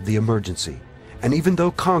canceled the emergency. And even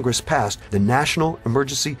though Congress passed the National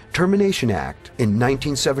Emergency Termination Act in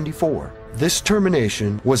 1974, this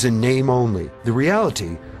termination was in name only. The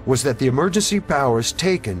reality was that the emergency powers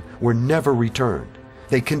taken were never returned.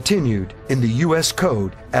 They continued in the U.S.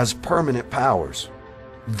 Code as permanent powers.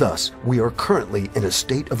 Thus, we are currently in a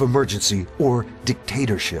state of emergency or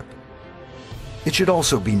dictatorship. It should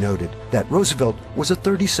also be noted that Roosevelt was a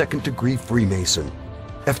 32nd degree Freemason.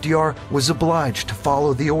 FDR was obliged to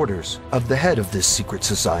follow the orders of the head of this secret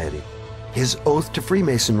society. His oath to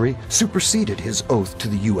Freemasonry superseded his oath to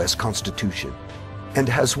the U.S. Constitution. And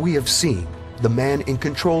as we have seen, the man in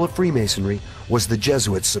control of Freemasonry was the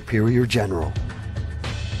Jesuit Superior General.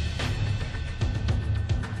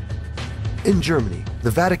 In Germany, the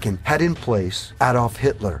Vatican had in place Adolf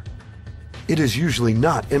Hitler. It is usually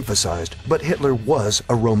not emphasized, but Hitler was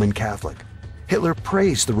a Roman Catholic. Hitler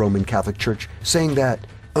praised the Roman Catholic Church, saying that,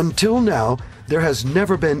 "Until now, there has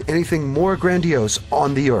never been anything more grandiose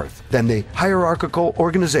on the earth than the hierarchical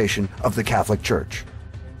organization of the Catholic Church."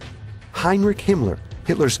 Heinrich Himmler,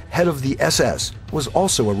 Hitler's head of the SS, was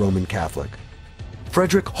also a Roman Catholic.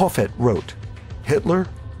 Friedrich Hofhet wrote, "Hitler,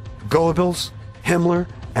 Goebbels, Himmler,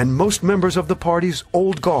 and most members of the party's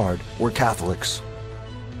old guard were Catholics."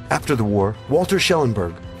 After the war, Walter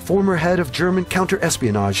Schellenberg, former head of German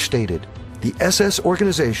counterespionage, stated, "The SS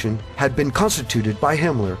organization had been constituted by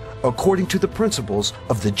Himmler according to the principles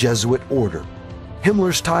of the Jesuit order."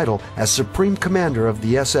 Himmler's title as Supreme Commander of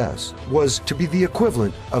the SS was to be the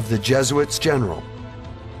equivalent of the Jesuits' general.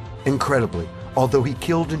 Incredibly, although he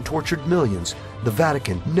killed and tortured millions, the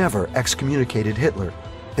Vatican never excommunicated Hitler.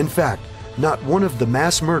 In fact, not one of the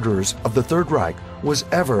mass murderers of the Third Reich was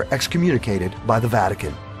ever excommunicated by the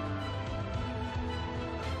Vatican.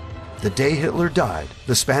 The day Hitler died,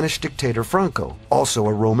 the Spanish dictator Franco, also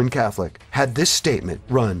a Roman Catholic, had this statement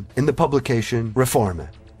run in the publication Reforme.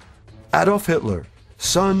 Adolf Hitler,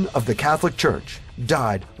 son of the Catholic Church,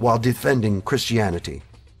 died while defending Christianity.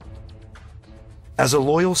 As a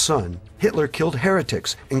loyal son, Hitler killed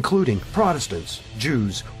heretics, including Protestants,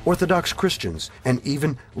 Jews, Orthodox Christians, and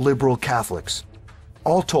even liberal Catholics.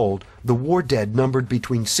 All told, the war dead numbered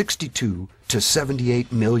between 62 to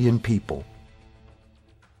 78 million people.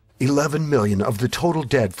 11 million of the total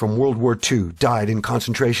dead from World War II died in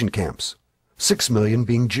concentration camps, 6 million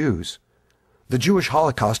being Jews. The Jewish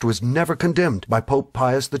Holocaust was never condemned by Pope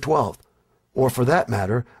Pius XII, or for that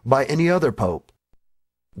matter, by any other pope.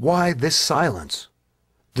 Why this silence?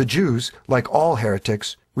 The Jews, like all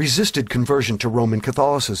heretics, resisted conversion to Roman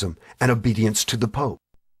Catholicism and obedience to the Pope.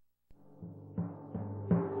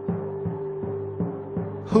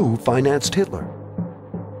 Who financed Hitler?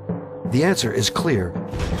 The answer is clear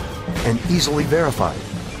and easily verified.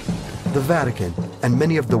 The Vatican and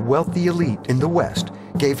many of the wealthy elite in the West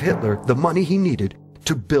gave Hitler the money he needed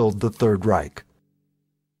to build the Third Reich.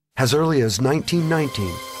 As early as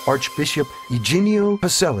 1919, Archbishop Eugenio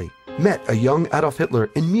Pacelli met a young Adolf Hitler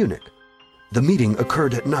in Munich. The meeting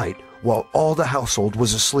occurred at night while all the household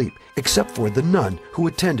was asleep except for the nun who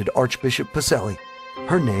attended Archbishop Pacelli.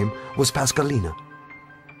 Her name was Pascalina.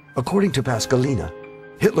 According to Pascalina,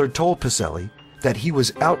 Hitler told Pacelli that he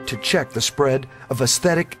was out to check the spread of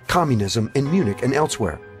aesthetic communism in Munich and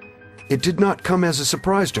elsewhere. It did not come as a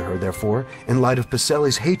surprise to her, therefore, in light of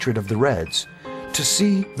Pacelli's hatred of the Reds, to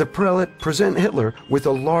see the prelate present Hitler with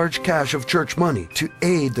a large cache of church money to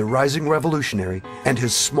aid the rising revolutionary and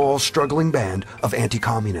his small struggling band of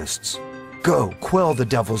anti-communists. Go, quell the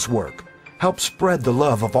devil's work. Help spread the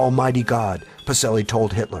love of Almighty God, Pacelli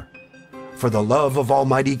told Hitler. For the love of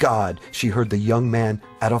Almighty God, she heard the young man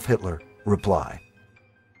Adolf Hitler reply.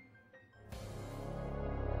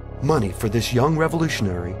 Money for this young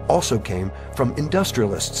revolutionary also came from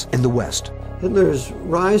industrialists in the West. Hitler's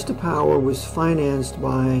rise to power was financed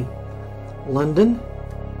by London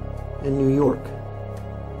and New York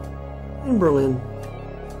and Berlin.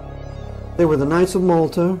 They were the Knights of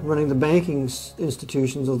Malta running the banking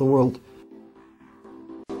institutions of the world.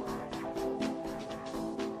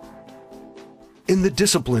 In the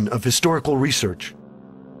discipline of historical research,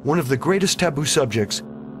 one of the greatest taboo subjects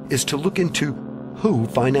is to look into who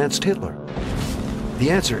financed Hitler. The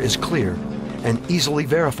answer is clear and easily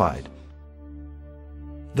verified.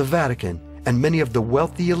 The Vatican and many of the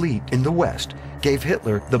wealthy elite in the West gave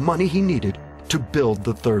Hitler the money he needed to build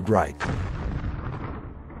the Third Reich.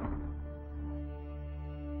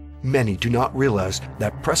 Many do not realize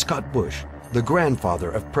that Prescott Bush, the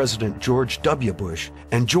grandfather of President George W. Bush,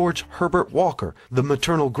 and George Herbert Walker, the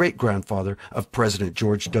maternal great-grandfather of President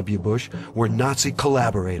George W. Bush, were Nazi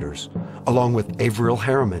collaborators. Along with Averell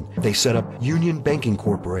Harriman, they set up Union Banking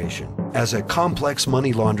Corporation as a complex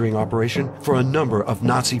money laundering operation for a number of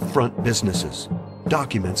Nazi front businesses.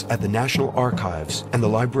 Documents at the National Archives and the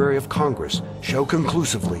Library of Congress show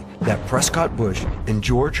conclusively that Prescott Bush and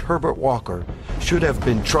George Herbert Walker should have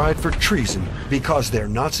been tried for treason because their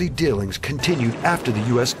Nazi dealings continued after the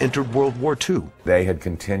U.S. entered World War II. They had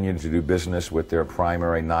continued to do business with their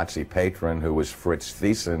primary Nazi patron, who was Fritz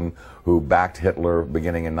Thyssen, who backed Hitler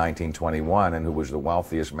beginning in 1921 and who was the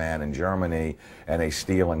wealthiest man in Germany, and a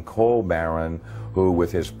steel and coal baron who,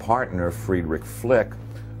 with his partner Friedrich Flick,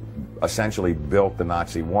 essentially built the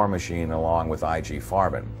Nazi war machine along with I.G.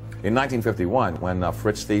 Farben. In 1951, when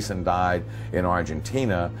Fritz Thyssen died in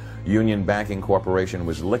Argentina, Union Banking Corporation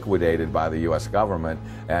was liquidated by the U.S. government,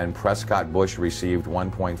 and Prescott Bush received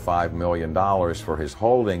 $1.5 million for his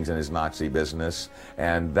holdings in his Nazi business,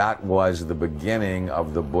 and that was the beginning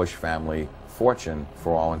of the Bush family fortune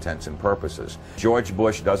for all intents and purposes. George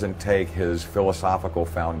Bush doesn't take his philosophical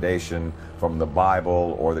foundation from the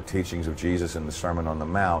Bible or the teachings of Jesus in the Sermon on the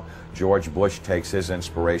Mount. George Bush takes his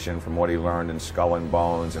inspiration from what he learned in Skull and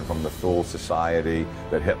Bones and from the Thule Society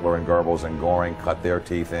that Hitler and Goebbels and Goring cut their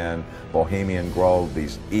teeth in, Bohemian Grove,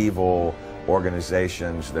 these evil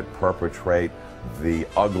organizations that perpetrate the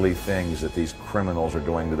ugly things that these criminals are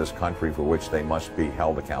doing to this country, for which they must be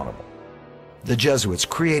held accountable. The Jesuits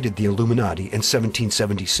created the Illuminati in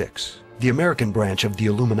 1776. The American branch of the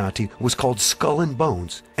Illuminati was called Skull and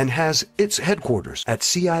Bones and has its headquarters at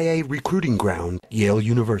CIA recruiting ground, Yale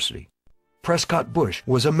University. Prescott Bush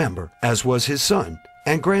was a member, as was his son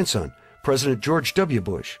and grandson, President George W.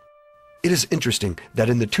 Bush. It is interesting that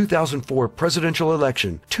in the 2004 presidential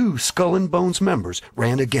election, two Skull and Bones members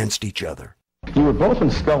ran against each other. You were both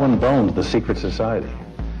in Skull and Bones, the secret society.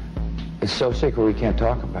 It's so secret we can't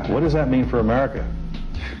talk about it. What does that mean for America?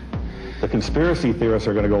 The conspiracy theorists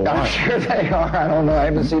are going to go wild. I'm sure they are. I don't know. I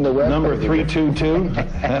haven't seen the web. Number 322.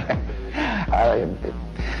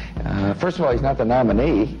 First of all, he's not the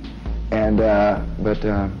nominee, and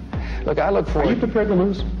look, I look forward. Are you prepared to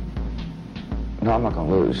lose? No, I'm not going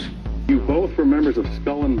to lose. You both were members of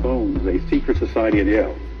Skull and Bones, a secret society at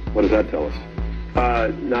Yale. What does that tell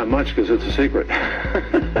us? Not much, because it's a secret.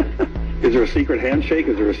 Is there a secret handshake?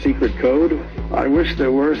 Is there a secret code? I wish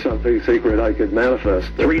there were something secret I could manifest.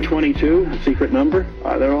 322, a secret number?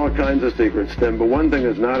 There are all kinds of secrets, Tim, but one thing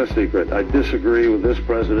is not a secret. I disagree with this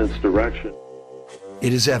president's direction.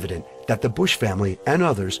 It is evident that the Bush family and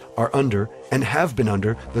others are under and have been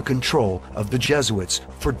under the control of the Jesuits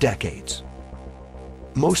for decades.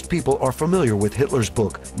 Most people are familiar with Hitler's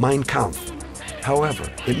book, Mein Kampf. However,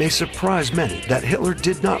 it may surprise many that Hitler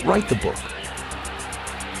did not write the book.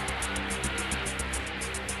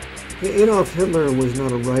 Adolf Hitler was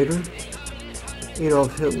not a writer.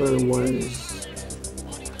 Adolf Hitler was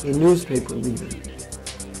a newspaper reader.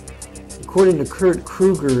 According to Kurt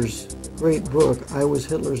Kruger's great book, I Was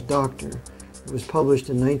Hitler's Doctor, it was published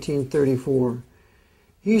in 1934,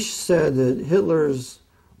 he said that Hitler's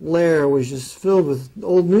lair was just filled with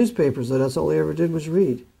old newspapers, that's all he ever did was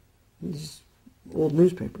read. These old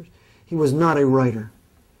newspapers. He was not a writer.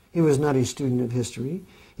 He was not a student of history.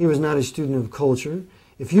 He was not a student of culture.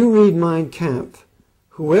 If you read Mein Kampf,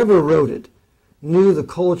 whoever wrote it knew the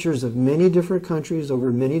cultures of many different countries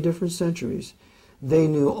over many different centuries. They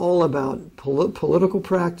knew all about political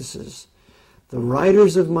practices. The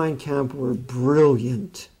writers of Mein Kampf were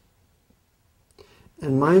brilliant.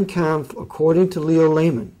 And Mein Kampf, according to Leo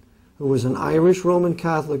Lehman, who was an Irish Roman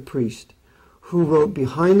Catholic priest, who wrote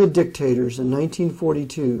Behind the Dictators in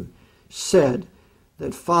 1942, said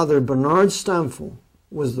that Father Bernard Stampfel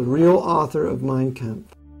was the real author of Mein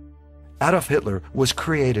Kampf. Adolf Hitler was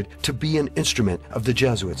created to be an instrument of the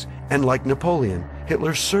Jesuits, and like Napoleon,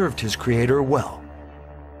 Hitler served his creator well.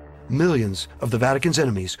 Millions of the Vatican's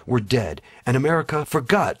enemies were dead, and America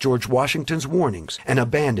forgot George Washington's warnings and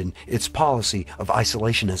abandoned its policy of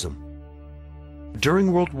isolationism.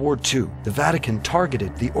 During World War II, the Vatican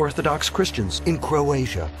targeted the Orthodox Christians in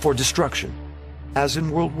Croatia for destruction. As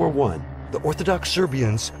in World War I, the Orthodox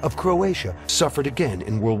Serbians of Croatia suffered again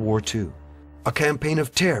in World War II. A campaign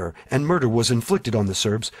of terror and murder was inflicted on the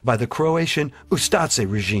Serbs by the Croatian Ustaše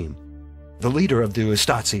regime. The leader of the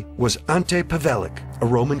Ustaše was Ante Pavelić, a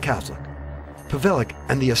Roman Catholic. Pavelić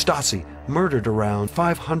and the Ustaše murdered around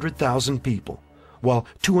 500,000 people, while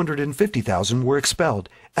 250,000 were expelled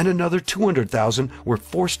and another 200,000 were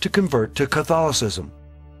forced to convert to Catholicism.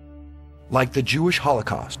 Like the Jewish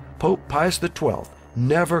Holocaust, Pope Pius XII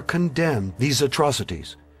never condemned these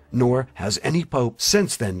atrocities, nor has any pope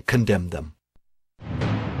since then condemned them.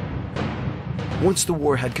 Once the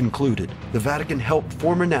war had concluded, the Vatican helped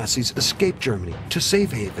former Nazis escape Germany to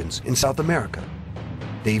safe havens in South America.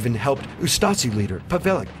 They even helped Ustaše leader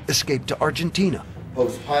Pavelić escape to Argentina.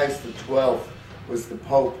 Pope Pius XII was the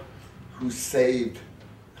pope who saved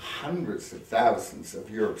hundreds of thousands of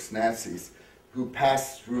Europe's Nazis who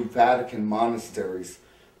passed through Vatican monasteries,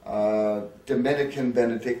 Dominican,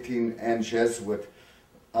 Benedictine, and Jesuit,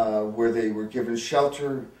 where they were given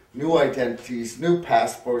shelter, new identities, new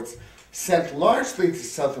passports, sent largely to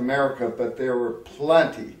South America, but there were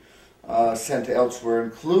plenty sent elsewhere,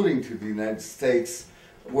 including to the United States,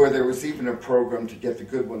 where there was even a program to get the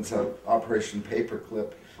good ones out, Operation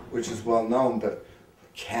Paperclip, which is well known, but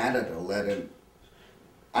Canada let in,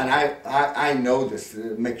 and I know this,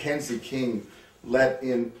 Mackenzie King let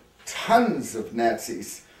in tons of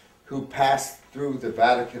Nazis who passed through the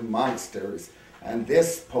Vatican monasteries, and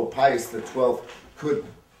this Pope Pius XII could,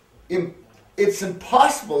 it's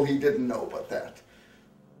impossible he didn't know about that.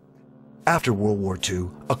 After World War II,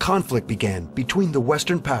 a conflict began between the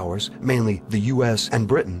Western powers, mainly the US and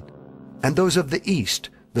Britain, and those of the East,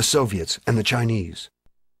 the Soviets and the Chinese.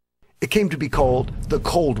 It came to be called the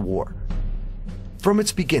Cold War. From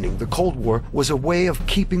its beginning, the Cold War was a way of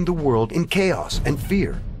keeping the world in chaos and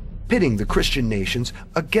fear, pitting the Christian nations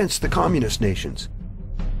against the communist nations.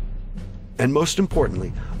 And most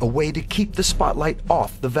importantly, a way to keep the spotlight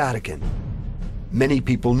off the Vatican. Many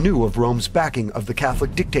people knew of Rome's backing of the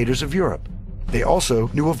Catholic dictators of Europe. They also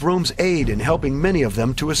knew of Rome's aid in helping many of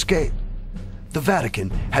them to escape. The Vatican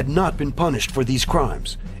had not been punished for these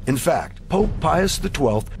crimes. In fact, Pope Pius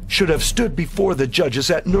XII should have stood before the judges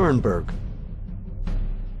at Nuremberg.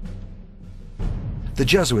 The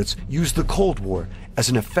Jesuits used the Cold War as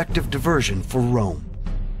an effective diversion for Rome.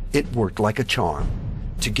 It worked like a charm.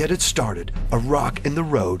 To get it started, a rock in the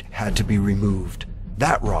road had to be removed.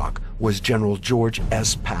 That rock was General George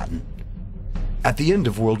S. Patten. At the end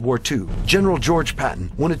of World War II, General George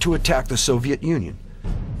Patten wanted to attack the Soviet Union.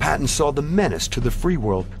 Patten saw the menace to the free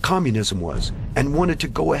world communism was and wanted to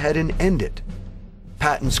go ahead and end it.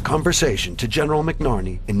 Patten's conversation to General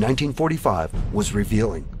McNarney in 1945 was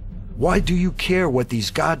revealing. Why do you care what these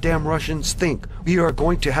goddamn Russians think? We are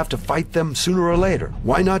going to have to fight them sooner or later.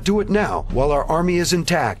 Why not do it now while our army is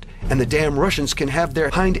intact and the damn Russians can have their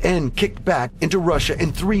hind end kicked back into Russia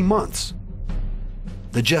in 3 months?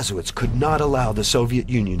 The Jesuits could not allow the Soviet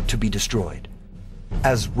Union to be destroyed.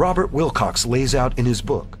 As Robert Wilcox lays out in his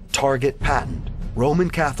book, Target Patten, Roman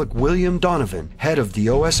Catholic William Donovan, head of the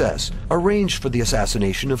OSS, arranged for the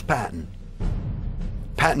assassination of Patten.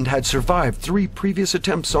 Patten had survived 3 previous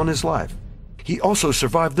attempts on his life. He also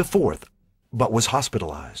survived the 4th, but was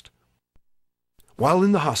hospitalized. While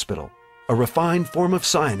in the hospital, a refined form of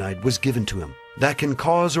cyanide was given to him that can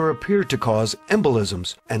cause or appear to cause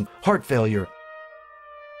embolisms and heart failure.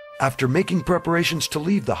 After making preparations to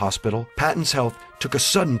leave the hospital, Patten's health took a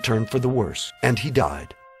sudden turn for the worse, and he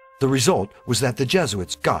died. The result was that the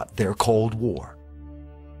Jesuits got their Cold War.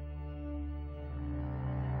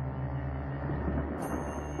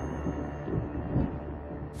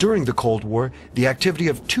 During the Cold War, the activity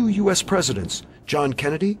of 2 U.S. presidents, John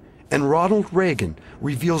Kennedy and Ronald Reagan,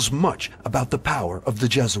 reveals much about the power of the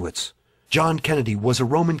Jesuits. John Kennedy was a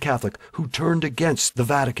Roman Catholic who turned against the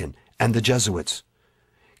Vatican and the Jesuits.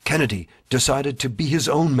 Kennedy decided to be his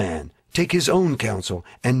own man, take his own counsel,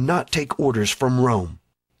 and not take orders from Rome.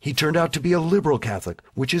 He turned out to be a liberal Catholic,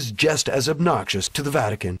 which is just as obnoxious to the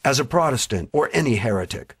Vatican as a Protestant or any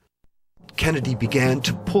heretic. Kennedy began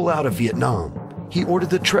to pull out of Vietnam. He ordered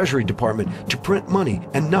the Treasury Department to print money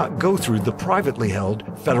and not go through the privately held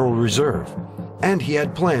Federal Reserve. And he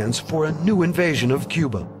had plans for a new invasion of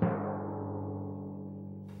Cuba.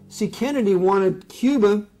 See, Kennedy wanted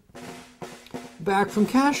Cuba back from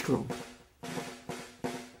Castro.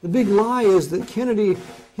 The big lie is that Kennedy,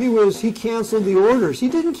 he canceled the orders. He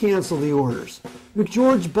didn't cancel the orders.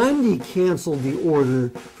 McGeorge Bundy canceled the order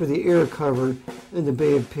for the air cover in the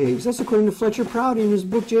Bay of Pigs. That's according to Fletcher Prouty in his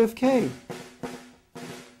book JFK.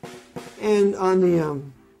 And on the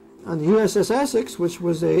USS Essex, which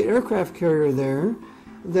was an aircraft carrier there,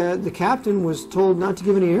 that the captain was told not to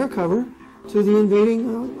give any air cover to the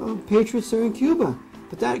invading patriots there in Cuba.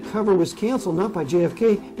 But that cover was canceled, not by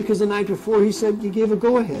JFK, because the night before he said he gave a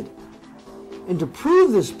go-ahead. And to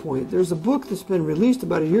prove this point, there's a book that's been released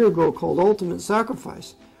about a year ago called Ultimate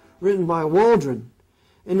Sacrifice, written by Waldron.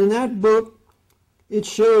 And in that book, it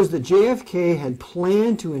shows that JFK had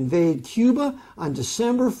planned to invade Cuba on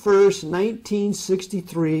December 1st,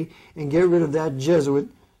 1963, and get rid of that Jesuit,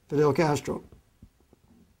 Fidel Castro.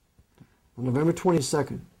 On November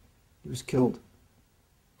 22nd, he was killed,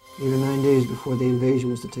 8 or 9 days before the invasion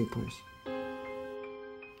was to take place.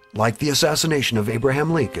 Like the assassination of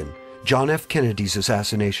Abraham Lincoln, John F. Kennedy's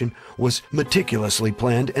assassination was meticulously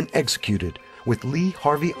planned and executed, with Lee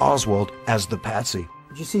Harvey Oswald as the patsy.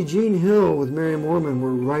 But you see, Gene Hill with Mary Moorman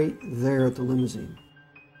were right there at the limousine.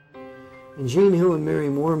 And Gene Hill and Mary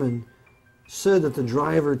Moorman said that the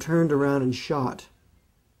driver turned around and shot.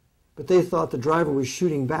 But they thought the driver was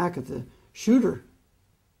shooting back at the shooter.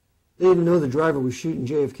 They didn't know the driver was shooting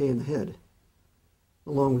JFK in the head,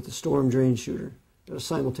 along with the storm drain shooter. Got a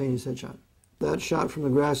simultaneous headshot. That shot from the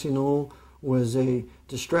grassy knoll was a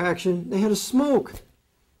distraction. They had a smoke.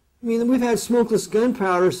 I mean, we've had smokeless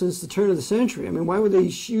gunpowder since the turn of the century. I mean, why would they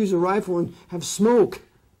use a rifle and have smoke?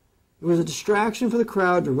 It was a distraction for the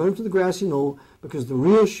crowd to run up to the grassy knoll, because the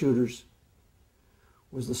real shooters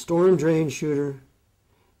was the storm drain shooter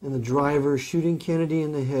and the driver shooting Kennedy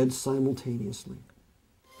in the head simultaneously.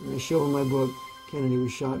 And I show in my book, Kennedy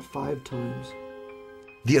was shot 5 times.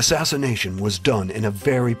 The assassination was done in a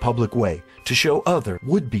very public way to show other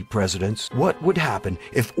would-be presidents what would happen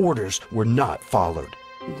if orders were not followed.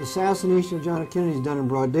 The assassination of John F. Kennedy is done in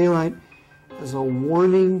broad daylight as a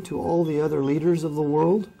warning to all the other leaders of the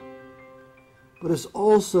world, but it's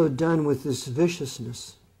also done with this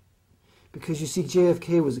viciousness, because you see,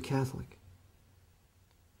 JFK was a Catholic,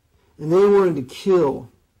 and they wanted to kill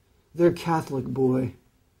their Catholic boy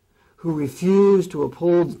who refused to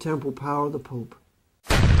uphold the temporal power of the Pope.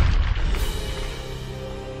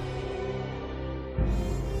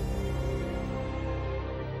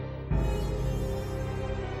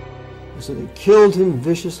 So they killed him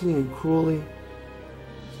viciously and cruelly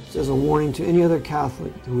as a warning to any other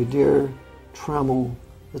Catholic who would dare trammel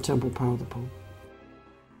the temporal power of the Pope.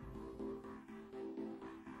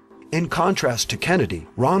 In contrast to Kennedy,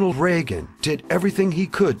 Ronald Reagan did everything he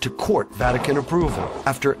could to court Vatican approval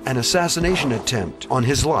after an assassination attempt on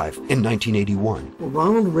his life in 1981. Well,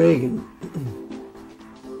 Ronald Reagan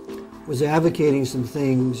was advocating some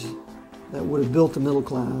things that would have built the middle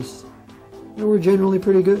class that were generally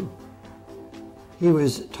pretty good. He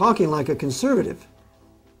was talking like a conservative.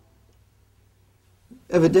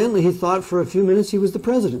 Evidently, he thought for a few minutes he was the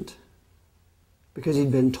president because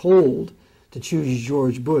he'd been told to choose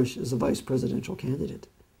George Bush as the vice presidential candidate.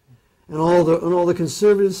 And all the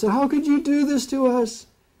conservatives said, "How could you do this to us?"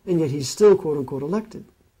 And yet he's still, quote unquote, elected.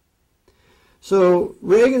 So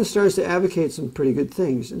Reagan starts to advocate some pretty good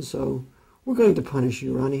things. And so, we're going to punish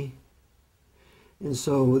you, Ronnie. And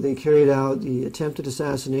so they carried out the attempted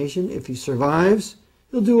assassination. If he survives,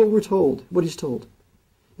 he'll do what he's told.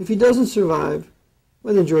 If he doesn't survive,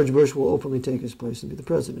 well, then George Bush will openly take his place and be the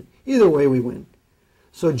president. Either way, we win.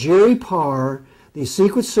 So Jerry Parr, the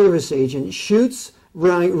Secret Service agent, shoots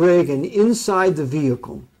Reagan inside the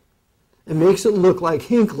vehicle and makes it look like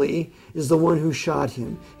Hinckley is the one who shot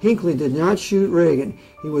him. Hinckley did not shoot Reagan.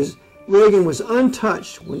 Reagan was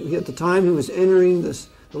untouched at the time he was entering the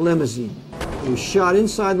limousine. He was shot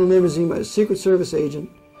inside the limousine by a Secret Service agent,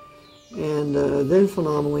 and then,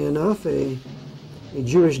 phenomenally enough, a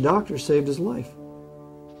Jewish doctor saved his life.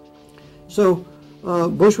 So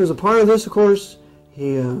Bush was a part of this, of course.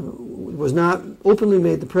 He was not openly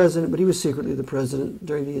made the president, but he was secretly the president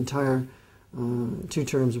during the entire 2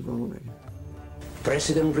 terms of Ronald Reagan.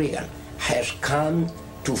 President Reagan has come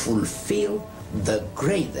to fulfill the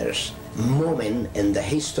greatest moment in the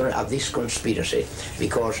history of this conspiracy,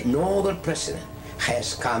 because no other president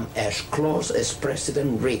has come as close as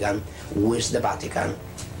President Reagan with the Vatican,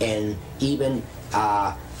 and even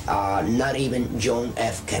not even John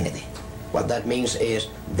F. Kennedy. What that means is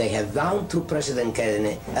they have done to President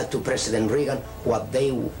Kennedy, to President Reagan, what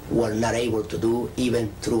they were not able to do even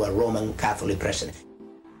through a Roman Catholic president.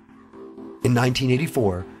 In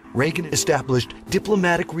 1984, Reagan established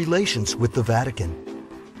diplomatic relations with the Vatican.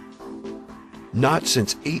 Not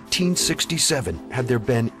since 1867 had there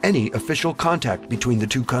been any official contact between the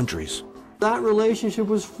two countries. That relationship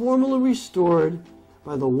was formally restored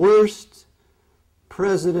by the worst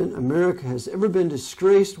president America has ever been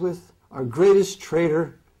disgraced with, our greatest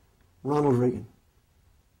traitor, Ronald Reagan.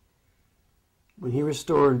 When he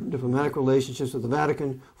restored diplomatic relationships with the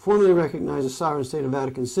Vatican, formally recognized the sovereign state of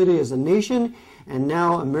Vatican City as a nation, and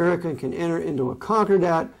now America can enter into a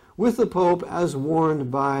concordat with the Pope, as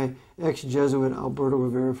warned by ex-Jesuit Alberto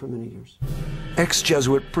Rivera for many years.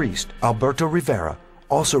 Ex-Jesuit priest Alberto Rivera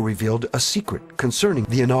also revealed a secret concerning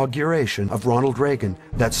the inauguration of Ronald Reagan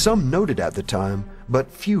that some noted at the time,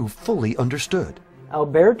 but few fully understood.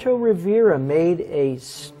 Alberto Rivera made a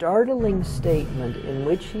startling statement in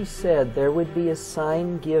which he said there would be a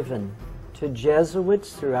sign given to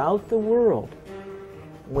Jesuits throughout the world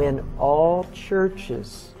when all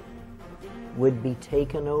churches would be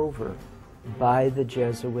taken over by the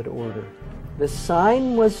Jesuit order. The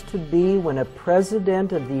sign was to be when a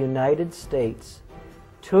president of the United States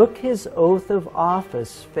took his oath of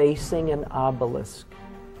office facing an obelisk.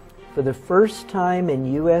 For the first time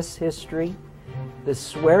in U.S. history, the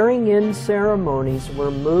swearing-in ceremonies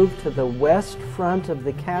were moved to the west front of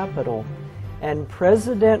the Capitol, and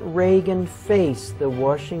President Reagan faced the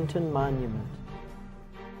Washington Monument.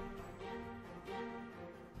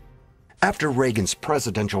 After Reagan's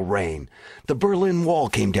presidential reign, the Berlin Wall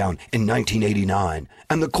came down in 1989,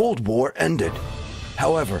 and the Cold War ended.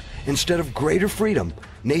 However, instead of greater freedom,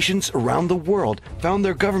 nations around the world found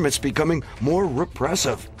their governments becoming more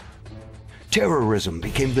repressive. Terrorism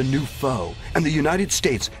became the new foe, and the United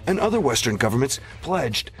States and other Western governments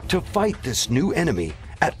pledged to fight this new enemy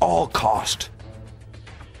at all cost.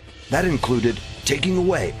 That included taking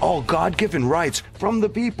away all God-given rights from the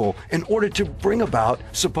people in order to bring about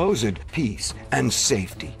supposed peace and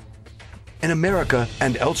safety. In America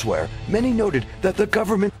and elsewhere, many noted that the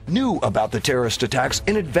government knew about the terrorist attacks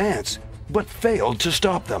in advance, but failed to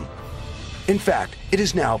stop them. In fact, it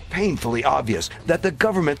is now painfully obvious that the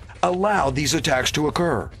government allowed these attacks to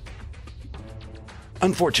occur.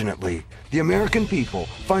 Unfortunately, the American people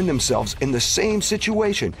find themselves in the same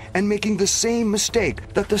situation and making the same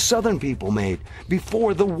mistake that the Southern people made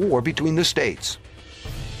before the war between the states.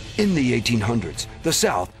 In the 1800s, the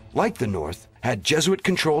South, like the North, had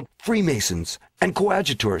Jesuit-controlled Freemasons and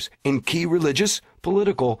coadjutors in key religious,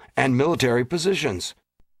 political, and military positions.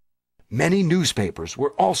 Many newspapers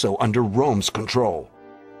were also under Rome's control.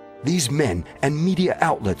 These men and media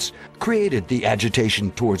outlets created the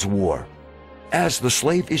agitation towards war. As the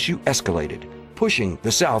slave issue escalated, pushing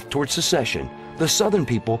the South towards secession, the Southern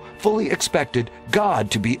people fully expected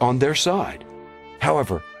God to be on their side.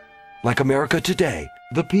 However, like America today,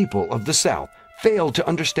 the people of the South failed to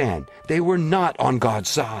understand they were not on God's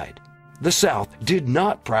side. The South did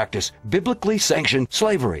not practice biblically sanctioned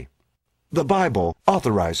slavery. The Bible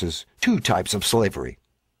authorizes two types of slavery: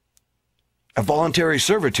 a voluntary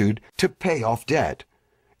servitude to pay off debt,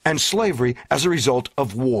 and slavery as a result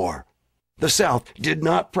of war. The South did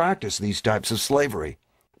not practice these types of slavery.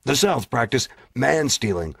 The South practiced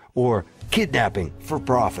man-stealing or kidnapping for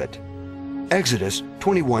profit. Exodus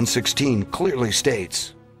 21:16 clearly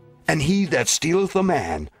states, "And he that stealeth a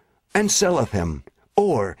man, and selleth him,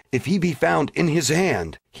 or if he be found in his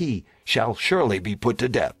hand, he shall surely be put to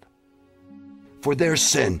death." For their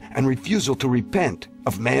sin and refusal to repent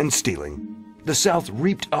of man-stealing, the South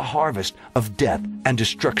reaped a harvest of death and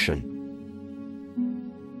destruction.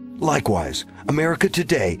 Likewise, America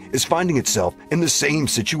today is finding itself in the same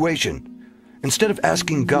situation. Instead of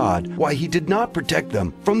asking God why He did not protect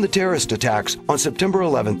them from the terrorist attacks on September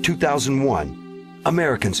 11, 2001,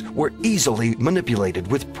 Americans were easily manipulated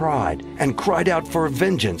with pride and cried out for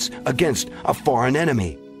vengeance against a foreign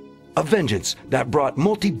enemy. A vengeance that brought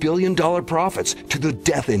multi-billion-dollar profits to the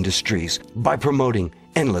death industries by promoting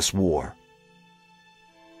endless war.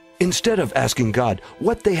 Instead of asking God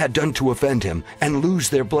what they had done to offend Him and lose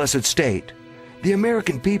their blessed state, the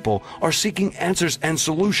American people are seeking answers and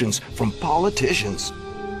solutions from politicians,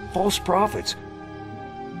 false prophets,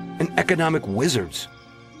 and economic wizards.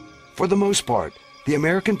 For the most part, the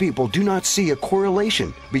American people do not see a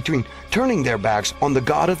correlation between turning their backs on the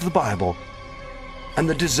God of the Bible and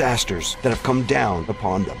the disasters that have come down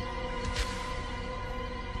upon them.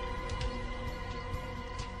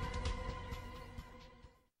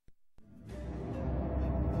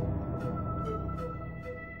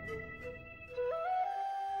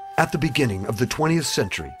 At the beginning of the 20th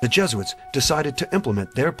century, the Jesuits decided to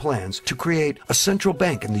implement their plans to create a central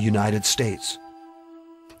bank in the United States.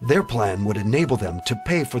 Their plan would enable them to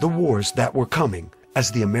pay for the wars that were coming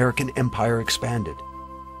as the American empire expanded.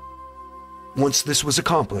 Once this was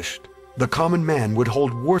accomplished, the common man would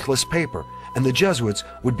hold worthless paper, and the Jesuits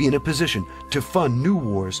would be in a position to fund new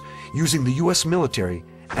wars using the U.S. military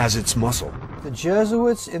as its muscle. The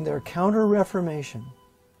Jesuits, in their Counter-Reformation,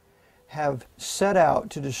 have set out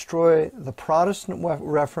to destroy the Protestant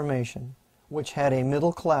Reformation, which had a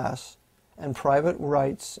middle class and private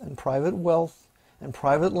rights and private wealth and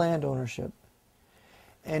private land ownership.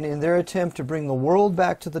 And in their attempt to bring the world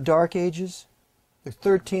back to the Dark Ages, the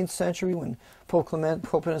 13th century, when Pope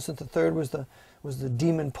Innocent III was the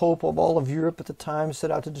demon pope of all of Europe at the time,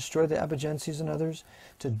 set out to destroy the Albigenses and others.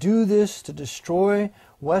 To do this, to destroy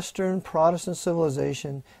Western Protestant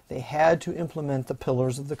civilization, they had to implement the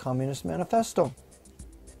pillars of the Communist Manifesto.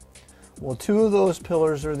 Well, two of those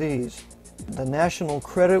pillars are these. The national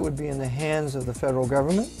credit would be in the hands of the federal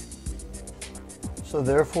government. So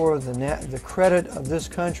therefore, the credit of this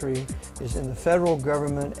country is in the federal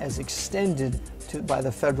government as extended by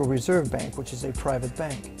the Federal Reserve Bank, which is a private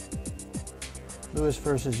bank. Lewis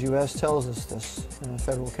versus U.S. tells us this in a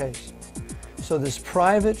federal case. So this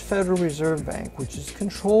private Federal Reserve Bank, which is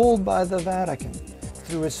controlled by the Vatican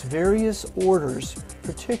through its various orders,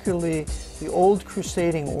 particularly the old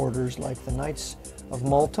crusading orders like the Knights of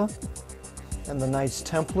Malta and the Knights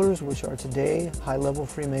Templars, which are today high-level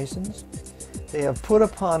Freemasons, they have put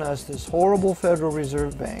upon us this horrible Federal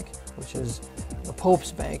Reserve Bank, which is the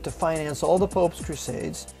Pope's bank, to finance all the Pope's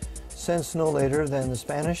crusades since no later than the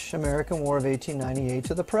Spanish-American War of 1898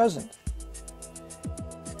 to the present.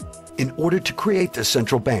 In order to create this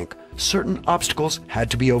central bank, certain obstacles had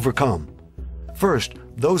to be overcome. First,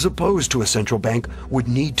 those opposed to a central bank would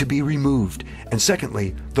need to be removed, and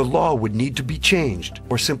secondly, the law would need to be changed,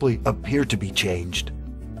 or simply appear to be changed.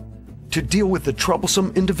 To deal with the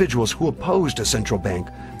troublesome individuals who opposed a central bank,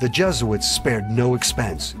 the Jesuits spared no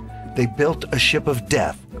expense. They built a ship of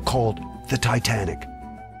death called the Titanic.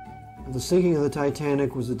 The sinking of the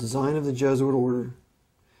Titanic was the design of the Jesuit order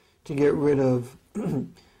to get rid of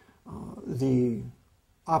the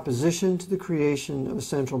opposition to the creation of a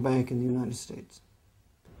central bank in the United States.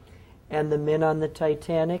 And the men on the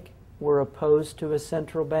Titanic were opposed to a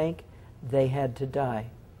central bank. They had to die.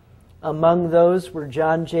 Among those were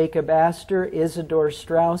John Jacob Astor, Isidor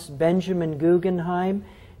Straus, Benjamin Guggenheim,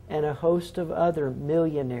 and a host of other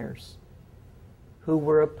millionaires who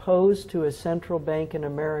were opposed to a central bank in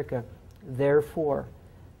America. Therefore,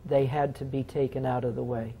 they had to be taken out of the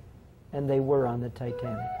way, and they were on the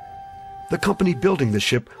Titanic. The company building the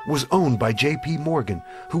ship was owned by J.P. Morgan,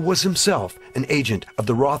 who was himself an agent of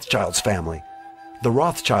the Rothschilds family, the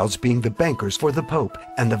Rothschilds being the bankers for the Pope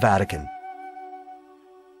and the Vatican.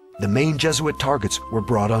 The main Jesuit targets were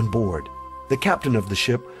brought on board. The captain of the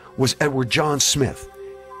ship was Edward John Smith.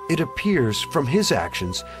 It appears from his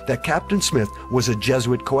actions that Captain Smith was a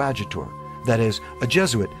Jesuit coadjutor, that is, a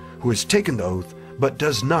Jesuit who has taken the oath but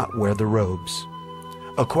does not wear the robes.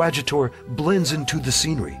 a coadjutor blends into the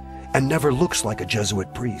scenery and never looks like a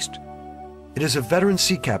Jesuit priest. It is a veteran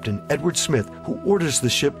sea captain, Edward Smith, who orders the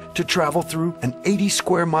ship to travel through an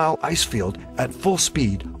 80-square-mile ice field at full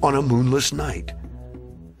speed on a moonless night.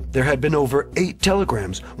 There had been over 8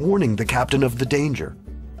 telegrams warning the captain of the danger.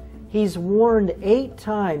 He's warned 8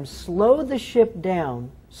 times, slow the ship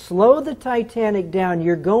down, slow the Titanic down,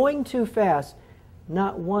 you're going too fast.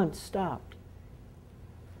 Not once stopped.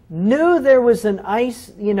 Knew there was an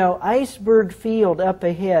iceberg field up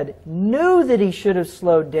ahead, knew that he should have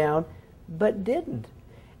slowed down, but didn't.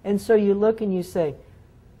 And so you look and you say,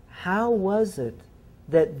 how was it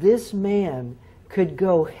that this man could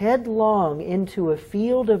go headlong into a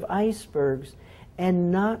field of icebergs and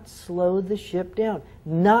not slow the ship down,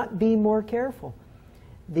 not be more careful?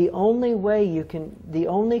 The only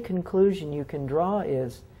conclusion you can draw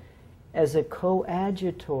is, as a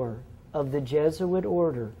coadjutor of the Jesuit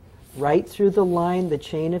order, right through the line, the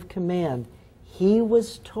chain of command, he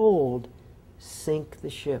was told, sink the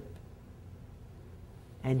ship.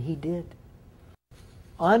 And he did.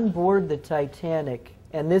 On board the Titanic,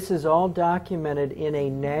 and this is all documented in a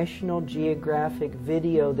National Geographic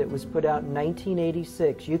video that was put out in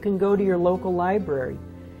 1986. You can go to your local library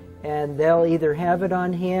and they'll either have it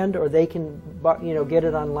on hand or they can get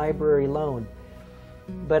it on library loan.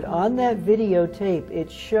 But on that videotape,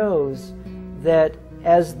 it shows that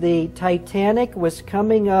as the Titanic was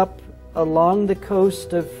coming up along the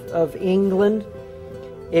coast of England,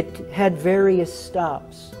 it had various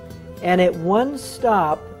stops. And at one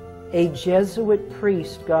stop, a Jesuit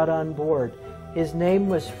priest got on board. His name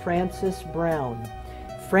was Francis Brown.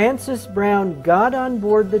 Francis Brown got on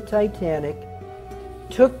board the Titanic,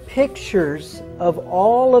 took pictures of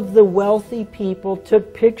all of the wealthy people,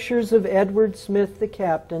 took pictures of Edward Smith, the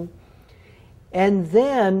captain, and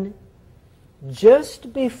then,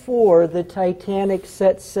 just before the Titanic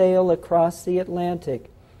set sail across the Atlantic,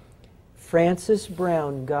 Francis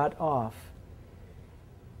Brown got off.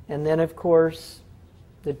 And then, of course,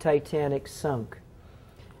 the Titanic sunk.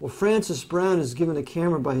 Well, Francis Brown is given a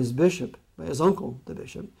camera by his bishop, by his uncle, the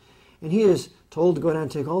bishop, and he is told to go down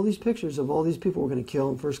and take all these pictures of all these people we're going to kill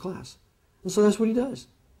in first class. And so that's what he does.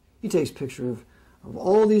 He takes pictures of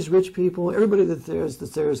all these rich people, everybody that's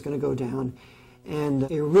there is going to go down, and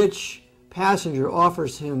a rich passenger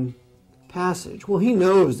offers him passage. Well, he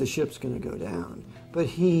knows the ship's going to go down, but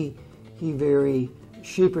he very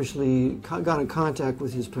sheepishly got in contact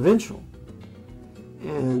with his provincial.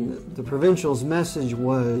 And the provincial's message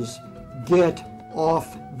was, get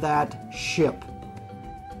off that ship.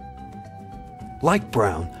 Like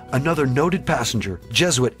Brown, another noted passenger,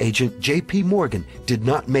 Jesuit agent J.P. Morgan, did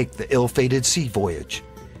not make the ill-fated sea voyage.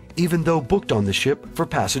 Even though booked on the ship for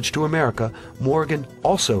passage to America, Morgan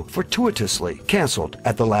also fortuitously canceled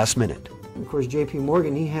at the last minute. Of course, J.P.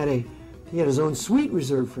 Morgan, he had his own suite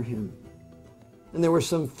reserved for him. And there were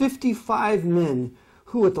some 55 men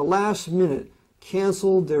who at the last minute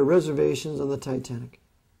canceled their reservations on the Titanic.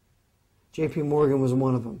 J.P. Morgan was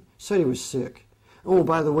one of them. Said he was sick. Oh,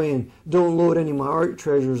 by the way, and don't load any of my art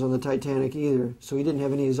treasures on the Titanic either. So he didn't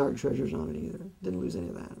have any of his art treasures on it either. Didn't lose any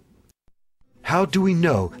of that. How do we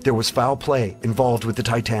know there was foul play involved with the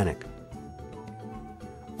Titanic?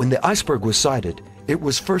 When the iceberg was sighted, it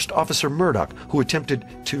was First Officer Murdoch who attempted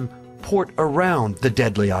to port around the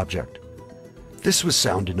deadly object. This was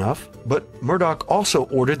sound enough, but Murdoch also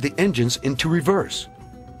ordered the engines into reverse.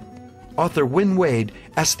 Author Wynne Wade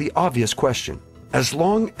asked the obvious question. As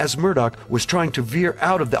long as Murdoch was trying to veer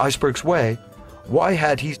out of the iceberg's way, why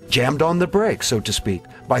had he jammed on the brakes, so to speak,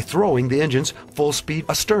 by throwing the engines full speed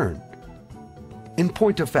astern? In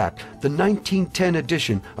point of fact, the 1910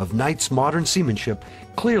 edition of Knight's Modern Seamanship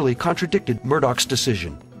clearly contradicted Murdoch's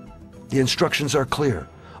decision. The instructions are clear.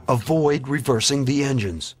 Avoid reversing the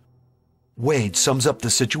engines. Wade sums up the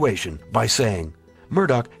situation by saying,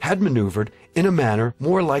 Murdoch had maneuvered in a manner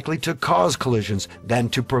more likely to cause collisions than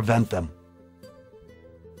to prevent them.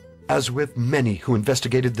 As with many who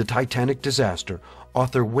investigated the Titanic disaster,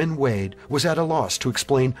 author Wynne Wade was at a loss to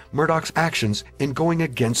explain Murdoch's actions in going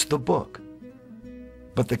against the book.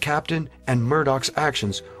 But the captain and Murdoch's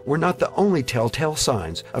actions were not the only telltale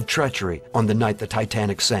signs of treachery on the night the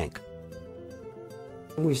Titanic sank.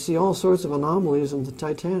 We see all sorts of anomalies on the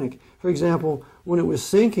Titanic. For example, when it was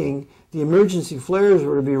sinking, the emergency flares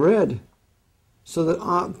were to be red so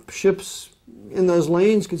that ships in those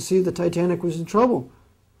lanes could see the Titanic was in trouble.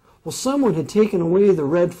 Well, someone had taken away the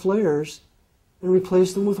red flares and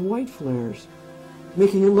replaced them with white flares,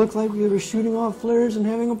 making it look like we were shooting off flares and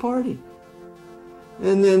having a party.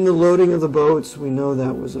 And then the loading of the boats, we know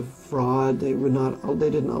that was a fraud. They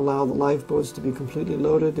didn't allow the lifeboats to be completely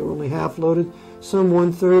loaded. They were only half loaded, some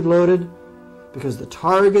 1/3 loaded, because the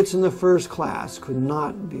targets in the first class could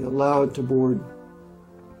not be allowed to board.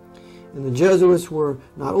 And the Jesuits were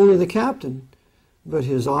not only the captain, but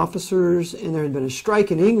his officers, and there had been a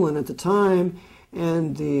strike in England at the time,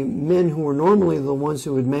 and the men who were normally the ones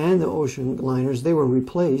who would man the ocean liners, they were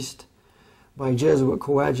replaced by Jesuit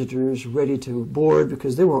coadjutors ready to board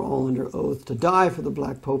because they were all under oath to die for the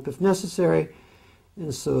Black Pope if necessary,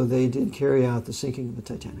 and so they did carry out the sinking of the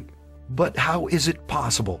Titanic. But how is it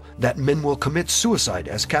possible that men will commit suicide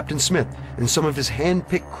as Captain Smith and some of his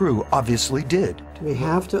hand-picked crew obviously did? We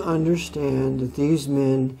have to understand that these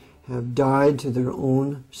men have died to their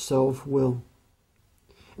own self-will.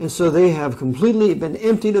 And so they have completely been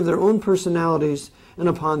emptied of their own personalities, and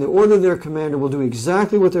upon the order of their commander will do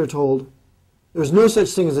exactly what they're told. There's no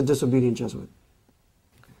such thing as a disobedient Jesuit.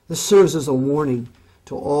 This serves as a warning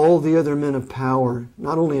to all the other men of power,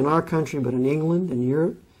 not only in our country, but in England and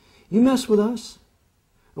Europe. You mess with us,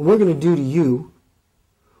 and we're going to do to you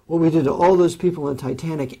what we did to all those people on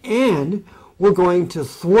Titanic, and we're going to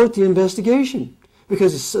thwart the investigation.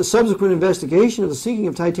 Because a subsequent investigation of the sinking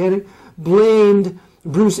of Titanic blamed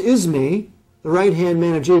Bruce Ismay, the right-hand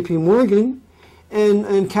man of J.P. Morgan,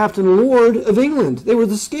 and Captain Lord of England. They were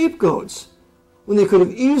the scapegoats, when they could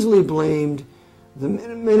have easily blamed the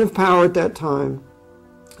men of power at that time.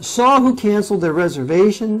 Saw who canceled their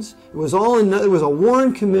reservations. It was a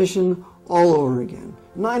Warren Commission all over again.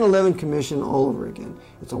 9/11 Commission all over again.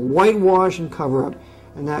 It's a whitewash and cover-up,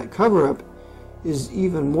 and that cover-up is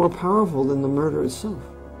even more powerful than the murder itself.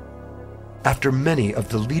 After many of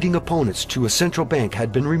the leading opponents to a central bank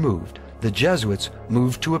had been removed, the Jesuits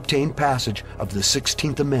moved to obtain passage of the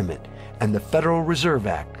 16th Amendment and the Federal Reserve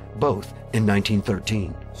Act, both in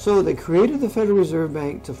 1913. So they created the Federal Reserve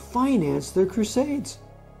Bank to finance their crusades.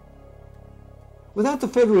 Without the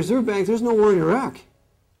Federal Reserve Bank, there's no war in Iraq.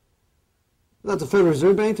 Without the Federal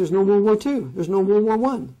Reserve Bank, there's no World War II. There's no World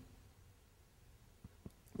War I.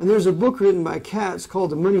 And there's a book written by Katz called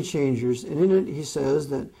The Money Changers, and in it he says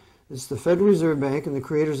that it's the Federal Reserve Bank and the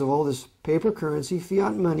creators of all this paper currency,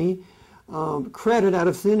 fiat money, credit out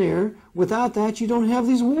of thin air. Without that, you don't have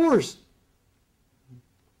these wars.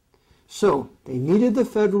 So they needed the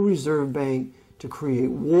Federal Reserve Bank to create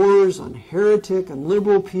wars on heretic and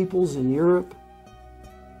liberal peoples in Europe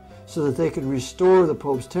so that they could restore the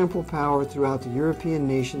Pope's temporal power throughout the European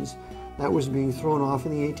nations that was being thrown off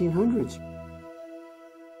in the 1800s.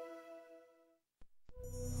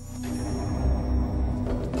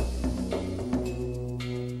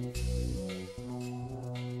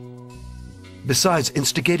 Besides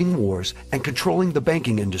instigating wars and controlling the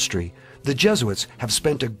banking industry, the Jesuits have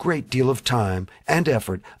spent a great deal of time and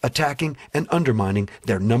effort attacking and undermining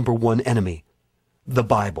their #1 enemy, the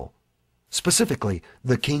Bible, specifically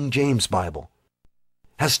the King James Bible.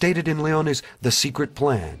 As stated in Leone's The Secret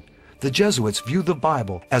Plan, the Jesuits view the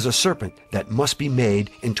Bible as a serpent that must be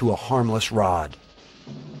made into a harmless rod.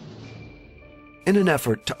 In an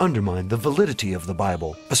effort to undermine the validity of the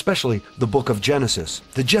Bible, especially the book of Genesis,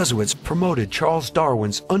 the Jesuits promoted Charles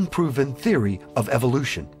Darwin's unproven theory of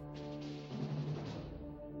evolution.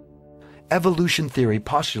 Evolution theory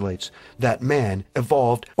postulates that man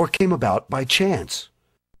evolved or came about by chance.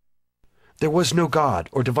 There was no God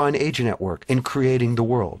or divine agent at work in creating the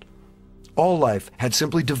world. All life had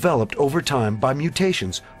simply developed over time by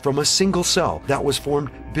mutations from a single cell that was formed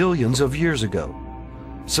billions of years ago.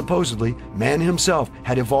 Supposedly, man himself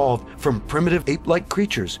had evolved from primitive ape-like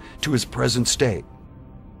creatures to his present state.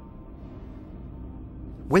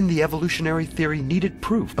 When the evolutionary theory needed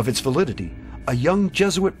proof of its validity, a young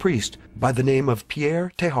Jesuit priest by the name of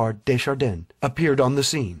Pierre Teilhard de Chardin appeared on the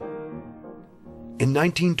scene. In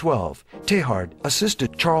 1912, Teilhard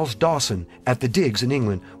assisted Charles Dawson at the digs in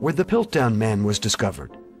England where the Piltdown Man was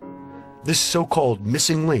discovered. This so-called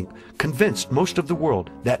missing link convinced most of the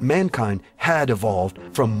world that mankind had evolved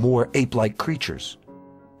from more ape-like creatures.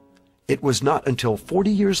 It was not until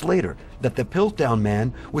 40 years later that the Piltdown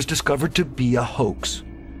Man was discovered to be a hoax.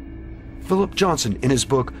 Philip Johnson, in his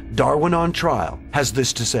book Darwin on Trial, has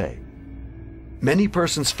this to say. Many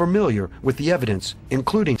persons familiar with the evidence,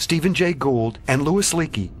 including Stephen Jay Gould and Louis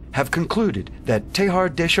Leakey, have concluded that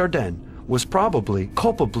Teilhard de Chardin was probably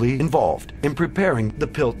culpably involved in preparing the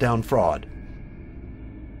Piltdown fraud.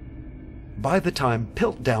 By the time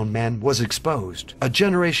Piltdown Man was exposed, a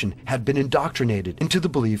generation had been indoctrinated into the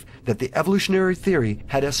belief that the evolutionary theory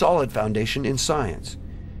had a solid foundation in science.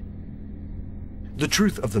 The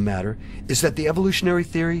truth of the matter is that the evolutionary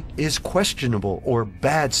theory is questionable or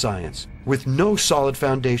bad science, with no solid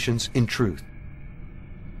foundations in truth.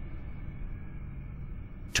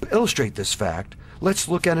 illustrate this fact, let's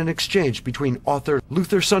look at an exchange between author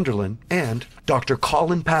Luther Sunderland and Dr.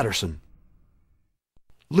 Colin Patterson.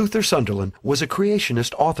 Luther Sunderland was a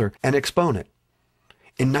creationist author and exponent.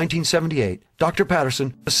 In 1978, Dr.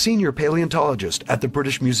 Patterson, a senior paleontologist at the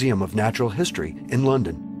British Museum of Natural History in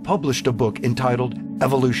London, published a book entitled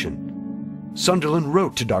Evolution. Sunderland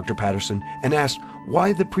wrote to Dr. Patterson and asked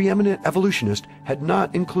why the preeminent evolutionist had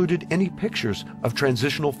not included any pictures of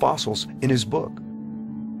transitional fossils in his book.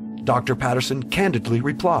 Dr. Patterson candidly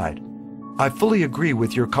replied, "I fully agree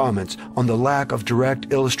with your comments on the lack of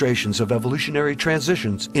direct illustrations of evolutionary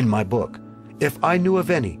transitions in my book. If I knew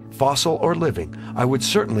of any, fossil or living, I would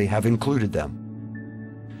certainly have included them.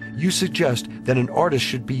 You suggest that an artist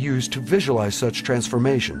should be used to visualize such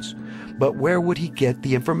transformations, but where would he get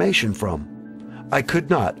the information from? I could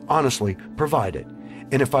not, honestly, provide it,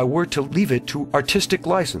 and if I were to leave it to artistic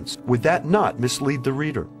license, would that not mislead the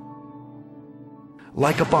reader?"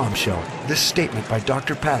 Like a bombshell, this statement by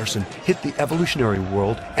Dr. Patterson hit the evolutionary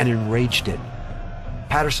world and enraged it.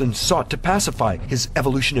 Patterson sought to pacify his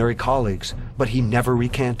evolutionary colleagues, but he never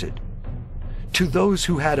recanted. To those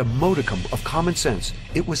who had a modicum of common sense,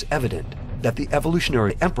 it was evident that the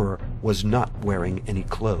evolutionary emperor was not wearing any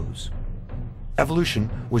clothes. Evolution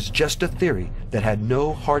was just a theory that had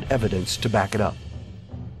no hard evidence to back it up.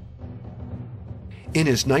 In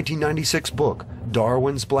his 1996 book,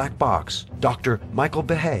 Darwin's Black Box, Dr. Michael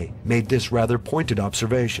Behe made this rather pointed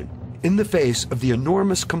observation. In the face of the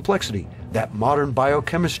enormous complexity that modern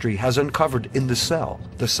biochemistry has uncovered in the cell,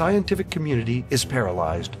 the scientific community is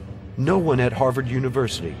paralyzed. No one at Harvard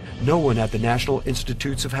University, no one at the National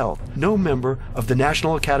Institutes of Health, no member of the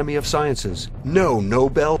National Academy of Sciences, no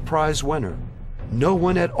Nobel Prize winner, no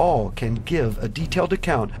one at all can give a detailed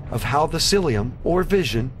account of how the cilium, or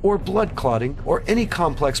vision, or blood clotting, or any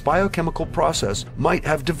complex biochemical process might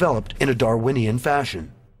have developed in a Darwinian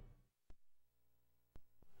fashion.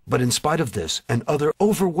 But in spite of this and other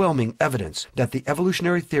overwhelming evidence that the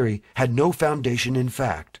evolutionary theory had no foundation in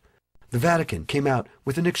fact, the Vatican came out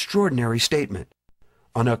with an extraordinary statement.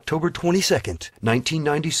 On October 22,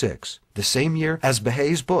 1996, the same year as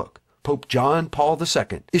Behe's book, Pope John Paul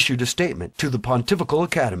II issued a statement to the Pontifical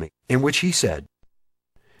Academy in which he said,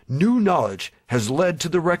 "New knowledge has led to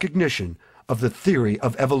the recognition of the theory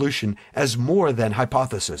of evolution as more than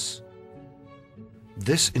hypothesis."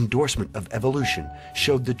 This endorsement of evolution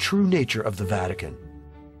showed the true nature of the Vatican.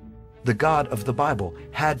 The God of the Bible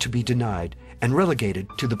had to be denied and relegated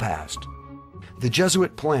to the past. The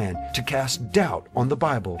Jesuit plan to cast doubt on the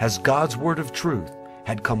Bible as God's word of truth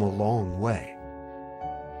had come a long way.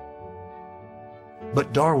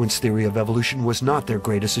 But Darwin's theory of evolution was not their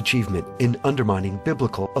greatest achievement in undermining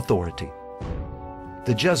biblical authority.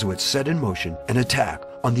 The Jesuits set in motion an attack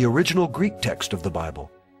on the original Greek text of the Bible.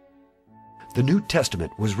 The New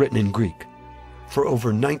Testament was written in Greek. For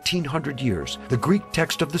over 1900 years, the Greek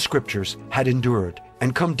text of the Scriptures had endured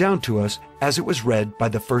and come down to us as it was read by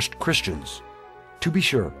the first Christians. To be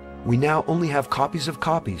sure, we now only have copies of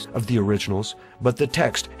the originals, but the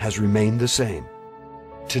text has remained the same.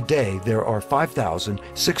 Today, there are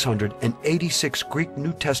 5,686 Greek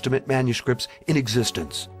New Testament manuscripts in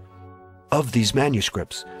existence. Of these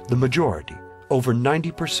manuscripts, the majority, over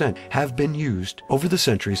 90%, have been used over the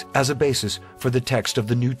centuries as a basis for the text of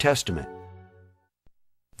the New Testament.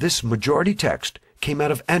 This majority text came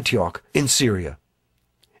out of Antioch in Syria.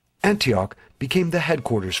 Antioch became the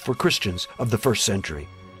headquarters for Christians of the first century,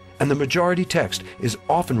 and the majority text is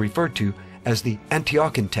often referred to as the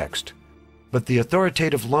Antiochian text. But the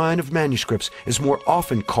authoritative line of manuscripts is more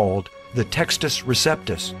often called the Textus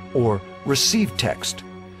Receptus, or received text.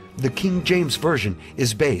 The King James Version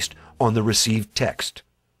is based on the received text.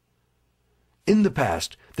 In the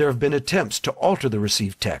past, there have been attempts to alter the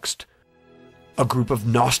received text. A group of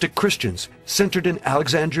Gnostic Christians centered in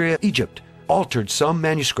Alexandria, Egypt, altered some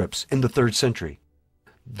manuscripts in the 3rd century.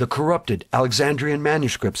 The corrupted Alexandrian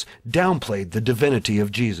manuscripts downplayed the divinity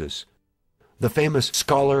of Jesus. The famous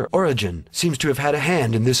scholar Origen seems to have had a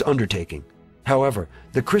hand in this undertaking. However,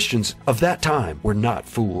 the Christians of that time were not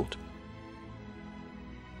fooled.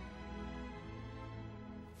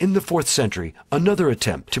 In the 4th century, another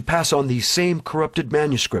attempt to pass on these same corrupted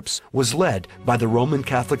manuscripts was led by the Roman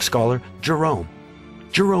Catholic scholar Jerome.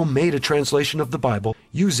 Jerome made a translation of the Bible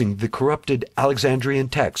using the corrupted Alexandrian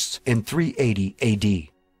texts in 380 AD.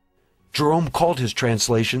 Jerome called his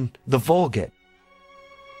translation the Vulgate.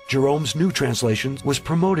 Jerome's new translation was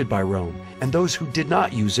promoted by Rome, and those who did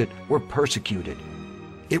not use it were persecuted.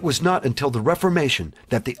 It was not until the Reformation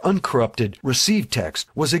that the uncorrupted received text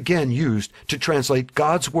was again used to translate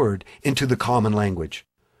God's Word into the common language.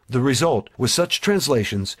 The result was such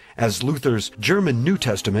translations as Luther's German New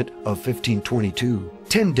Testament of 1522,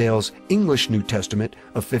 Tyndale's English New Testament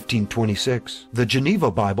of 1526, the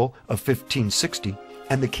Geneva Bible of 1560,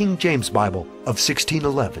 and the King James Bible of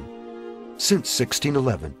 1611. Since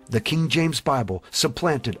 1611, the King James Bible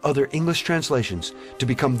supplanted other English translations to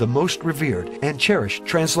become the most revered and cherished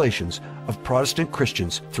translations of Protestant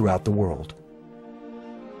Christians throughout the world.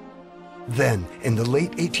 Then, in the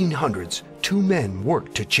late 1800s, two men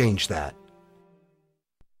worked to change that.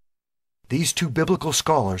 These two biblical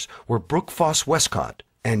scholars were Brooke Foss Westcott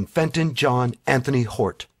and Fenton John Anthony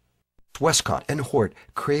Hort. Westcott and Hort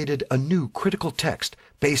created a new critical text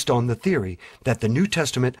based on the theory that the New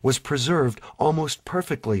Testament was preserved almost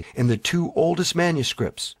perfectly in the two oldest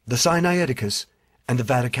manuscripts, the Sinaiticus and the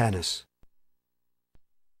Vaticanus.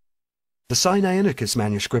 The Sinaiticus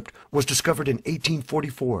manuscript was discovered in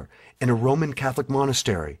 1844 in a Roman Catholic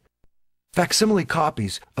monastery. Facsimile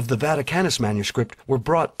copies of the Vaticanus manuscript were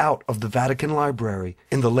brought out of the Vatican Library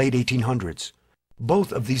in the late 1800s.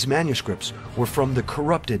 Both of these manuscripts were from the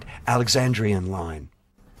corrupted Alexandrian line.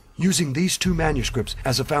 Using these two manuscripts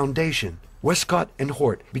as a foundation, Westcott and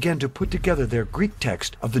Hort began to put together their Greek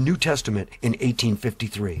text of the New Testament in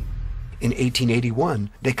 1853. In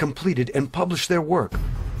 1881, they completed and published their work.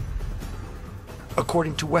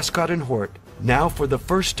 According to Westcott and Hort, now for the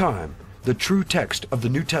first time, the true text of the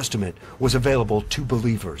New Testament was available to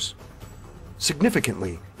believers.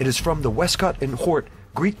 Significantly, it is from the Westcott and Hort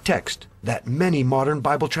Greek text that many modern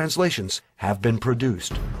Bible translations have been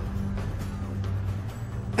produced.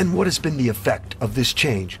 And what has been the effect of this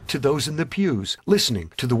change to those in the pews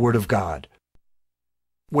listening to the Word of God?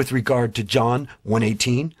 With regard to John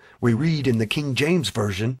 1:18, we read in the King James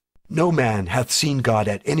Version, "No man hath seen God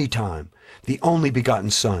at any time. The only begotten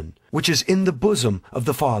Son, which is in the bosom of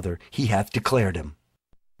the Father, he hath declared him."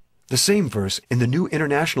 The same verse in the New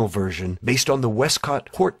International Version, based on the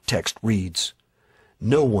Westcott-Hort text, reads,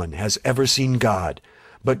 "No one has ever seen God,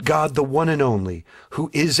 but God the one and only, who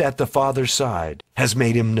is at the Father's side, has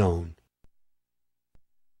made him known."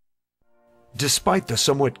 Despite the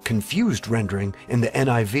somewhat confused rendering in the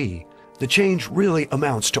NIV, the change really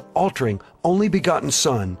amounts to altering only begotten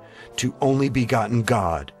Son to only begotten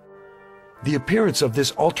God. The appearance of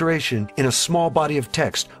this alteration in a small body of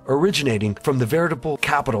text originating from the veritable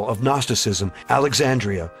capital of Gnosticism,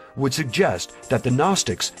 Alexandria, would suggest that the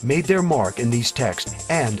Gnostics made their mark in these texts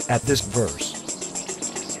and at this verse.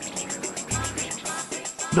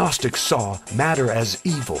 Gnostics saw matter as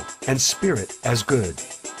evil and spirit as good.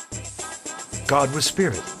 God was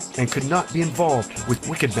spirit and could not be involved with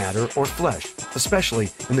wicked matter or flesh, especially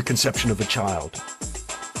in the conception of a child.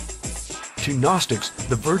 To Gnostics,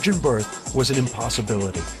 the virgin birth was an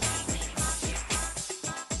impossibility.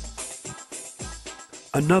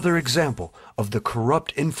 Another example of the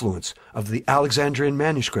corrupt influence of the Alexandrian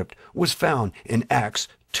manuscript was found in Acts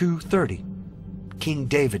 2:30. King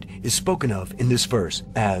David is spoken of in this verse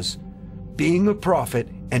as, "Being a prophet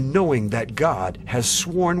and knowing that God has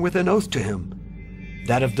sworn with an oath to him,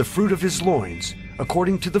 that of the fruit of his loins,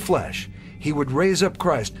 according to the flesh, he would raise up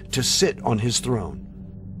Christ to sit on his throne."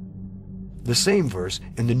 The same verse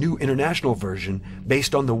in the New International Version,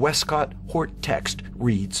 based on the Westcott-Hort text,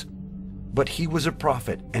 reads, "But he was a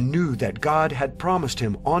prophet and knew that God had promised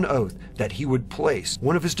him on oath that he would place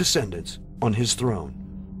one of his descendants on his throne."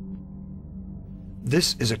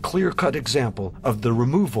 This is a clear-cut example of the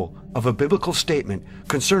removal of a biblical statement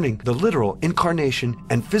concerning the literal incarnation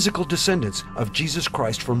and physical descendants of Jesus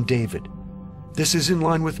Christ from David. This is in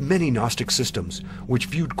line with many Gnostic systems, which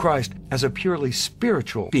viewed Christ as a purely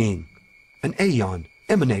spiritual being, an aeon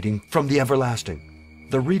emanating from the everlasting.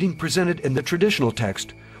 The reading presented in the traditional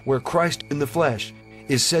text, where Christ in the flesh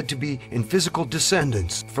is said to be in physical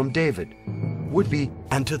descendants from David, would be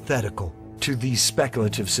antithetical to these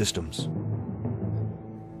speculative systems.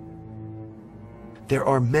 There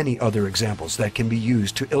are many other examples that can be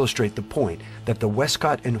used to illustrate the point that the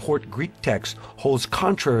Westcott and Hort Greek text holds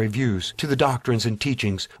contrary views to the doctrines and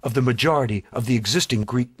teachings of the majority of the existing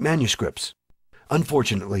Greek manuscripts.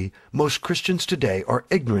 Unfortunately, most Christians today are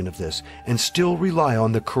ignorant of this and still rely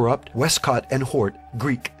on the corrupt Westcott and Hort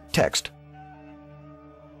Greek text.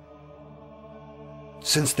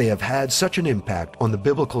 Since they have had such an impact on the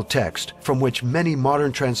biblical text from which many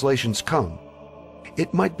modern translations come,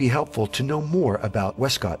 it might be helpful to know more about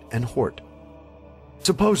Westcott and Hort.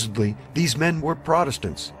 Supposedly, these men were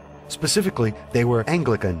Protestants. Specifically, they were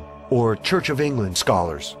Anglican or Church of England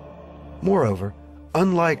scholars. Moreover,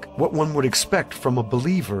 unlike what one would expect from a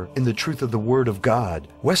believer in the truth of the Word of God,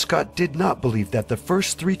 Westcott did not believe that the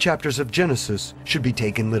first 3 chapters of Genesis should be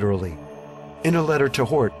taken literally. In a letter to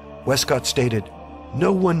Hort, Westcott stated,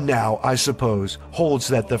 No one now, I suppose, holds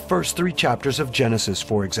that the first 3 chapters of Genesis,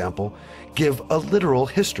 for example, give a literal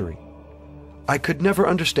history. I could never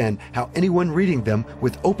understand how anyone reading them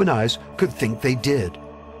with open eyes could think they did.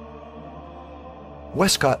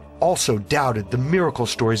 Westcott also doubted the miracle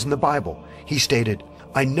stories in the Bible. He stated,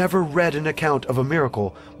 "I never read an account of a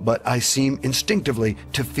miracle, but I seem instinctively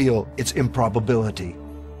to feel its improbability."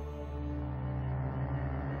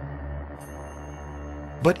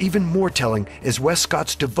 But even more telling is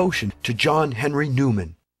Westcott's devotion to John Henry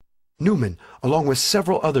Newman. Newman, along with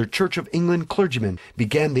several other Church of England clergymen,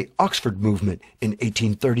 began the Oxford movement in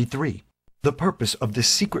 1833. The purpose of this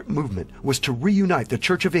secret movement was to reunite the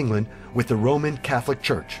Church of England with the Roman Catholic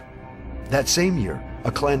Church. That same year,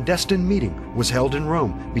 a clandestine meeting was held in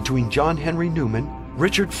Rome between John Henry Newman,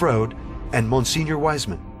 Richard Froude, and Monsignor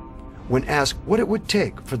Wiseman. When asked what it would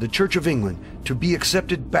take for the Church of England to be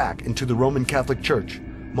accepted back into the Roman Catholic Church,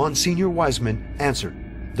 Monsignor Wiseman answered,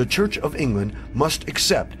 "The Church of England must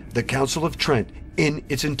accept the Council of Trent in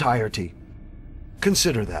its entirety."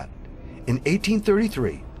 Consider that. In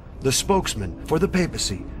 1833, the spokesman for the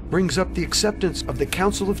papacy brings up the acceptance of the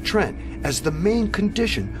Council of Trent as the main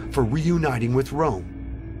condition for reuniting with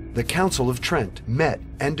Rome. The Council of Trent met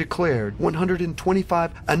and declared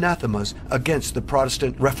 125 anathemas against the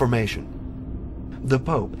Protestant Reformation. The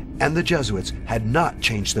Pope and the Jesuits had not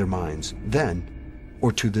changed their minds then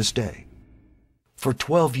or to this day. For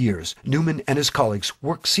 12 years, Newman and his colleagues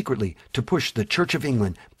worked secretly to push the Church of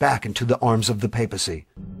England back into the arms of the papacy.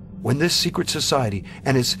 When this secret society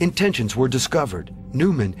and its intentions were discovered,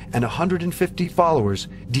 Newman and 150 followers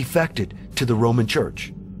defected to the Roman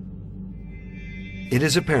Church. It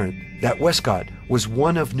is apparent that Westcott was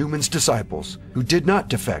one of Newman's disciples who did not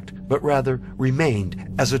defect, but rather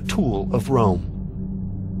remained as a tool of Rome.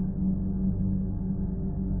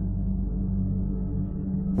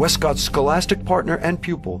 Westcott's scholastic partner and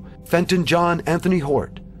pupil, Fenton John Anthony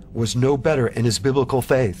Hort, was no better in his biblical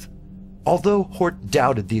faith. Although Hort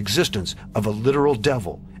doubted the existence of a literal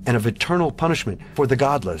devil and of eternal punishment for the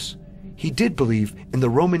godless, he did believe in the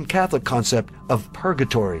Roman Catholic concept of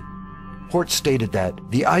purgatory. Hort stated that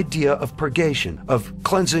the idea of purgation, of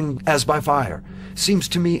cleansing as by fire, seems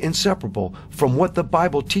to me inseparable from what the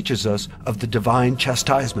Bible teaches us of the divine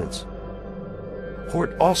chastisements.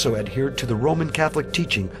 Hort also adhered to the Roman Catholic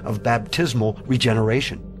teaching of baptismal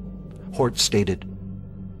regeneration. Hort stated,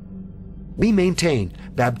 "We maintain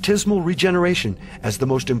baptismal regeneration as the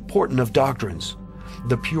most important of doctrines.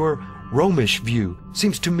 The pure Romish view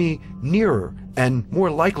seems to me nearer and more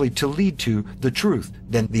likely to lead to the truth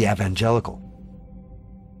than the evangelical."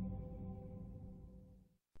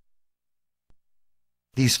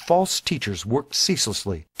 These false teachers worked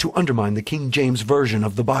ceaselessly to undermine the King James Version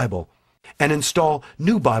of the Bible and install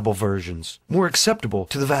new Bible versions more acceptable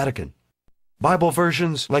to the Vatican. Bible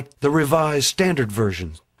versions like the Revised Standard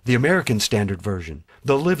Version, the American Standard Version,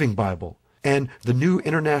 the Living Bible, and the New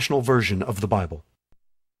International Version of the Bible.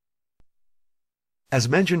 As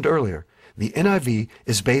mentioned earlier, the NIV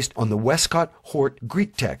is based on the Westcott-Hort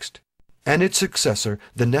Greek text, and its successor,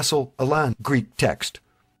 the Nestle-Aland Greek text.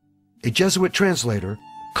 A Jesuit translator,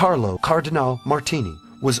 Carlo Cardinal Martini,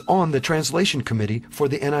 was on the translation committee for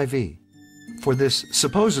the NIV. For this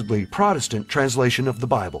supposedly Protestant translation of the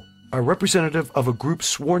Bible, a representative of a group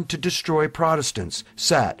sworn to destroy Protestants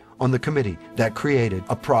sat on the committee that created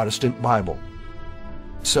a Protestant Bible.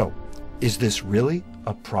 So, is this really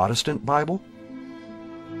a Protestant Bible?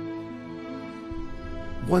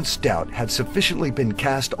 Once doubt had sufficiently been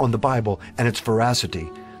cast on the Bible and its veracity,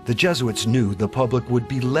 the Jesuits knew the public would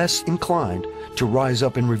be less inclined to rise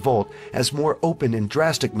up in revolt as more open and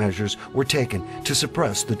drastic measures were taken to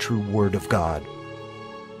suppress the true Word of God.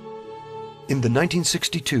 In the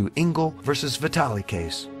 1962 Engel versus Vitale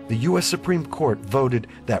case, the U.S. Supreme Court voted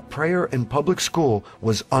that prayer in public school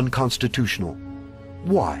was unconstitutional.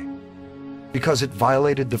 Why? Because it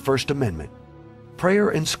violated the First Amendment. Prayer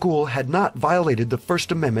in school had not violated the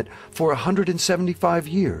First Amendment for 175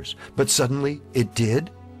 years, but suddenly it did?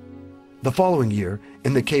 The following year,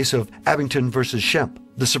 in the case of Abington versus Shemp,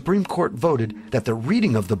 the Supreme Court voted that the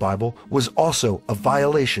reading of the Bible was also a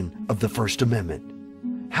violation of the First Amendment.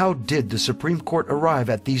 How did the Supreme Court arrive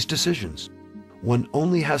at these decisions? One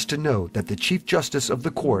only has to know that the Chief Justice of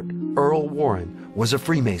the court, Earl Warren, was a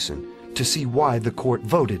Freemason to see why the court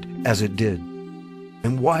voted as it did.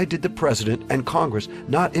 And why did the President and Congress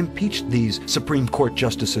not impeach these Supreme Court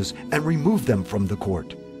justices and remove them from the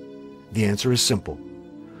court? The answer is simple.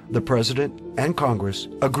 The President and Congress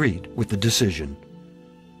agreed with the decision.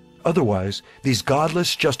 Otherwise, these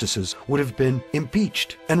godless justices would have been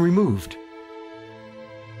impeached and removed.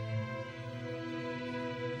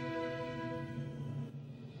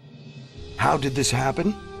 How did this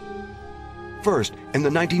happen? First, in the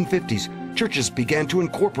 1950s, churches began to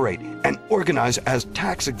incorporate and organize as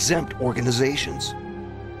tax-exempt organizations.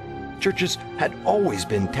 Churches had always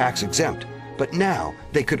been tax-exempt, but now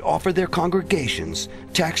they could offer their congregations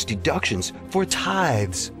tax deductions for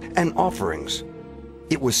tithes and offerings.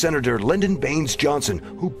 It was Senator Lyndon Baines Johnson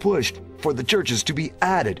who pushed for the churches to be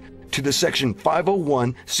added to the Section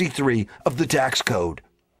 501c3 of the tax code.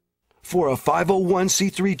 For a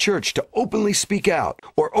 501c3 church to openly speak out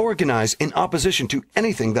or organize in opposition to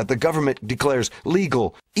anything that the government declares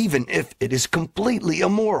legal, even if it is completely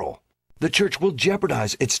immoral, the church will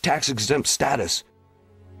jeopardize its tax-exempt status.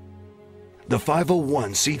 The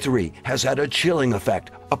 501c3 has had a chilling effect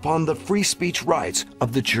upon the free speech rights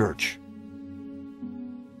of the church.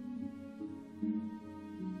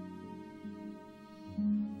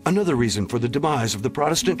 Another reason for the demise of the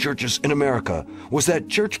Protestant churches in America was that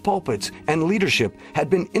church pulpits and leadership had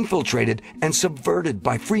been infiltrated and subverted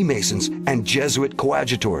by Freemasons and Jesuit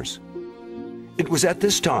coadjutors. It was at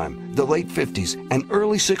this time, the late 50s and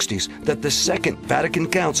early 60s, that the Second Vatican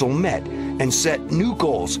Council met and set new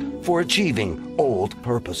goals for achieving old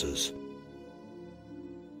purposes.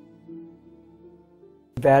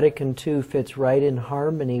 Vatican II fits right in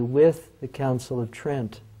harmony with the Council of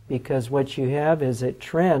Trent, because what you have is at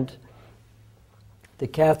Trent, the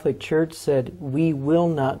Catholic Church said, we will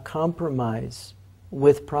not compromise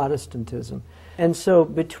with Protestantism. And so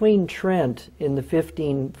between Trent in the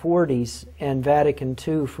 1540s and Vatican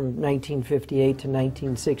II from 1958 to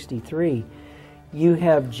 1963, you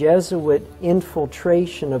have Jesuit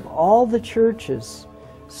infiltration of all the churches,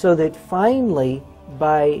 so that finally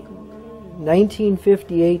by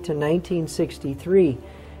 1958 to 1963,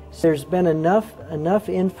 there's been enough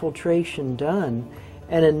infiltration done,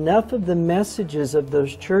 and enough of the messages of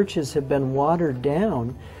those churches have been watered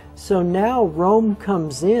down. So now Rome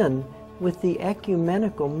comes in with the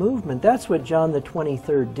ecumenical movement. That's what John the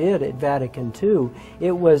 23rd did at Vatican II.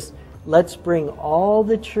 It was, let's bring all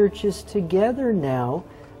the churches together now,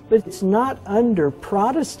 but it's not under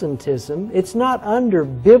Protestantism, it's not under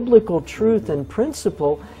biblical truth and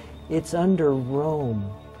principle, it's under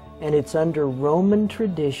Rome. And it's under Roman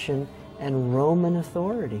tradition and Roman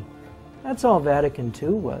authority. That's all Vatican II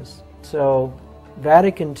was. So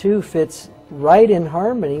Vatican II fits right in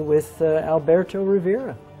harmony with Alberto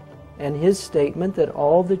Rivera and his statement that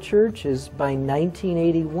all the churches by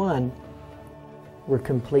 1981 were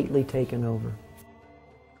completely taken over.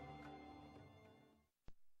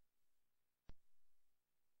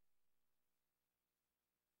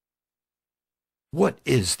 What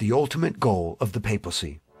is the ultimate goal of the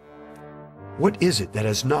papacy? What is it that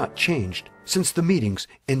has not changed since the meetings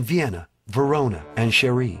in Vienna, Verona, and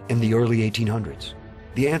Chery in the early 1800s?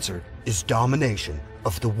 The answer is domination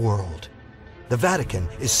of the world. The Vatican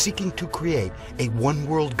is seeking to create a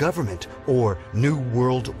one-world government or New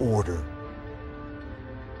World Order.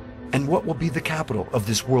 And what will be the capital of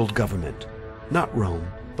this world government? Not Rome,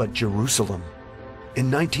 but Jerusalem.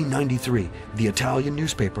 In 1993, the Italian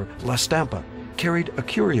newspaper La Stampa carried a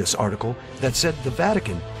curious article that said the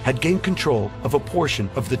Vatican had gained control of a portion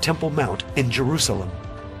of the Temple Mount in Jerusalem.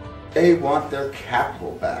 They want their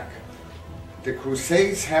capital back. The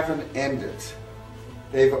Crusades haven't ended.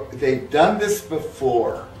 They've done this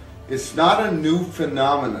before. It's not a new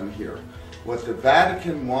phenomenon here. What the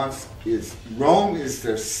Vatican wants is, Rome is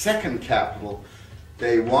their second capital.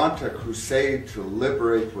 They want a crusade to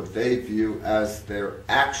liberate what they view as their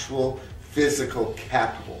actual physical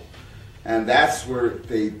capital. And that's where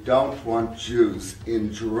they don't want Jews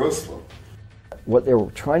in Jerusalem. What they're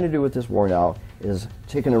trying to do with this war now is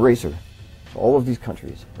take an eraser to all of these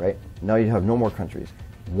countries, right? Now you have no more countries.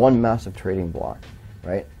 One massive trading bloc,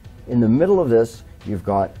 right? In the middle of this, you've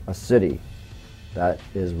got a city that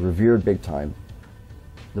is revered big time.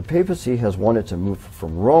 The papacy has wanted to move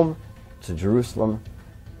from Rome to Jerusalem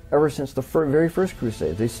ever since the very first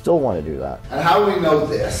crusade. They still want to do that. And how do we know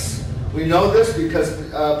this? We know this because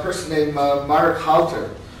a person named Marc Halter,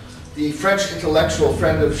 the French intellectual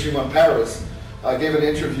friend of Shimon Peres, gave an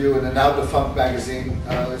interview in a now defunct magazine,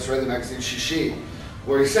 Israeli magazine Shishi,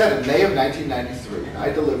 where he said in May of 1993,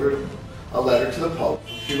 I delivered a letter to the Pope,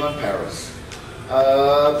 Shimon Peres,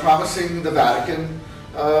 promising the Vatican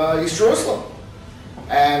East Jerusalem.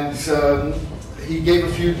 And he gave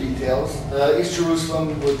a few details. East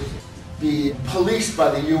Jerusalem would be policed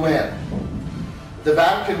by the UN. The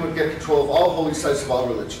Vatican would get control of all holy sites of all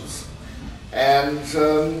religions. And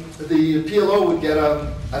the PLO would get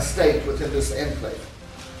a stake within this enclave.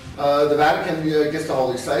 The Vatican gets the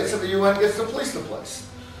holy sites, and the UN gets to police the place.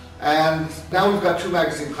 And now we've got two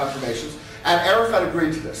magazine confirmations, and Arafat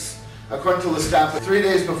agreed to this. According to La Stampa, 3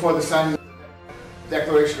 days before the signing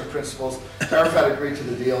Declaration of Principles. Arafat agreed to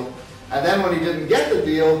the deal. And then when he didn't get the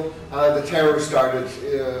deal, the terror started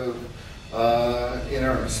in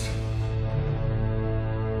earnest.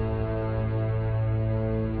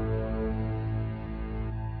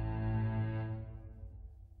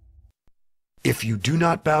 If you do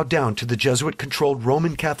not bow down to the Jesuit-controlled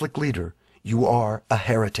Roman Catholic leader, you are a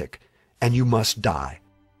heretic, and you must die.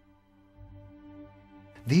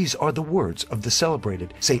 These are the words of the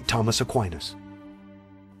celebrated St. Thomas Aquinas.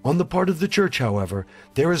 On the part of the Church, however,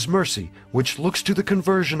 there is mercy which looks to the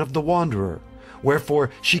conversion of the wanderer,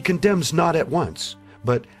 wherefore she condemns not at once,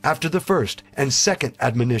 but after the first and second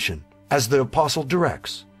admonition, as the Apostle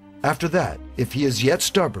directs. After that, if he is yet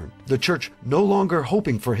stubborn, the Church, no longer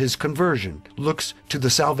hoping for his conversion, looks to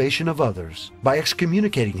the salvation of others by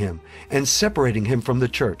excommunicating him and separating him from the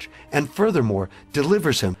Church, and furthermore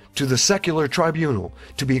delivers him to the secular tribunal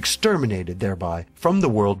to be exterminated thereby from the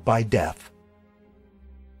world by death.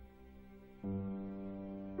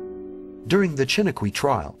 During the Chiniquy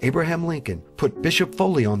trial, Abraham Lincoln put Bishop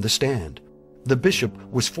Foley on the stand. The bishop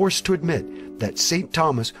was forced to admit that St.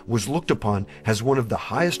 Thomas was looked upon as one of the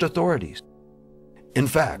highest authorities. In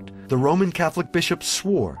fact, the Roman Catholic bishops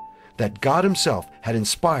swore that God himself had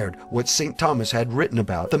inspired what St. Thomas had written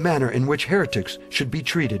about the manner in which heretics should be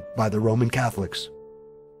treated by the Roman Catholics.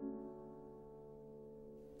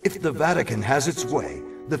 If the Vatican has its way,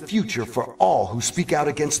 the future for all who speak out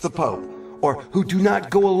against the Pope, or who do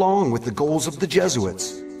not go along with the goals of the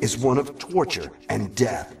Jesuits, is one of torture and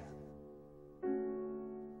death.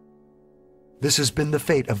 This has been the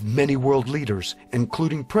fate of many world leaders,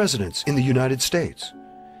 including presidents in the United States.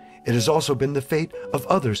 It has also been the fate of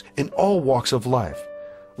others in all walks of life,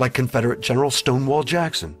 like Confederate General Stonewall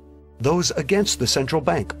Jackson, those against the central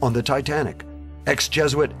bank on the Titanic,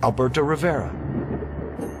 ex-Jesuit Alberto Rivera.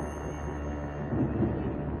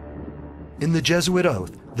 In the Jesuit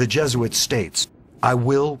oath, the Jesuit states, "I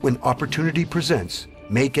will, when opportunity presents,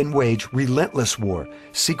 make and wage relentless war,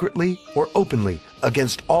 secretly or openly,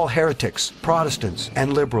 against all heretics, Protestants,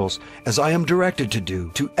 and liberals, as I am directed to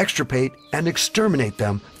do, to extirpate and exterminate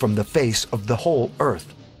them from the face of the whole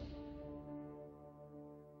earth."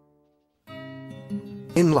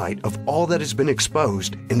 In light of all that has been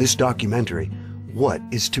exposed in this documentary, what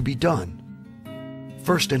is to be done?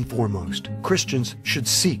 First and foremost, Christians should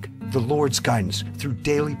seek the Lord's guidance through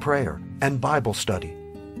daily prayer and Bible study.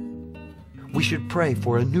 We should pray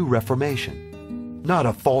for a new reformation, not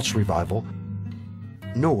a false revival,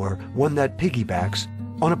 nor one that piggybacks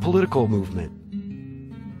on a political movement,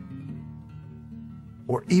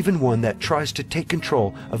 or even one that tries to take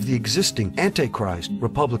control of the existing Antichrist,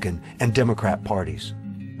 Republican, and Democrat parties,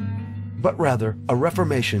 but rather a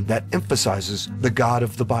reformation that emphasizes the God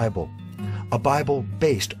of the Bible, a Bible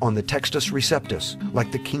based on the Textus Receptus,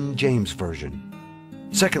 like the King James Version.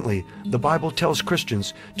 Secondly, the Bible tells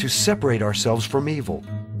Christians to separate ourselves from evil.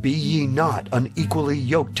 Be ye not unequally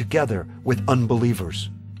yoked together with unbelievers.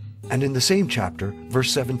 And in the same chapter,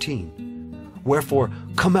 verse 17, "Wherefore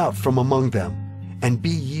come out from among them, and be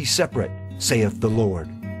ye separate, saith the Lord."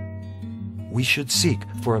 We should seek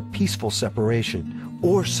for a peaceful separation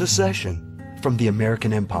or secession from the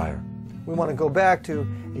American Empire. We want to go back to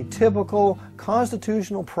a typical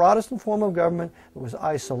constitutional Protestant form of government that was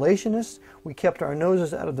isolationist. We kept our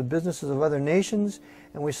noses out of the businesses of other nations,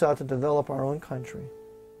 and we sought to develop our own country.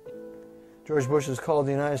 George Bush has called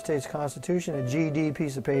the United States Constitution a GD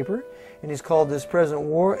piece of paper, and he's called this present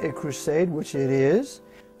war a crusade, which it is.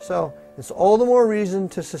 So it's all the more reason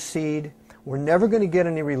to secede. We're never going to get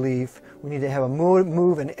any relief. We need to have a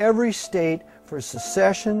move in every state for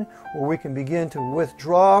secession, where we can begin to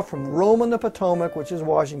withdraw from Rome on the Potomac, which is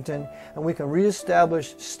Washington, and we can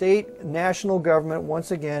reestablish state, national government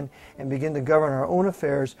once again and begin to govern our own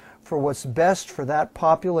affairs for what's best for that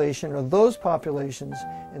population or those populations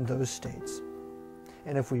in those states.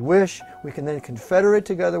 And if we wish, we can then confederate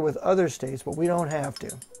together with other states, but we don't have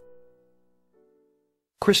to.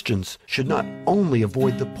 Christians should not only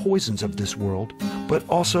avoid the poisons of this world, but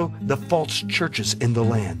also the false churches in the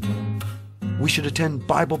land. We should attend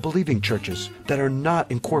Bible-believing churches that are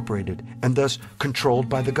not incorporated and thus controlled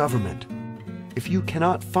by the government. If you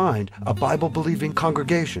cannot find a Bible-believing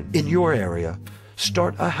congregation in your area,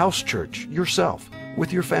 start a house church yourself,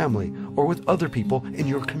 with your family, or with other people in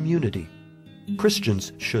your community.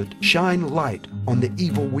 Christians should shine light on the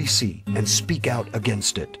evil we see and speak out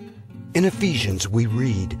against it. In Ephesians we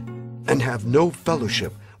read, "And have no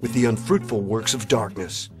fellowship with the unfruitful works of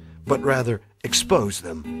darkness, but rather expose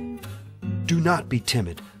them." Do not be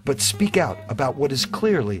timid, but speak out about what is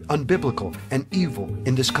clearly unbiblical and evil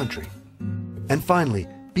in this country. And finally,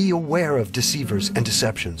 Be aware of deceivers and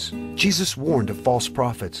deceptions. Jesus warned of false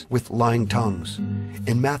prophets with lying tongues.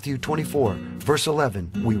 In Matthew 24, verse 11,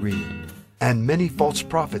 we read, "And many false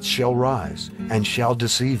prophets shall rise, and shall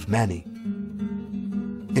deceive many."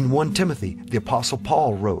 In 1 Timothy, the Apostle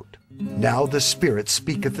Paul wrote, "Now the Spirit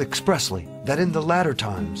speaketh expressly, that in the latter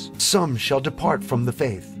times some shall depart from the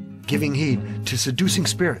faith, giving heed to seducing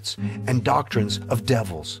spirits and doctrines of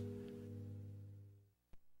devils."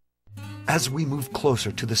 As we move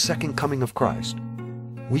closer to the second coming of Christ,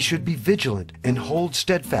 we should be vigilant and hold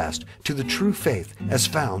steadfast to the true faith as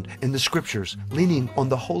found in the Scriptures, leaning on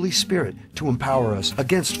the Holy Spirit to empower us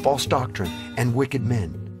against false doctrine and wicked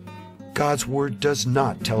men. God's Word does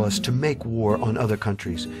not tell us to make war on other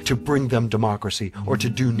countries, to bring them democracy, or to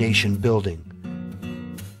do nation building.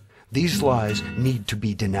 These lies need to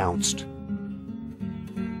be denounced.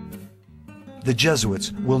 The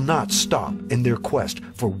Jesuits will not stop in their quest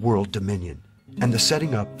for world dominion and the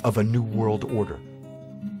setting up of a new world order.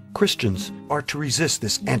 Christians are to resist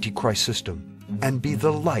this Antichrist system and be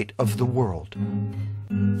the light of the world.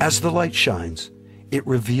 As the light shines, it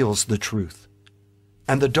reveals the truth,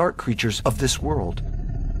 and the dark creatures of this world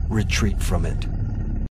retreat from it.